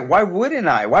I'm saying, like, why wouldn't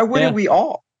I? Why wouldn't we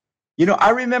all? I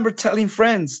remember telling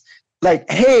friends, like,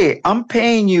 hey, I'm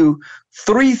paying you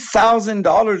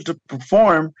 $3,000 to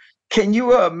perform. Can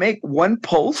you make one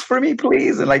post for me,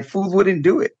 please? And like, fools wouldn't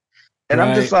do it. And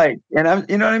I'm just like, you know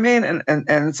what I mean? And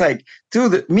it's like,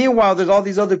 dude, meanwhile, there's all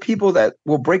these other people that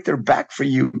will break their back for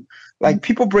you. Like,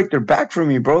 people break their back for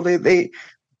me, bro. They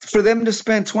for them to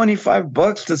spend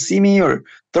 $25 to see me or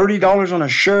 $30 on a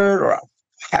shirt or a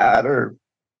hat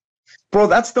bro,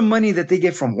 that's the money that they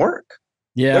get from work.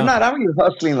 Yeah, they're not out here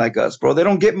hustling like us, bro. They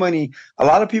don't get money. A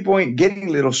lot of people ain't getting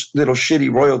little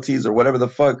shitty royalties or whatever the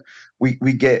fuck we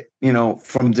get,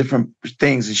 from different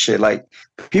things and shit. Like,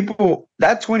 people,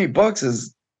 that $20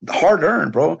 is hard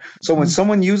earned, bro. So when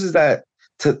someone uses that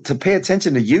to pay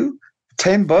attention to you,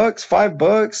 $10,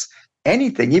 $5,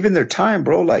 anything, even their time,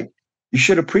 bro. Like, you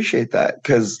should appreciate that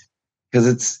because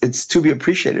it's to be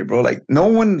appreciated, bro. Like, no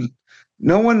one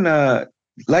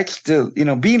likes to,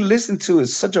 being listened to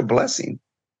is such a blessing.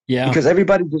 Yeah. Because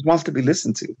everybody just wants to be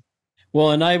listened to.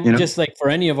 Well, and I just like for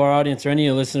any of our audience or any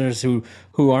of the listeners who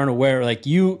aren't aware, like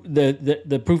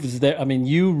the proof is there. I mean,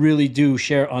 you really do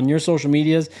share on your social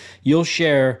medias. You'll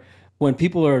share when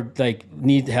people are like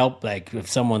need help, like if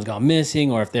someone's gone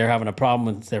missing or if they're having a problem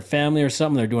with their family or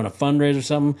something, they're doing a fundraiser or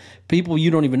something. People you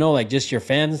don't even know, like just your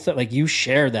fans and stuff, like you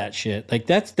share that shit. Like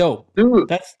that's dope, dude.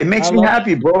 It makes me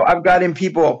happy, bro. I've gotten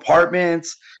people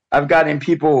apartments. I've gotten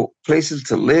people places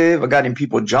to live. I've gotten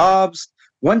people jobs.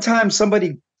 One time,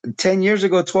 somebody 10 years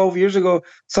ago, 12 years ago,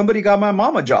 somebody got my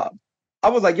mom a job. I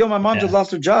was like, yo, my mom just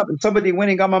lost her job. And somebody went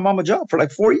and got my mom a job for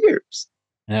like 4 years.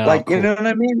 Yeah, like, cool. You know what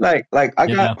I mean? Like I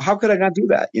got, how could I not do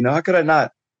that? How could I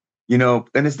not,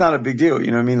 and it's not a big deal.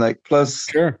 You know what I mean? Like, plus,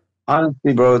 sure.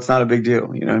 Honestly, bro, it's not a big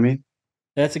deal. You know what I mean?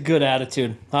 That's a good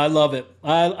attitude. I love it.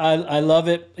 I love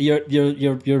it. You're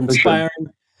inspiring.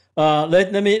 Sure.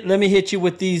 Let me hit you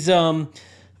with these the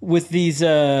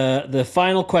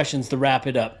final questions to wrap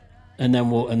it up, and then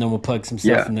we'll plug some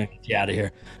stuff and then get you out of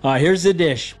here. All right, here's the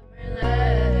dish.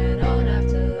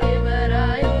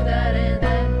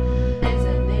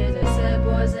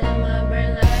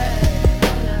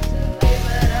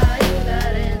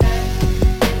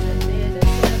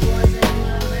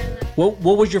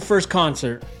 What was your first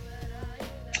concert?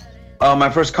 My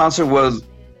first concert was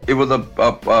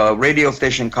a radio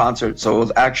station concert. So it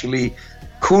was actually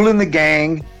Kool and the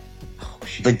Gang,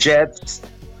 the Jets,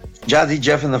 Jazzy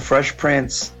Jeff and the Fresh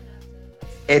Prince,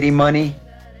 Eddie Money,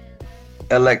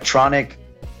 Electronic,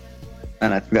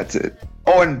 and I think that's it.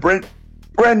 Oh, and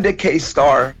Brenda K.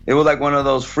 Star. It was like one of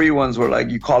those free ones where like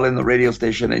you call in the radio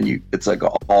station and it's like an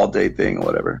all-day thing or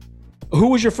whatever. Who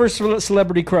was your first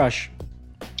celebrity crush?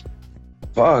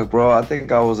 Fuck, bro. I think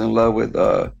I was in love with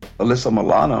Alyssa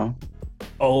Milano.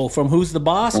 Oh, from Who's the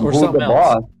Boss from or Who's something the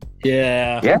else? Boss?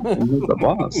 Yeah. Yeah, from Who's the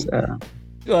Boss?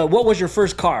 Yeah. What was your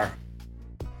first car?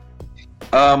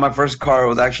 My first car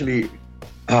was actually,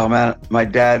 oh man, my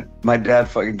dad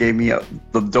fucking gave me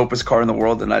the dopest car in the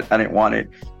world, and I didn't want it.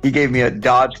 He gave me a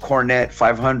Dodge Corvette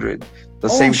 500, the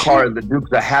same car as the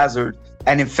Dukes of Hazzard.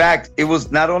 And in fact, it was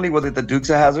not only was it the Dukes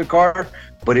of Hazzard car,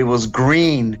 but it was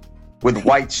green with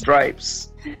white stripes.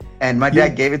 And my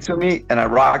dad gave it to me, and I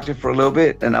rocked it for a little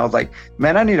bit, and I was like,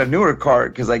 man, I need a newer car,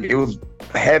 because like it was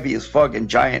heavy as fuck and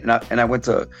giant. And I went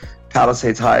to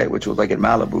Palisades High, which was like in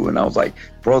Malibu, and I was like,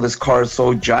 bro, this car is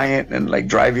so giant, and like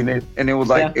driving it, and it was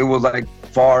like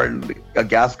far and a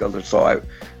gas guzzler. So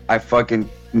I fucking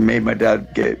made my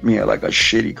dad get me a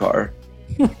shitty car.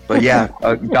 But yeah,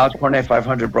 a Dodge Corvette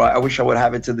 500, bro. I wish I would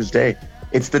have it to this day.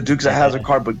 It's the Dukes of Hazzard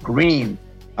car, but green.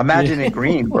 Imagine it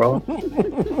green, bro.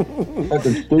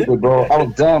 Fucking stupid, bro. I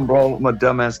was dumb, bro. I'm a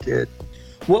dumbass kid.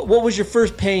 What was your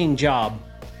first paying job?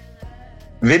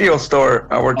 Video store.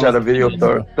 I worked at a video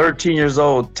store. 13 years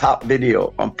old, Top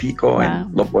Video on Pico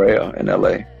and La Brea in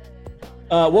LA.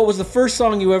 What was the first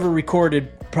song you ever recorded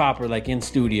proper, like in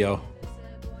studio?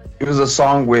 It was a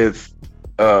song with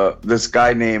this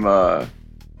guy named it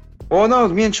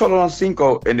was me and Cholo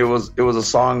Cinco, and it was a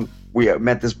song. We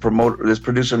met this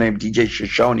producer named DJ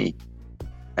Shoshone,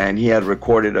 and he had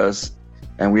recorded us,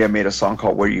 and we had made a song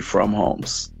called "Where You From,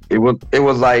 Holmes." It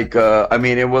was like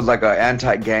it was like an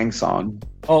anti-gang song.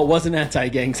 Oh, it was an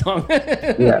anti-gang song.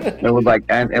 Yeah, it was like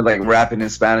rapping in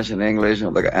Spanish and English, and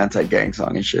it was like an anti-gang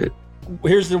song and shit.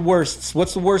 Here's the worst.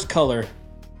 What's the worst color?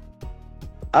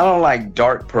 I don't like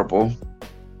dark purple,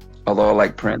 although I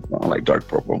like Prince. I don't like dark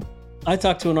purple. I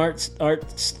talked to an art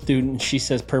student. She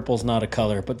says purple's not a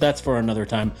color, but that's for another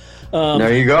time.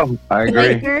 There you go. I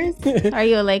agree. Lakers? Are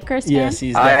you a Lakers fan? Yes,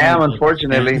 I am,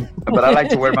 unfortunately, but I like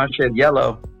to wear my shit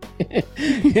yellow.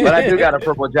 But I do got a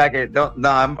purple jacket.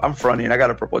 I'm fronting. I got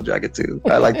a purple jacket too.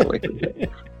 I like the Lakers,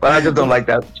 but I just don't like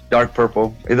that dark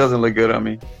purple. It doesn't look good on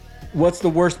me. What's the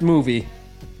worst movie?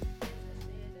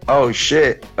 Oh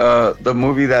shit! The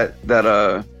movie that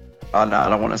oh no, I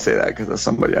don't want to say that because that's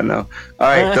somebody I know. All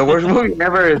right, the worst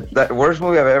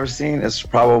movie I've ever seen is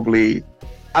probably,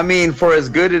 for as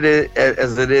good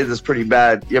as it is, it's pretty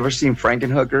bad. You ever seen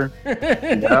Frankenhooker?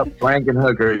 Yeah,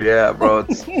 Frankenhooker. Yeah, bro.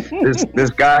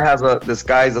 This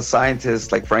guy's a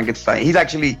scientist like Frankenstein. He's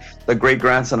actually the great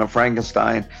grandson of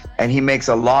Frankenstein, and he makes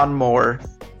a lawnmower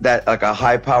like a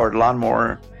high-powered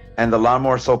lawnmower. And the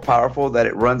lawnmower is so powerful that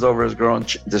it runs over his girl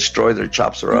and destroys her,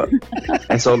 chops her up.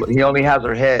 And so he only has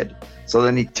her head. So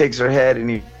then he takes her head and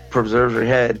he preserves her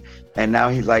head. And now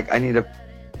he's like, I need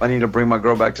to bring my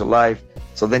girl back to life.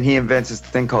 So then he invents this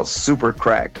thing called super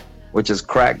crack, which is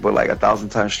crack but like 1,000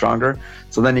 times stronger.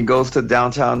 So then he goes to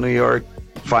downtown New York,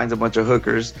 finds a bunch of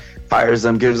hookers, hires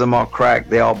them, gives them all crack.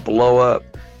 They all blow up,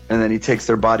 and then he takes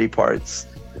their body parts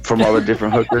from all the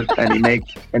different hookers, and he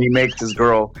makes his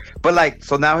girl. But like,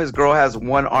 so now his girl has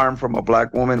one arm from a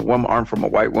black woman, one arm from a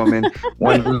white woman,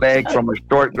 one leg from a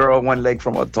short girl, one leg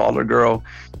from a taller girl,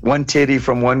 one titty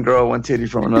from one girl, one titty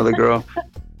from another girl.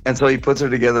 And so he puts her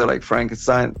together like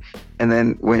Frankenstein, and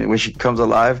then when she comes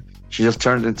alive, she just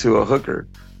turns into a hooker.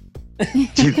 She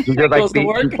just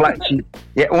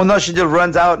like she just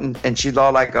runs out and she's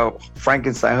all like a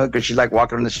Frankenstein hooker. She's like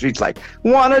walking on the streets like,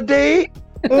 wanna date?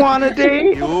 Wanna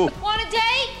date? Want a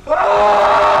date?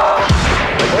 Like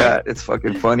that. It's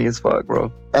fucking funny as fuck,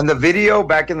 bro. And the video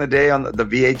back in the day on the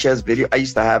VHS video, I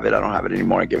used to have it. I don't have it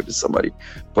anymore. I gave it to somebody.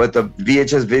 But the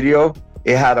VHS video,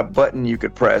 it had a button you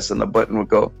could press, and the button would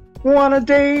go, wanna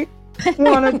date?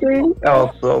 Wanna date?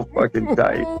 Oh, so fucking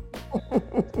tight.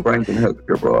 Franken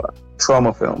Hooker, bro.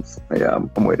 Trauma films. Yeah,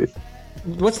 I'm with it.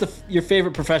 What's your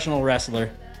favorite professional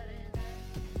wrestler?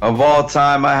 Of all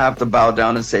time, I have to bow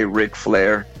down and say Ric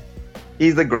Flair.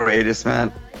 He's the greatest,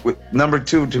 man. Number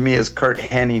 2 to me is Kurt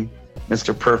Hennig,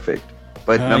 Mr. Perfect.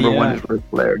 But number 1 is Ric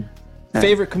Flair.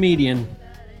 Favorite comedian?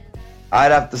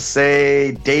 I'd have to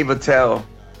say Dave Attell.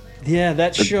 Yeah,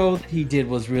 that show that he did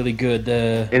was really good.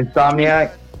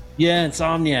 Insomniac? Yeah,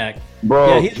 Insomniac.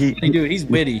 Bro, yeah, he's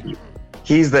witty.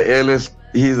 He's the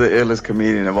illest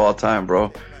comedian of all time,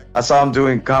 bro. I saw him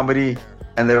doing comedy,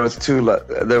 and there was two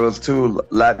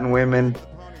Latin women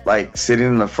like sitting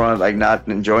in the front, like not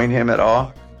enjoying him at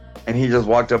all. And he just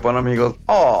walked up on him. He goes,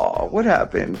 "Oh, what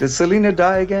happened? Did Selena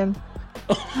die again?"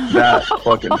 That's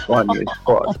fucking funny as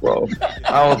fuck, bro.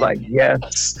 I was like,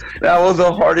 yes, that was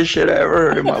the hardest shit I ever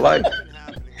heard in my life.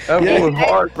 That was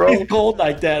hard, bro. He's cold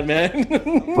like that, man.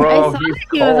 Bro, I saw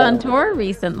he was on tour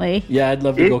recently. Yeah, I'd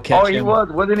love to go catch him. Oh,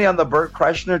 he wasn't he on the Burt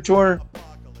Kreischer tour?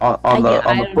 On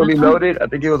the Fully Loaded? I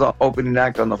think he was on opening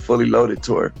act on the Fully Loaded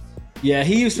tour. Yeah,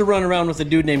 he used to run around with a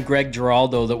dude named Greg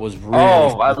Giraldo that was really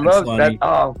I love funny. that.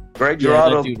 Oh, Greg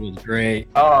Giraldo. That dude was great.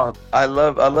 Oh, I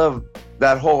love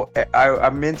that whole.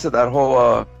 I'm into that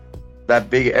whole that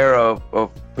big era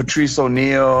of Patrice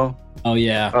O'Neal. Oh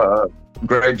yeah.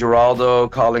 Greg Giraldo,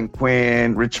 Colin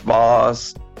Quinn, Rich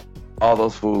Voss, all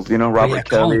those fools. You know, Robert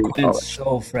Kelly. Colin Quinn's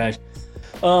so fresh.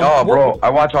 Bro, I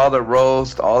watch all the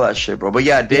roast, all that shit, bro. But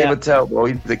yeah, Dave Attell, bro,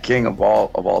 he's the king of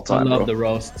all time. I love the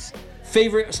roasts.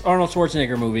 Favorite Arnold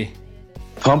Schwarzenegger movie?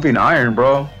 Pumping Iron,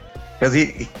 bro. Cause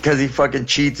he fucking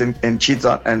cheats and cheats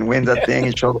on and wins that thing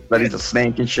and shows that he's a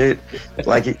snake and shit.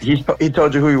 Like he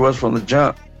told you who he was from the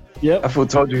jump. Yep. That fool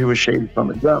told you he was shady from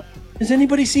the jump. Has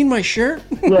anybody seen my shirt?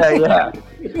 Yeah.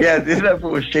 That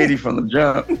fool was shady from the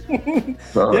jump.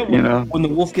 So yeah, when the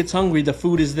wolf gets hungry, the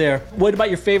food is there. What about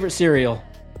your favorite cereal?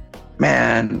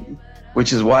 Man,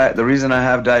 which is why the reason I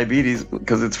have diabetes,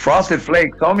 because it's Frosted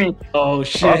Flakes, homie. Oh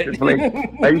shit! Frosted Flakes.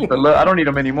 I used to love. I don't eat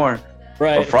them anymore.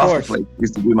 Right. But Frosted Flakes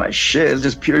used to be my shit. It's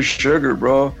just pure sugar,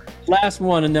 bro. Last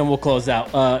one, and then we'll close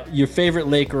out. Your favorite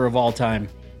Laker of all time?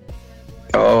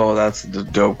 Oh, that's the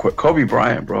dope. Kobe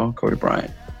Bryant, bro. Kobe Bryant.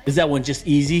 Is that one just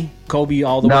easy? Kobe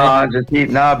all the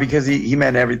way? Because he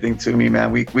meant everything to me,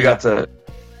 man. I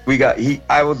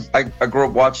grew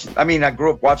up watching. I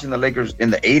grew up watching the Lakers in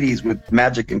the '80s with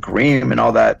Magic and Kareem and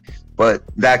all that. But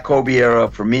that Kobe era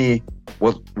for me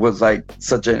was like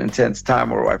such an intense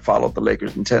time where I followed the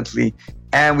Lakers intensely.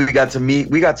 And we got to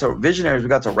Visionaries. We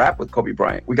got to rap with Kobe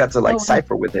Bryant. We got to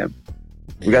cipher with him.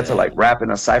 We got to rap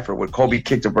in a cipher where Kobe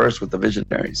kicked a verse with the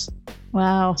Visionaries.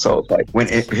 Wow. So when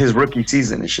his rookie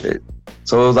season and shit.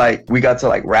 So it was like we got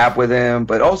to rap with him,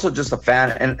 but also just a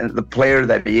fan and the player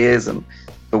that he is, and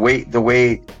the way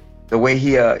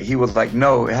he was like,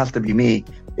 no, it has to be me.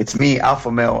 It's me,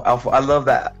 alpha male, alpha. I love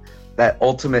that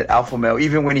ultimate alpha male.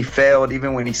 Even when he failed,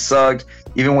 even when he sucked,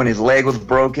 even when his leg was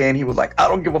broken, he was like, I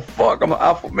don't give a fuck. I'm an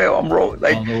alpha male. I'm rolling.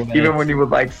 Even when he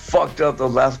was fucked up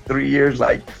those last 3 years,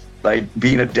 like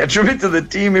being a detriment to the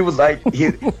team, it was like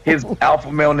his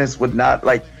alpha maleness would not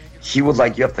he was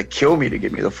like, you have to kill me to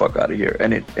get me the fuck out of here.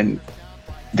 And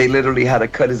they literally had to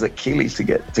cut his Achilles to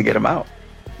get him out.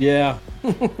 Yeah.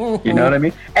 You know what I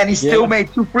mean? And he still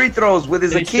made 2 free throws with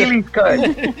his Achilles cut.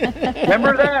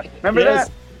 Remember that? That?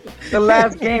 The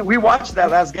last game. We watched that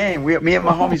last game. Me and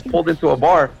my homies pulled into a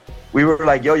bar. We were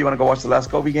like, yo, you want to go watch the last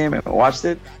Kobe game? And we watched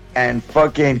it. And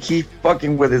he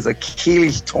with his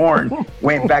Achilles torn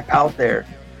went back out there.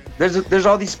 There's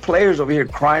all these players over here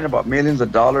crying about millions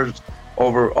of dollars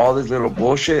over all this little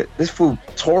bullshit. This fool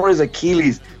tore his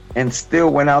Achilles and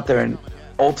still went out there in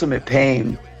ultimate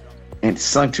pain and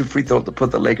sunk 2 free throws to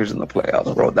put the Lakers in the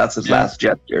playoffs, bro. That's his last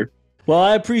gesture. Well,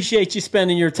 I appreciate you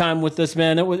spending your time with us,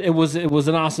 man. It was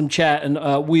an awesome chat, and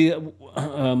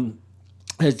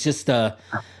it's just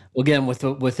again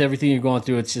with everything you're going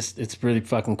through, it's really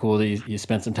fucking cool that you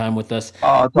spent some time with us.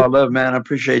 Oh, it's all love, man. I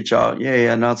appreciate y'all.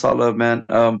 Yeah, no, it's all love, man.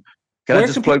 Can Where I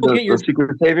just can plug people the, get your- the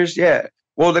Secret Saviors? Yeah.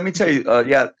 Well, let me tell you,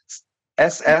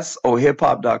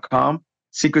 ssohiphop.com,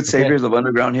 Secret Saviors of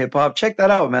Underground Hip Hop. Check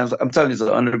that out, man. I'm telling you, it's an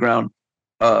underground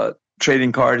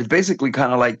trading card. It's basically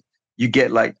kind of like you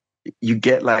get like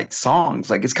songs.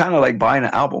 Like it's kind of like buying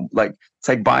an album. Like it's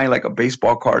like buying like a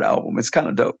baseball card album. It's kind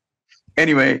of dope.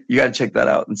 Anyway, you got to check that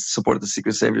out and support the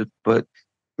Secret Saviors. But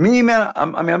me, man,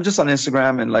 I'm just on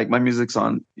Instagram, and like my music's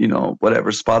on,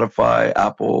 whatever, Spotify,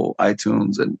 Apple,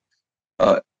 iTunes, and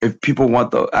if people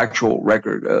want the actual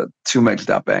record,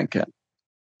 2mex.bandcamp.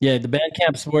 Yeah, the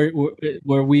Bandcamp's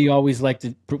where we always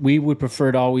we would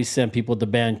prefer to always send people to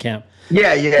Bandcamp.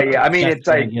 Yeah. I mean, That's it's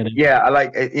like, I get it. yeah, I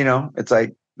like it, it's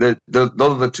like those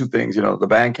are the two things, the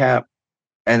Bandcamp,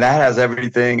 and that has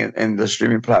everything, and the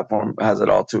streaming platform has it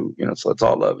all too, so it's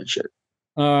all love and shit.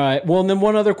 All right. Well, and then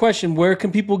one other question: where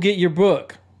can people get your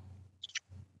book?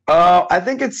 I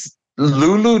think it's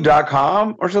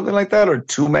lulu.com or something like that, or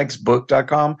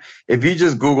 2mexbook.com. If you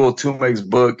just Google 2mex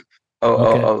book,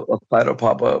 a site will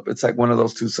pop up. It's like one of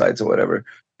those two sites or whatever,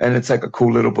 and it's like a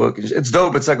cool little book. It's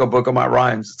dope. It's like a book of my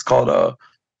rhymes. It's called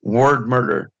Word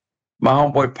Murder. My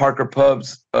homeboy Parker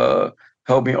Pubs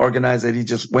helped me organize it. He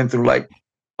just went through like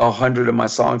 100 of my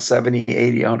songs, 70,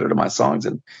 80, 100 of my songs,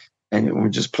 and we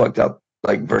just plucked out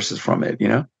like verses from it,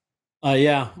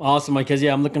 Yeah, awesome. Because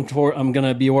I'm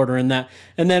gonna be ordering that.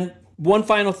 And then one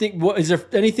final thing: is there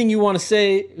anything you want to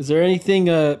say? Is there anything,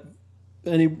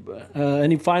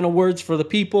 any final words for the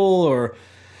people,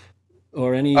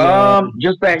 or any?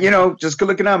 Just that, just good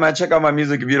looking out, man. Check out my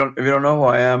music if you don't know who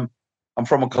I am. I'm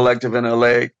from a collective in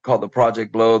LA called the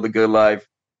Project Blow, The Good Life.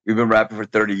 We've been rapping for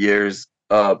 30 years.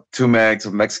 2mex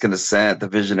of Mexican descent, the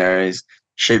Visionaries,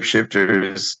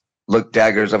 Shapeshifters, Look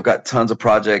Daggers. I've got tons of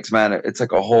projects, man. It's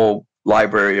like a whole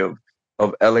library of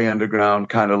LA underground,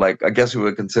 kind of like, I guess we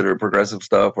would consider progressive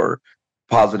stuff or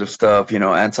positive stuff,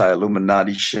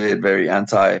 anti-Illuminati shit, very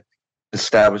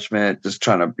anti-establishment, just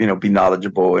trying to, be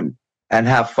knowledgeable and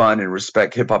have fun and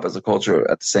respect hip hop as a culture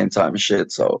at the same time and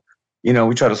shit. So, we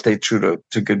try to stay true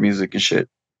to good music and shit.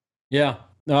 Yeah.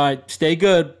 All right. Stay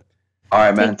good. All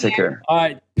right, man. Take care. All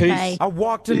right. Peace. Bye. I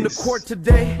walked into court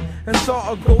today and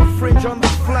saw a gold fringe on the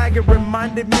flag. It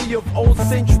reminded me of old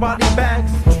cinch body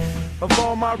bags. Of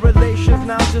all my relations,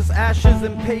 now just ashes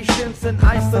and patience and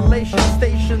isolation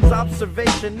stations,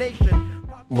 observation nation.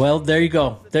 Well, there you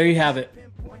go. There you have it.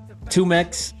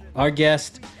 2mex, our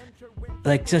guest,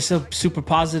 like just a super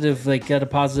positive, like got a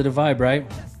positive vibe, right?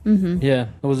 Mm-hmm. Yeah,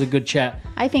 it was a good chat.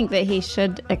 I think that he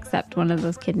should accept one of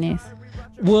those kidneys.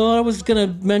 Well, I was gonna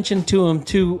mention to him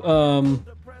too.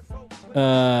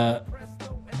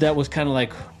 That was kind of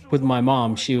like with my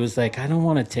mom. She was like, I don't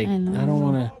want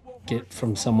to get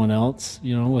from someone else,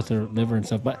 with her liver and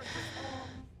stuff. But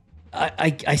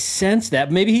I sense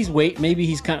that maybe he's maybe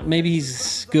he's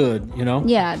good,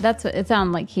 Yeah, that's what it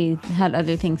sounded like. He had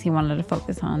other things he wanted to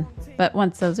focus on. But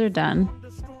once those are done,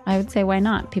 I would say why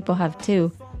not? People have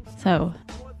two, so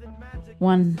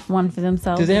one for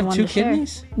themselves. Do they and have one two to share.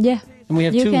 kidneys? Yeah. And we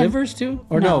have You two can- livers too?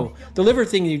 Or no? The liver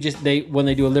thing, when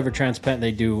they do a liver transplant,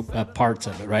 they do parts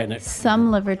of it, right? And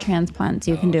Some liver transplants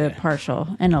you can do it partial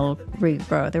and it'll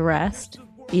regrow. The rest,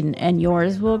 and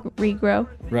yours will regrow.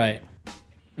 right.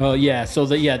 Oh yeah. So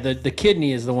the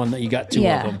kidney is the one that you got two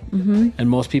of them. Mm-hmm. And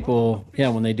most people,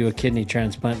 when they do a kidney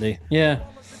transplant,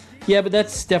 but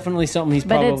that's definitely something he's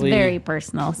But probably. it's very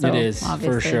personal. So it is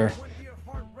obviously. for sure.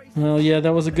 Well, yeah,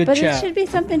 that was a good But chat. it should be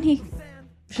something he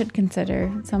should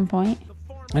consider at some point.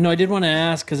 I know. I did want to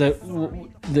ask because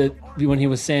when he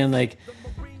was saying like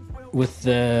with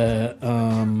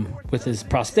with his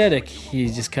prosthetic,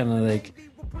 he's just kind of like,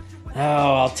 oh,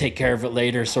 I'll take care of it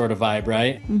later, sort of vibe,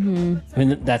 right? Mm-hmm. I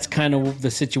mean, that's kind of the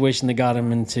situation that got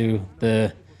him into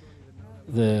the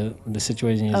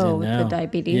situation he's in with now. the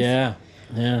diabetes. Yeah.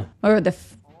 Or the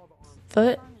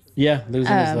foot. Yeah,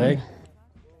 losing his leg.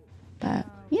 But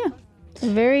yeah, it's a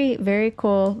very, very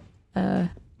cool,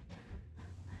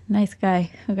 nice guy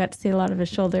who got to see a lot of his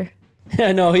shoulder.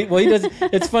 I know. He does.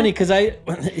 It's funny because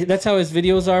that's how his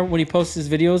videos are when he posts his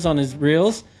videos on his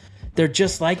reels. They're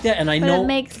just like that, and I But know it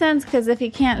makes sense because if he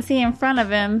can't see in front of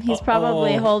him, he's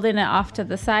probably holding it off to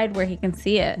the side where he can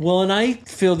see it. Well, and I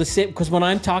feel the same because when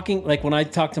I'm talking, like when I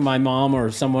talk to my mom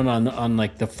or someone on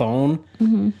like the phone,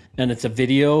 Mm-hmm. and it's a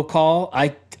video call,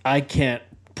 I can't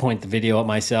point the video at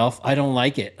myself. I don't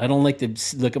like it. I don't like to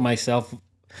look at myself.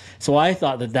 So I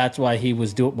thought that's why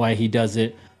he does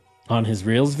it on his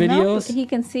Reels No, videos. he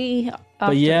can see. Off But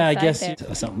to yeah, the I side guess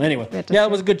there. something. Anyway, We have to yeah, see.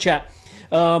 it was a good chat.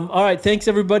 All right, thanks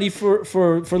everybody for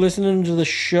listening to the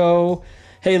show.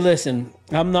 Hey, listen,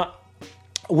 I'm not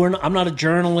a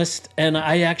journalist, and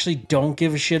I actually don't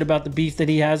give a shit about the beef that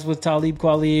he has with Talib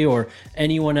Kweli or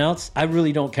anyone else. I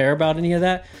really don't care about any of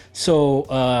that. So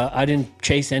I didn't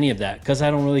chase any of that because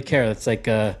I don't really care. It's like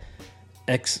I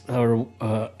don't roll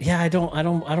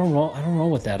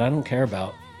with that. I don't care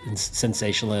about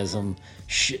sensationalism,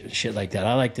 shit like that.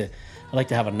 I like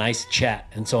to have a nice chat,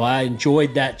 and so I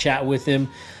enjoyed that chat with him.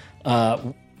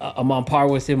 I'm on par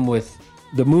with him with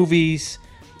the movies,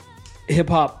 hip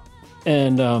hop,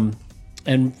 and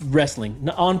wrestling.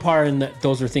 On par in that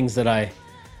those are things that I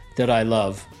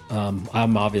love.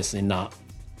 I'm obviously not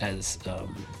as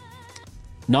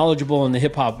knowledgeable in the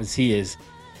hip hop as he is,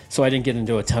 so I didn't get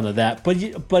into a ton of that.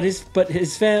 But his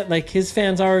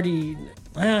fans already,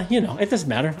 it doesn't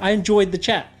matter. I enjoyed the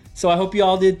chat, so I hope you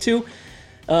all did too.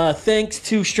 Thanks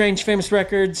to Strange Famous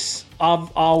Records.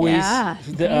 Always, Yeah,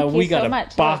 thank we you got so a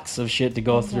much. box of shit to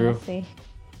go through. Let's see.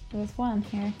 There's one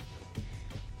here.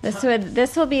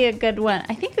 This will be a good one.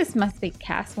 I think this must be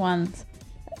cast ones.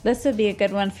 This would be a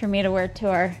good one for me to wear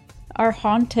to our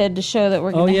haunted show that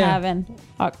we're going to have in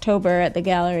October at the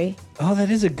gallery. Oh,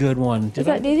 that is a good one. Do you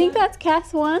think that's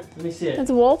cast one? Let me see it. It's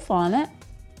a wolf on it.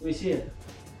 Let me see it.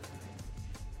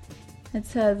 It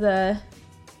says I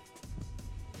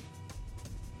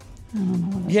don't know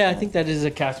what it Yeah, I says. think that is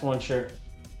a Cast One shirt.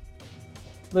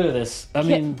 Look at this. I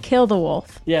mean, kill the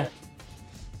wolf. yeah.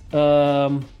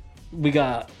 We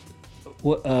got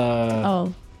what?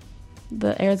 Oh,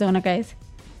 the Arizona guys.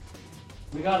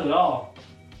 We got it all.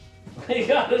 We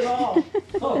got it all.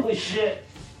 Holy shit!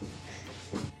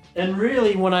 And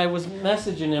really, when I was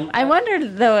messaging him, I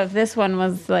wondered though if this one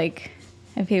was like,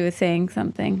 if he was saying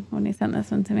something when he sent this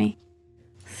one to me.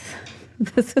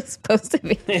 This is supposed to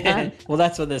be fun. well,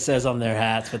 that's what this says on their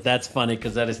hats, but that's funny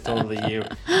because that is totally you.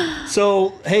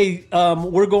 So, hey,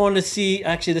 we're going to see.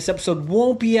 Actually, this episode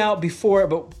won't be out before it,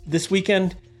 but this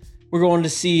weekend we're going to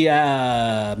see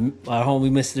our homie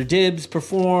Mr. Dibbs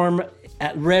perform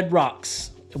at Red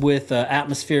Rocks with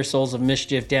Atmosphere, Souls of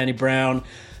Mischief, Danny Brown,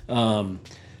 The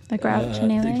Grouch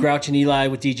and Eli. the Grouch and Eli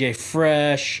with DJ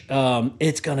Fresh.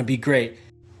 It's gonna be great.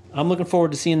 I'm looking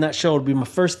forward to seeing that show. It'll be my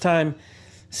first time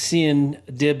seeing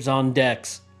Dibbs on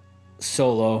decks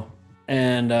solo,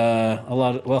 and a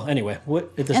lot of, well, anyway,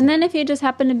 And then if you just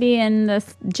happen to be in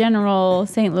this general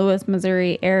St. Louis,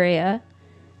 Missouri area,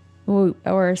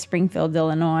 or Springfield,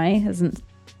 Illinois,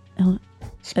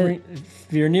 if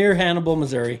you're near Hannibal,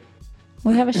 Missouri,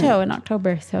 we have a show in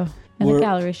October, so a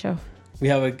gallery show. we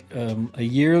have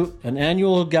an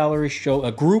annual gallery show,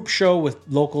 a group show with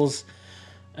locals.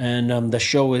 And the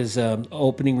show is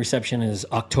opening reception is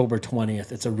October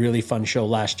 20th. It's a really fun show.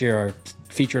 Last year, our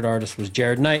featured artist was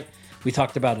Jared Knight. We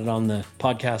talked about it on the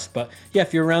podcast. But yeah,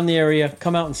 if you're around the area,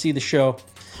 come out and see the show.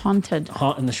 Haunted.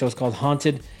 And the show's called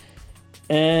Haunted.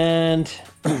 And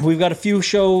we've got a few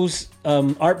shows,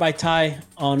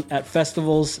 ArtByTai at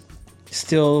festivals.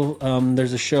 Still,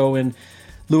 there's a show in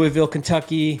Louisville,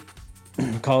 Kentucky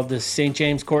called the St.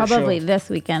 James Court Show. Probably this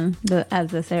weekend,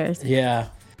 as this airs. Yeah.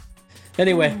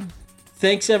 Anyway,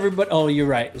 thanks everybody. Oh, you're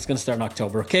right. It's going to start in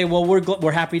October. Okay, well,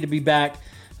 we're happy to be back.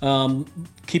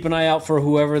 Keep an eye out for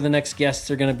whoever the next guests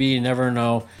are going to be. You never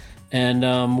know.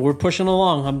 And we're pushing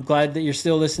along. I'm glad that you're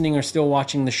still listening or still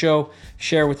watching the show.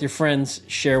 Share with your friends.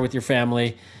 Share with your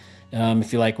family.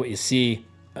 If you like what you see.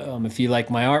 If you like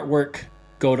my artwork,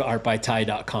 go to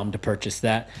ArtByTai.com to purchase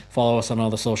that. Follow us on all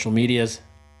the social medias.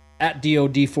 At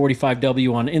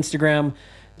DOD45W on Instagram.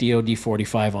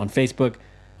 DOD45 on Facebook.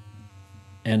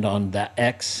 And on the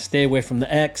X. Stay away from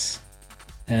the X.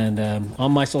 And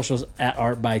on my socials, at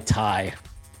ArtByTai.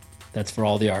 That's for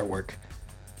all the artwork.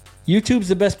 YouTube's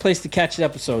the best place to catch the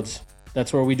episodes.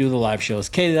 That's where we do the live shows.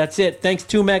 Okay, that's it. Thanks,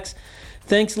 Tumex.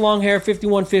 Thanks,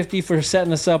 Longhair5150, for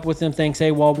setting us up with him. Thanks,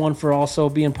 AWOL1 for also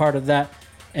being part of that.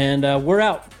 And we're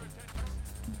out.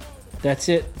 That's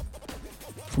it.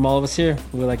 From all of us here,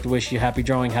 we would like to wish you happy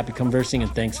drawing, happy conversing,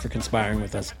 and thanks for conspiring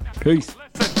with us. Peace.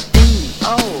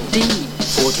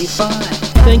 DOD45.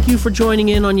 Thank you for joining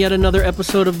in on yet another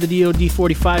episode of the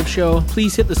DOD45 show.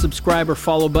 Please hit the subscribe or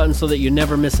follow button so that you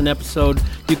never miss an episode.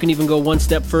 You can even go one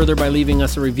step further by leaving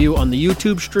us a review on the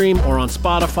YouTube stream or on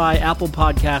Spotify, Apple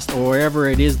Podcast, or wherever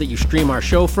it is that you stream our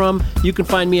show from. You can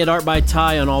find me at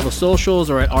ArtByTai on all the socials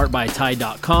or at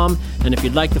ArtByTai.com. And if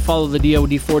you'd like to follow the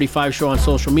DOD45 show on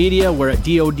social media, we're at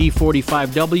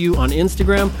DOD45W on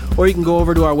Instagram, or you can go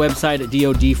over to our website at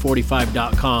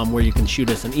DOD45.com where you can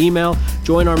shoot us an email,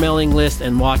 join our mailing list,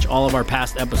 and watch all of our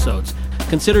past episodes.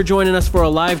 Consider joining us for a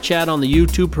live chat on the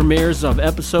YouTube premieres of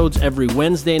episodes every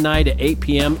Wednesday night at 8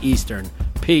 p.m. Eastern.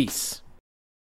 Peace.